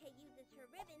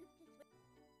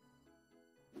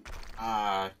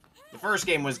first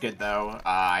game was good though.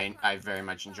 I very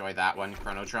much enjoyed that one,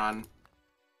 Chronotron.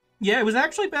 Yeah, it was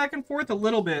actually back and forth a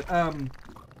little bit.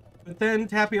 But then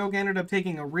Tapioca ended up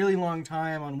taking a really long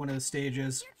time on one of the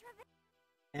stages,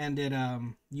 and it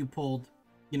you pulled,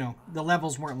 you know, the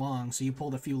levels weren't long, so you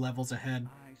pulled a few levels ahead.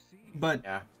 But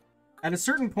yeah. At a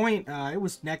certain point, it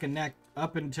was neck and neck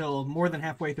up until more than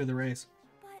halfway through the race.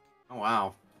 Oh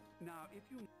wow.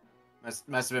 Must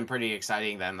have been pretty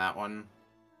exciting then, that one.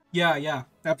 Yeah,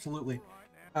 absolutely.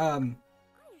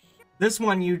 This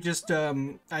one you just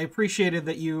I appreciated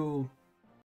that you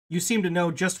seemed to know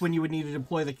just when you would need to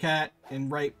deploy the cat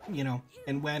and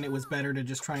and when it was better to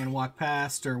just try and walk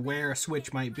past or where a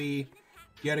switch might be.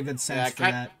 You had a good sense for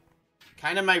that.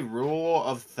 Kind of my rule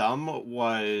of thumb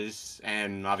was,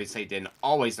 and obviously it didn't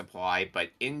always apply,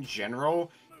 but in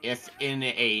general, if in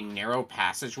a narrow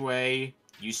passageway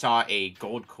you saw a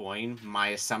gold coin, my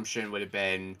assumption would have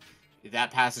been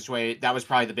that passageway, that was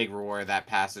probably the big reward of that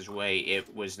passageway,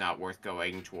 it was not worth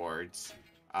going towards.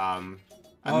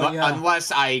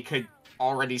 Unless I could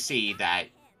already see that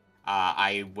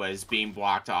I was being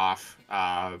blocked off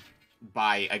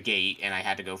by a gate and I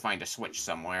had to go find a switch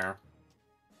somewhere.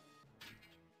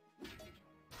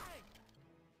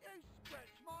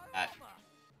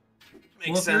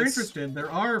 Well, if you're interested,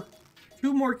 there are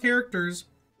 2 more characters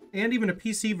and even a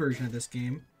PC version of this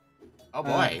game. Oh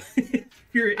boy.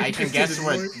 I can guess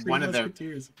what one of the...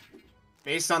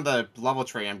 Based on the level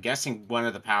tree, I'm guessing one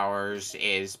of the powers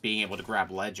is being able to grab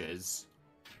ledges.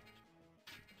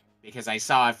 Because I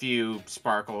saw a few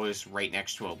sparkles right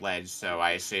next to a ledge, so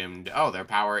I assumed, oh, their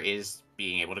power is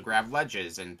being able to grab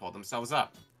ledges and pull themselves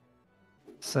up.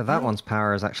 So that one's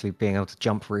power is actually being able to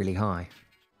jump really high.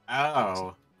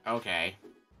 Oh, okay.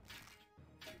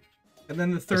 And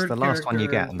then the third It's the last one you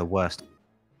get and the worst.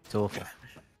 It's awful.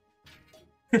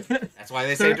 That's why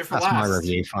they saved it for last. That's my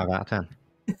review, 5 out of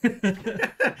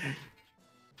 10.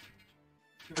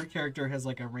 Third character has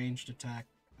like a ranged attack.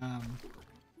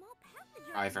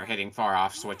 Probably for hitting far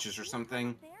off switches or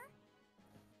something.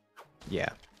 Yeah.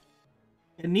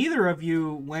 And neither of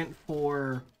you went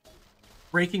for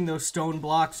breaking those stone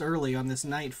blocks early on this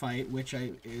night fight, which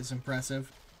is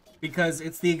impressive. Because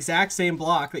it's the exact same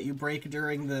block that you break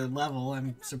during the level.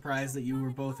 I'm surprised that you were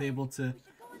both able to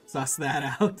suss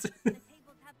that out.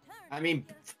 I mean,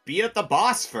 beat up the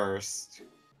boss first.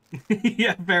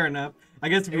 Yeah, fair enough. I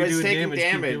guess if you're doing damage,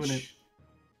 keep doing it.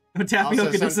 But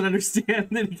Tapioca doesn't understand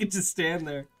that he can just stand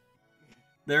there.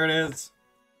 There it is.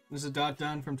 There's a dot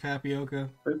down from Tapioca.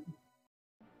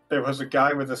 There was a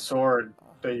guy with a sword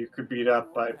that you could beat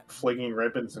up by flinging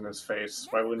ribbons in his face.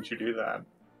 Why wouldn't you do that?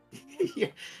 Yeah.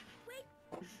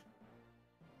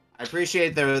 I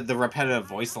appreciate the repetitive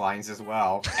voice lines as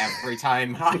well. Every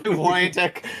time I wanted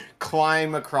to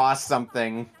climb across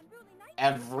something,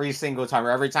 every single time, or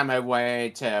every time I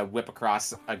wanted to whip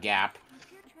across a gap.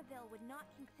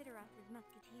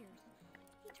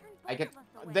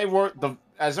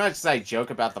 As much as I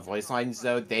joke about the voice lines,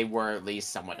 though, they were at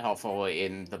least somewhat helpful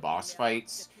in the boss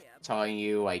fights, telling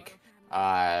you, like,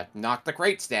 knock the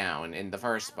crates down in the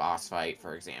first boss fight,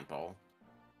 for example.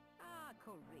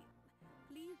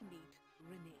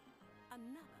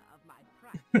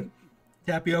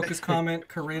 Tapioca's comment,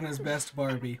 Corinne is best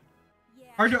Barbie.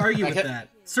 Hard to argue with that.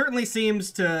 Certainly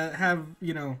seems to have,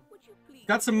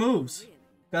 got some moves.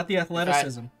 Got the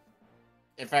athleticism.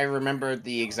 If I remembered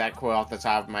the exact quote off the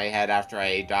top of my head after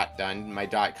I got done, my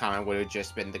dot comment would have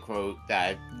just been the quote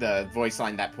that the voice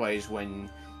line that plays when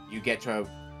you get to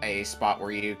a spot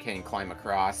where you can climb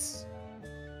across.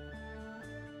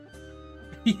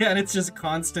 Yeah, and it's just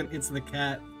constant. It's the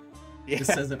cat. Yeah.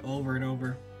 Just says it over and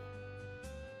over.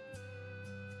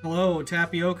 Hello,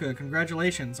 Tapioca.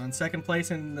 Congratulations on second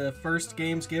place in the first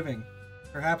Gamesgiving.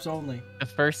 Perhaps only. The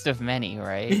first of many,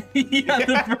 right? Yeah,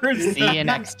 the first. See you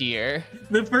next year.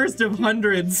 The first of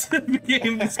hundreds of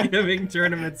Gamesgiving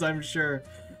tournaments, I'm sure.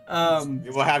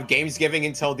 We will have Gamesgiving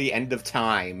until the end of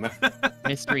time.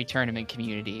 Mystery tournament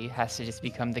community has to just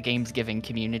become the Gamesgiving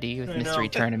community with mystery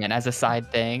tournament as a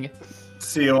side thing.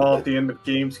 See you all at the end of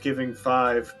Gamesgiving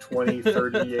 5,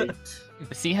 2038.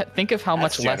 See, think of how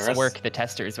That's much less generous. work the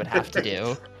testers would have to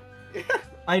do.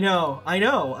 I know,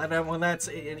 and then, well,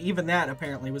 and even that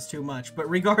apparently was too much. But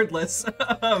regardless,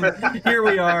 here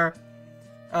we are.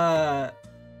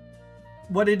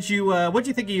 What did you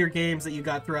think of your games that you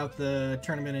got throughout the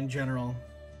tournament in general?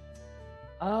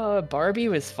 Barbie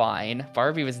was fine.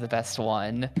 Barbie was the best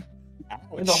one.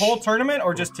 In the whole tournament,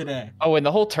 or just today? Oh, in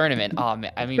the whole tournament.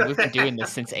 I mean, we've been doing this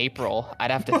since April.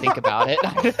 I'd have to think about it.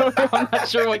 I'm not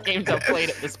sure what games I've played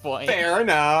at this point. Fair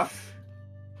enough.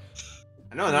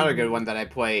 I know another good one that I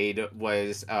played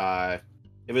was the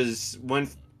one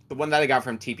that I got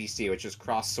from TPC, which is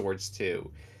Cross Swords 2.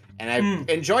 And I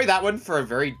enjoyed that one for a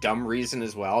very dumb reason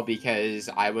as well, because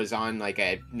I was on like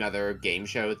another game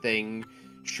show thing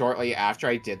shortly after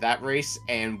I did that race,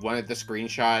 and one of the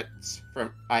screenshots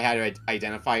I had to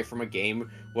identify from a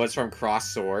game was from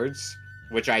Cross Swords,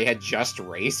 which I had just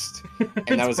raced,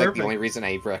 and that was like the only reason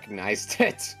I recognized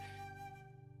it.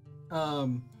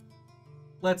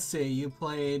 Let's see. You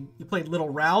played Little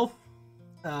Ralph,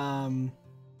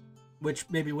 which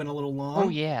maybe went a little long. Oh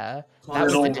yeah, that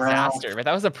was a disaster, but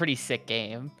that was a pretty sick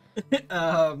game.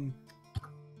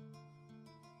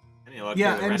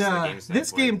 Yeah, and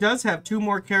this game does have 2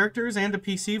 more characters and a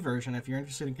PC version if you're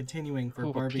interested in continuing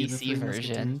for Barbie the PC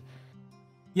version.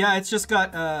 Yeah, it's just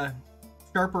got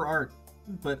sharper art,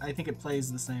 but I think it plays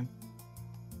the same.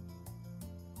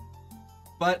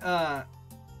 But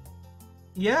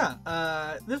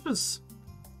yeah, this was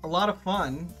a lot of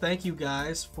fun. Thank you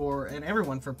guys and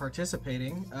everyone for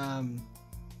participating.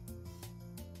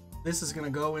 This is gonna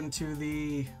go into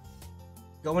the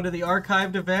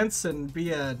archived events and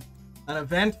be an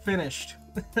event finished.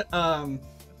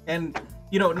 And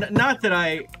you know, not that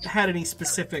I had any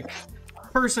specific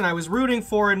person I was rooting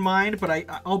for in mind, but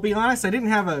I'll be honest, I didn't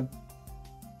have a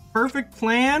perfect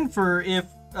plan for if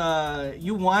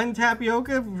you won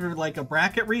Tapioca for like a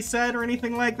bracket reset or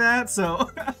anything like that. So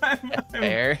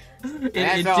fair.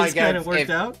 It just kind of worked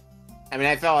out. I mean,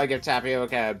 I felt like if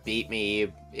Tapioca beat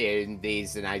me in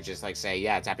these, then I just like say,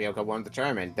 yeah, Tapioca won the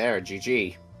tournament. There,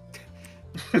 GG.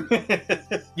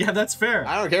 Yeah, that's fair.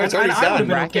 I don't care. It's already done.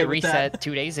 Bracket reset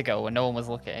 2 days ago when no one was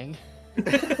looking.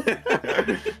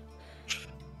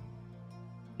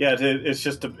 Yeah, it's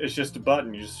just a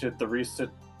button. You just hit the reset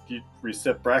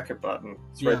bracket button.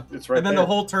 It's right. It's right. And then there. the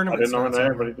whole tournament. I didn't know when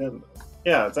everybody did.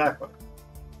 Yeah, exactly.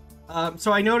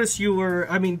 So I noticed you were.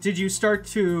 I mean, did you start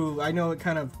to? I know it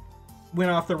kind of went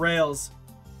off the rails,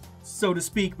 so to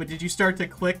speak. But did you start to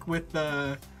click with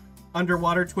the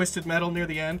underwater twisted metal near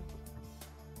the end?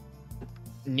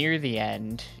 Near the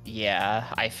end, yeah,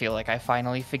 I feel like I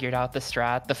finally figured out the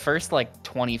strat. The first like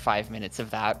 25 minutes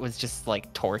of that was just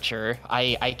like torture.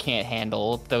 I can't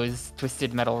handle those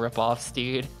twisted metal ripoffs,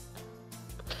 dude.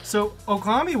 So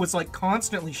Okami was like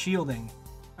constantly shielding.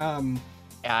 Yeah,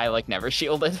 I like never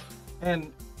shielded.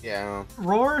 And yeah,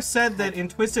 Roar said that in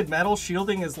Twisted Metal,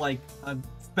 shielding is like a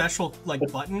special like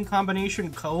button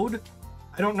combination code.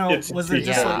 I don't know. Was it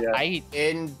just like...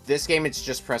 In this game, it's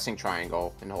just pressing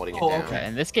triangle and holding it down. Okay.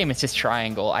 In this game, it's just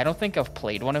triangle. I don't think I've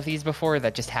played one of these before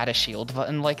that just had a shield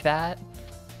button like that.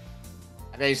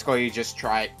 Basically, you just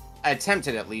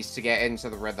attempted at least to get into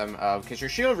the rhythm of, because your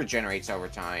shield regenerates over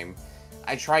time.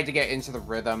 I tried to get into the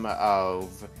rhythm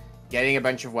of getting a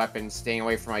bunch of weapons, staying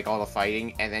away from like all the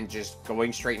fighting, and then just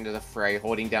going straight into the fray,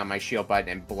 holding down my shield button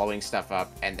and blowing stuff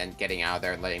up, and then getting out of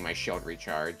there and letting my shield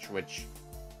recharge, which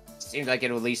seemed like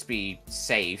it would at least be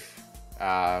safe,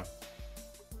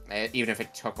 even if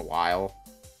it took a while.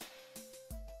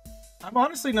 I'm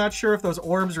honestly not sure if those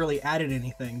orbs really added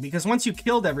anything, because once you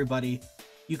killed everybody,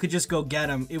 you could just go get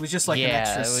them. It was just like an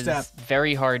extra step. Yeah, it was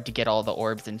very hard to get all the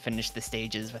orbs and finish the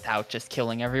stages without just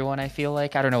killing everyone, I feel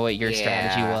like. I don't know what your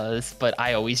strategy was, but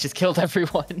I always just killed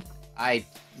everyone. I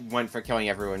went for killing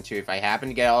everyone too. If I happen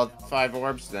to get all 5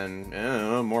 orbs, then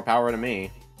more power to me.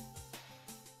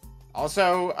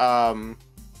 Also,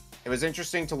 it was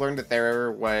interesting to learn that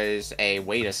there was a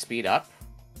way to speed up,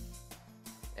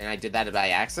 and I did that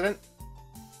by accident.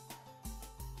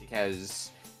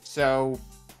 Because, so,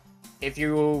 if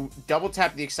you double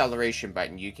tap the acceleration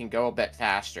button, you can go a bit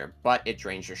faster, but it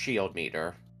drains your shield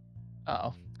meter.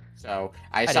 Oh. So,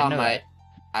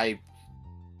 I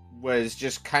was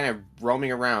just kind of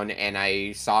roaming around, and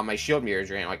I saw my shield meter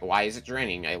drain. Like, why is it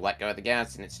draining? I let go of the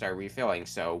gas, and it started refilling,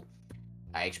 so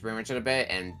I experimented a bit,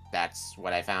 and that's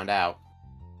what I found out.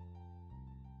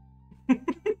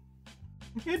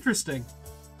 Interesting.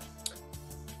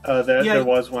 There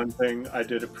was one thing I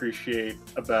did appreciate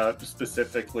about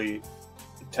specifically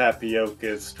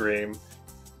Tapioca's stream,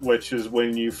 which is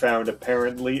when you found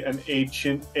apparently an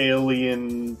ancient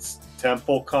alien's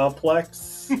temple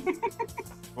complex.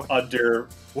 under.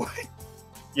 What?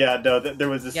 Yeah, no, there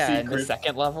was a Yeah, in secret. the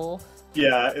second level.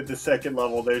 Yeah, in the second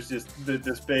level, there's just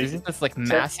this big. Isn't this like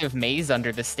massive maze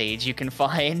under the stage you can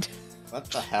find? What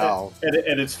the hell? And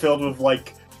it's filled with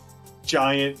like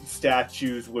giant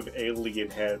statues with alien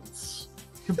heads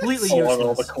Completely along all the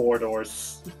useless.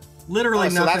 corridors. Literally Oh,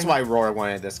 so nothing. that's why Roar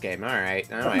wanted this game. All right,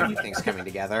 now everything's coming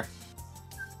together.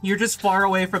 You're just far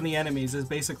away from the enemies is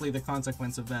basically the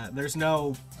consequence of that. There's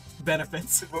no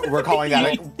benefits. We're calling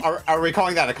that. Are we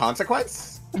calling that a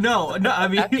consequence? No, I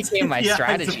mean... That became my yeah, I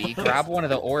strategy. suppose. Grab one of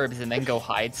the orbs and then go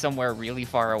hide somewhere really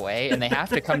far away, and they have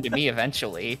to come to me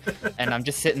eventually. And I'm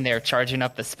just sitting there charging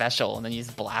up the special, and then you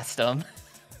just blast them.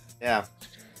 Yeah.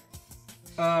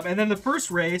 And then the first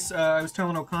race, I was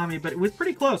telling Okami, but it was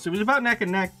pretty close. It was about neck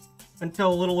and neck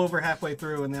until a little over halfway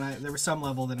through, and then there was some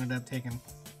level that ended up taking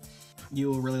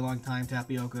you a really long time,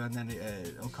 Tapioca, and then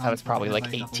Okami. That was probably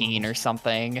like 18 or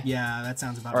something. Yeah, that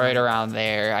sounds about right around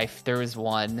there. There was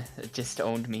one that just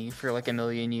owned me for like a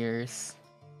million years.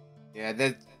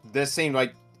 Yeah, this seemed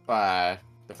like the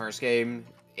first game.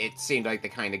 It seemed like the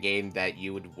kind of game that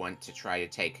you would want to try to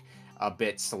take a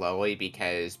bit slowly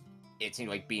because it seemed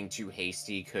like being too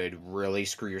hasty could really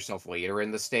screw yourself later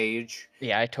in the stage.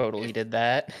 Yeah, I totally did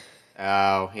that.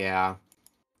 Oh, yeah.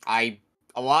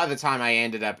 A lot of the time I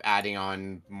ended up adding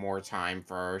on more time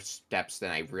for steps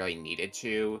than I really needed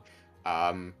to,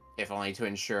 if only to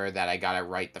ensure that I got it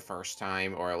right the first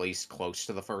time, or at least close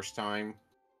to the first time.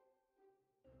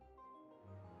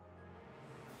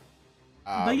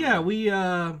 But yeah,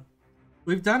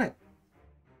 we've done it.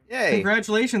 Yay!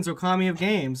 Congratulations, Okami of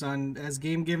Games, as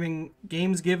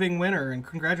Gamesgiving winner, and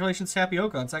congratulations,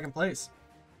 Tapioca, on second place.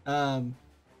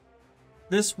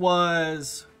 This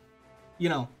was,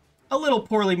 a little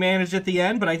poorly managed at the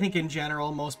end, but I think in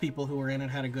general, most people who were in it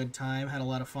had a good time, had a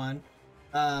lot of fun.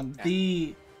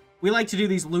 We like to do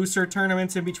these looser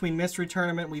tournaments in between Mystery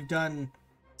Tournament. We've done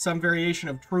some variation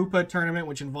of Trupa Tournament,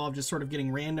 which involved just sort of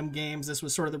getting random games. This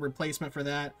was sort of the replacement for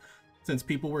that, since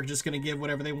people were just going to give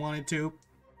whatever they wanted to,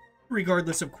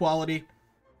 regardless of quality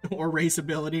or race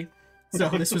ability. So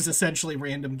this was essentially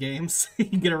random games. You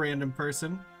can get a random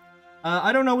person.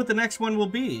 I don't know what the next one will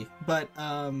be, but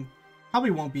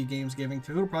probably won't be Gamesgiving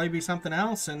 2. It'll probably be something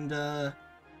else. And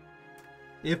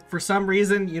if for some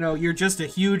reason, you're just a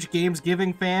huge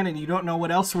Gamesgiving fan and you don't know what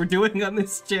else we're doing on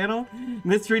this channel,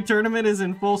 Mystery Tournament is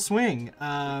in full swing.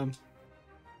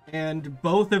 And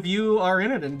both of you are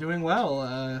in it and doing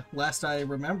well, last I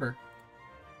remember.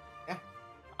 Yeah.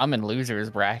 I'm in loser's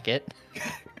bracket.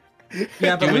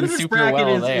 Yeah, but Doing loser's super bracket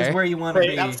well is where you want to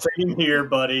be. Same here,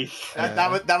 buddy.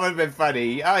 That would have been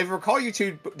funny. I recall you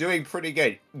two doing pretty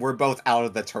good. We're both out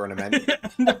of the tournament.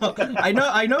 No, I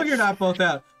know you're not both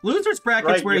out. Losers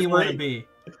bracket's where you want to be.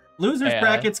 Losers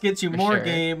brackets gets you more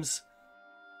games,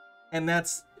 and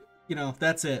that's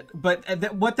it.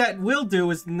 But what that will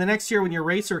do is in the next year when your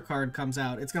racer card comes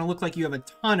out, it's going to look like you have a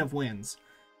ton of wins,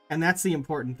 and that's the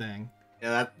important thing.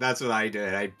 Yeah, that's what I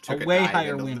did. I took a way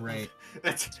higher win rate.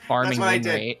 That's Farming what I win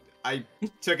did. rate. I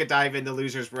took a dive into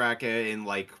losers bracket in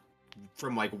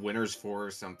from winners 4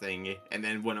 or something, and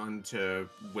then went on to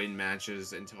win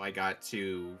matches until I got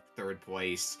to 3rd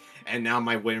place, and now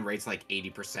my win rate's like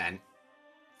 80%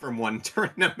 from one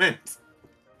tournament.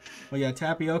 Well, yeah,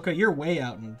 Tapioca, you're way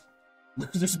out in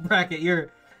losers bracket.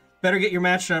 You're better get your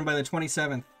match done by the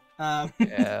 27th.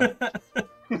 Yeah.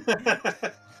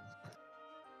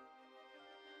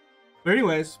 But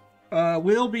anyways,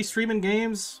 we'll be streaming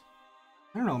games.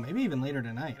 I don't know, maybe even later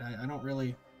tonight. I don't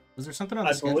really. Was there something on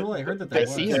the schedule? I heard that I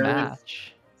was. see a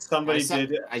match. Somebody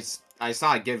did. I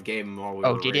saw a give game while we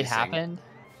were did it racing. happen?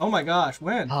 Oh my gosh,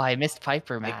 when? Oh, I missed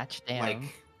Piper match. Damn.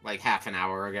 Like half an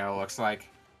hour ago, looks like.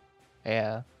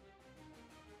 Yeah.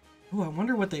 Oh, I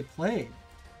wonder what they played.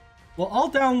 Well,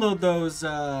 I'll download those.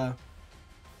 I'll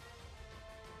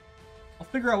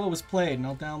figure out what was played, and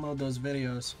I'll download those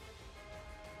videos.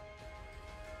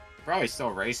 Probably still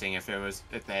racing if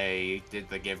they did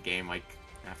the give game like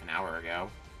half an hour ago.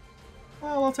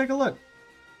 Well, I'll take a look.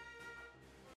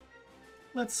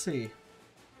 Let's see.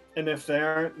 And if they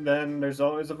aren't, then there's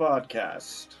always a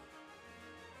vodcast.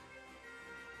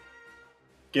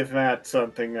 Give Matt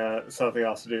something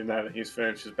else to do now that he's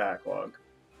finished his backlog.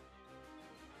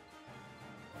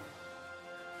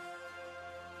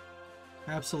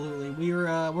 Absolutely.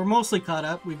 We're mostly caught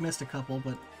up. We've missed a couple,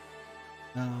 but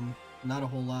not a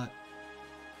whole lot.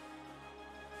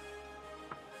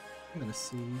 I'm gonna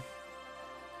see.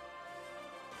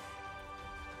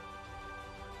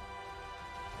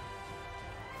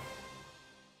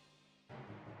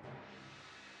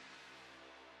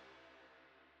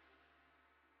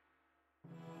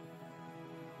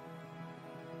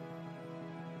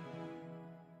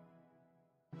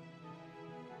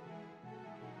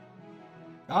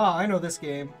 Ah, I know this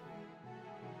game.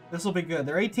 This will be good.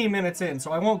 They're 18 minutes in,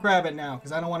 so I won't grab it now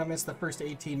because I don't want to miss the first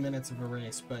 18 minutes of a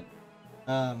race. But,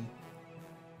 and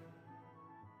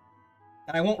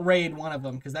I won't raid one of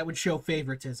them because that would show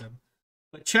favoritism.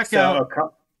 But check out.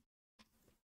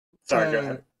 Sorry, go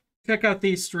ahead. Check out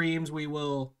these streams. We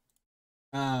will,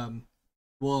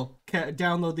 we'll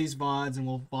download these VODs and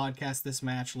we'll vodcast this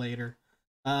match later.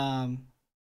 Okami,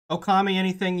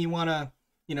 anything you want to,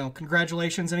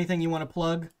 congratulations, anything you want to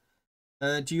plug?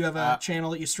 Do you have a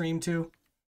channel that you stream to?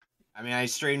 I mean, I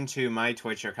stream to my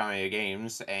Twitch,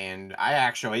 OkamiOfGames, and I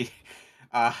actually,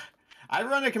 I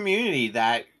run a community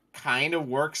that kind of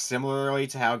works similarly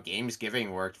to how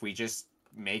Gamesgiving worked. We just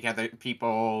make other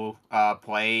people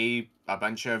play a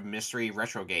bunch of mystery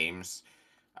retro games.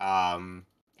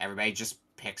 Everybody just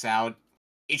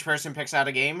each person picks out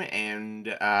a game, and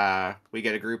we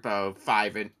get a group of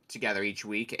 5 together each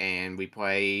week, and we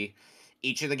play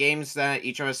each of the games that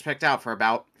each of us picked out for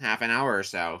about half an hour or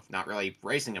so. Not really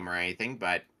racing them or anything,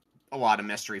 but a lot of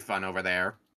mystery fun over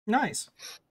there. Nice.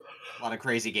 A lot of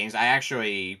crazy games.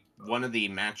 One of the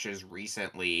matches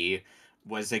recently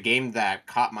was a game that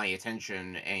caught my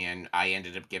attention, and I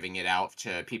ended up giving it out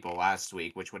to people last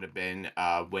week, which would have been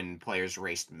when players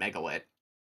raced Megalith.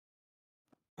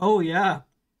 Oh, yeah.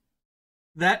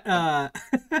 That,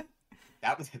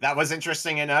 That was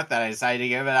interesting enough that I decided to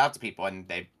give it out to people, and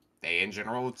they in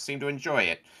general seem to enjoy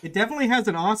it. It definitely has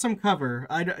an awesome cover.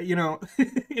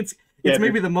 It's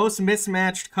maybe the most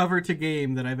mismatched cover to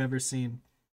game that I've ever seen.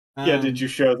 Yeah, did you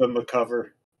show them the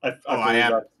cover? I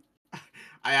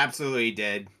absolutely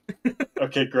did.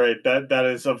 Okay, great. That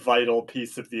is a vital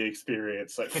piece of the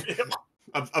experience, I feel.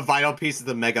 a vital piece of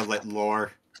the Megalith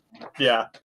lore. Yeah.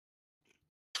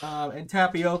 And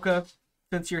Tapioca,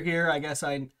 since you're here, I guess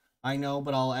I know,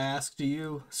 but I'll ask, do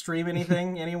you stream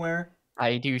anything anywhere?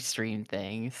 I do stream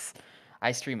things.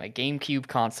 I stream a GameCube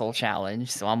console challenge,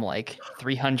 so I'm like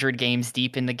 300 games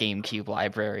deep in the GameCube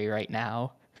library right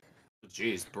now.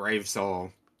 Jeez, brave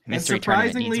soul. Mystery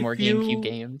Tournament needs more GameCube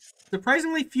games.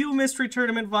 Surprisingly few Mystery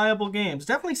Tournament viable games.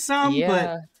 Definitely some,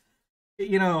 but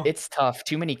it's tough.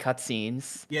 Too many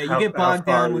cutscenes. Yeah, you get bogged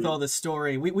down with all the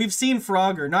story. We've seen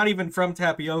Frogger, not even from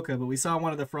Tapioca, but we saw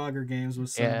one of the Frogger games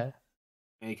with some. Yeah.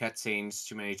 Many cutscenes,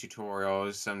 too many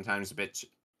tutorials,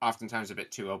 oftentimes a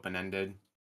bit too open-ended.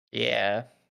 Yeah.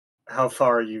 How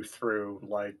far are you through?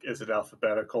 Like, is it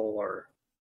alphabetical or?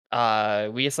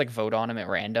 We just vote on them at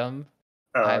random.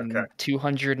 Oh, I'm okay.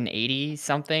 280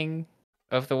 something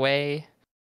of the way.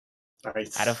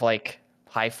 Nice. Out of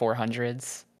high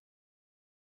 400s.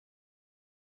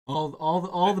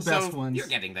 All the best ones. You're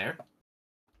getting there.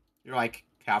 You're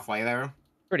halfway there.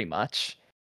 Pretty much.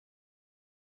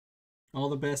 All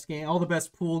the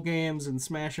best pool games and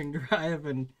Smashing Drive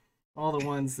and all the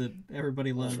ones that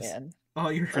everybody loves. Man.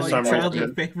 All your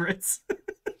childhood favorites.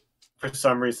 For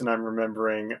some reason, I'm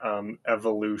remembering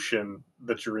Evolution,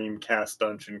 the Dreamcast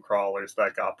dungeon crawlers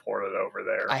that got ported over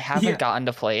there. I haven't gotten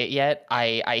to play it yet.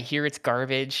 I hear it's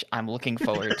garbage. I'm looking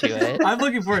forward to it. I'm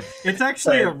looking for it. It's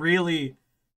actually a really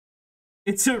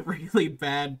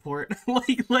bad port.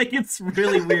 It's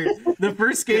really weird. The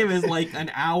first game is an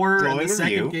hour, and the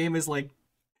second game is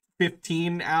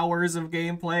 15 hours of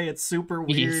gameplay. It's super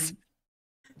weird.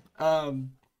 Jeez.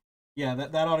 Yeah,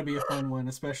 that ought to be a fun one,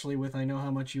 especially with I know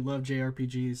how much you love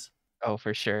JRPGs. Oh,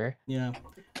 for sure. Yeah.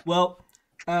 Well,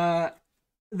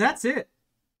 that's it.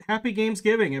 Happy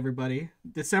Gamesgiving, everybody.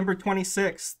 December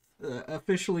 26th,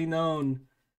 officially known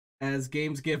as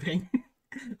Gamesgiving.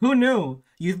 Who knew?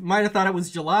 You might have thought it was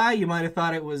July. You might have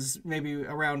thought it was maybe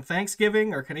around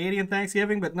Thanksgiving or Canadian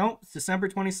Thanksgiving, but no, it's December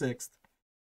 26th.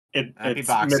 Happy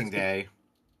Boxing Day.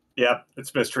 Yep,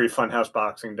 it's Mystery Funhouse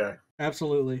Boxing Day.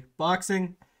 Absolutely.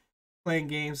 Boxing, playing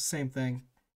games, same thing.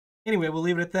 Anyway, we'll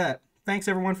leave it at that. Thanks,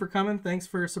 everyone, for coming. Thanks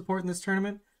for supporting this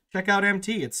tournament. Check out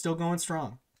MT. It's still going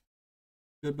strong.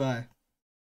 Goodbye.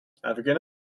 Have a good night.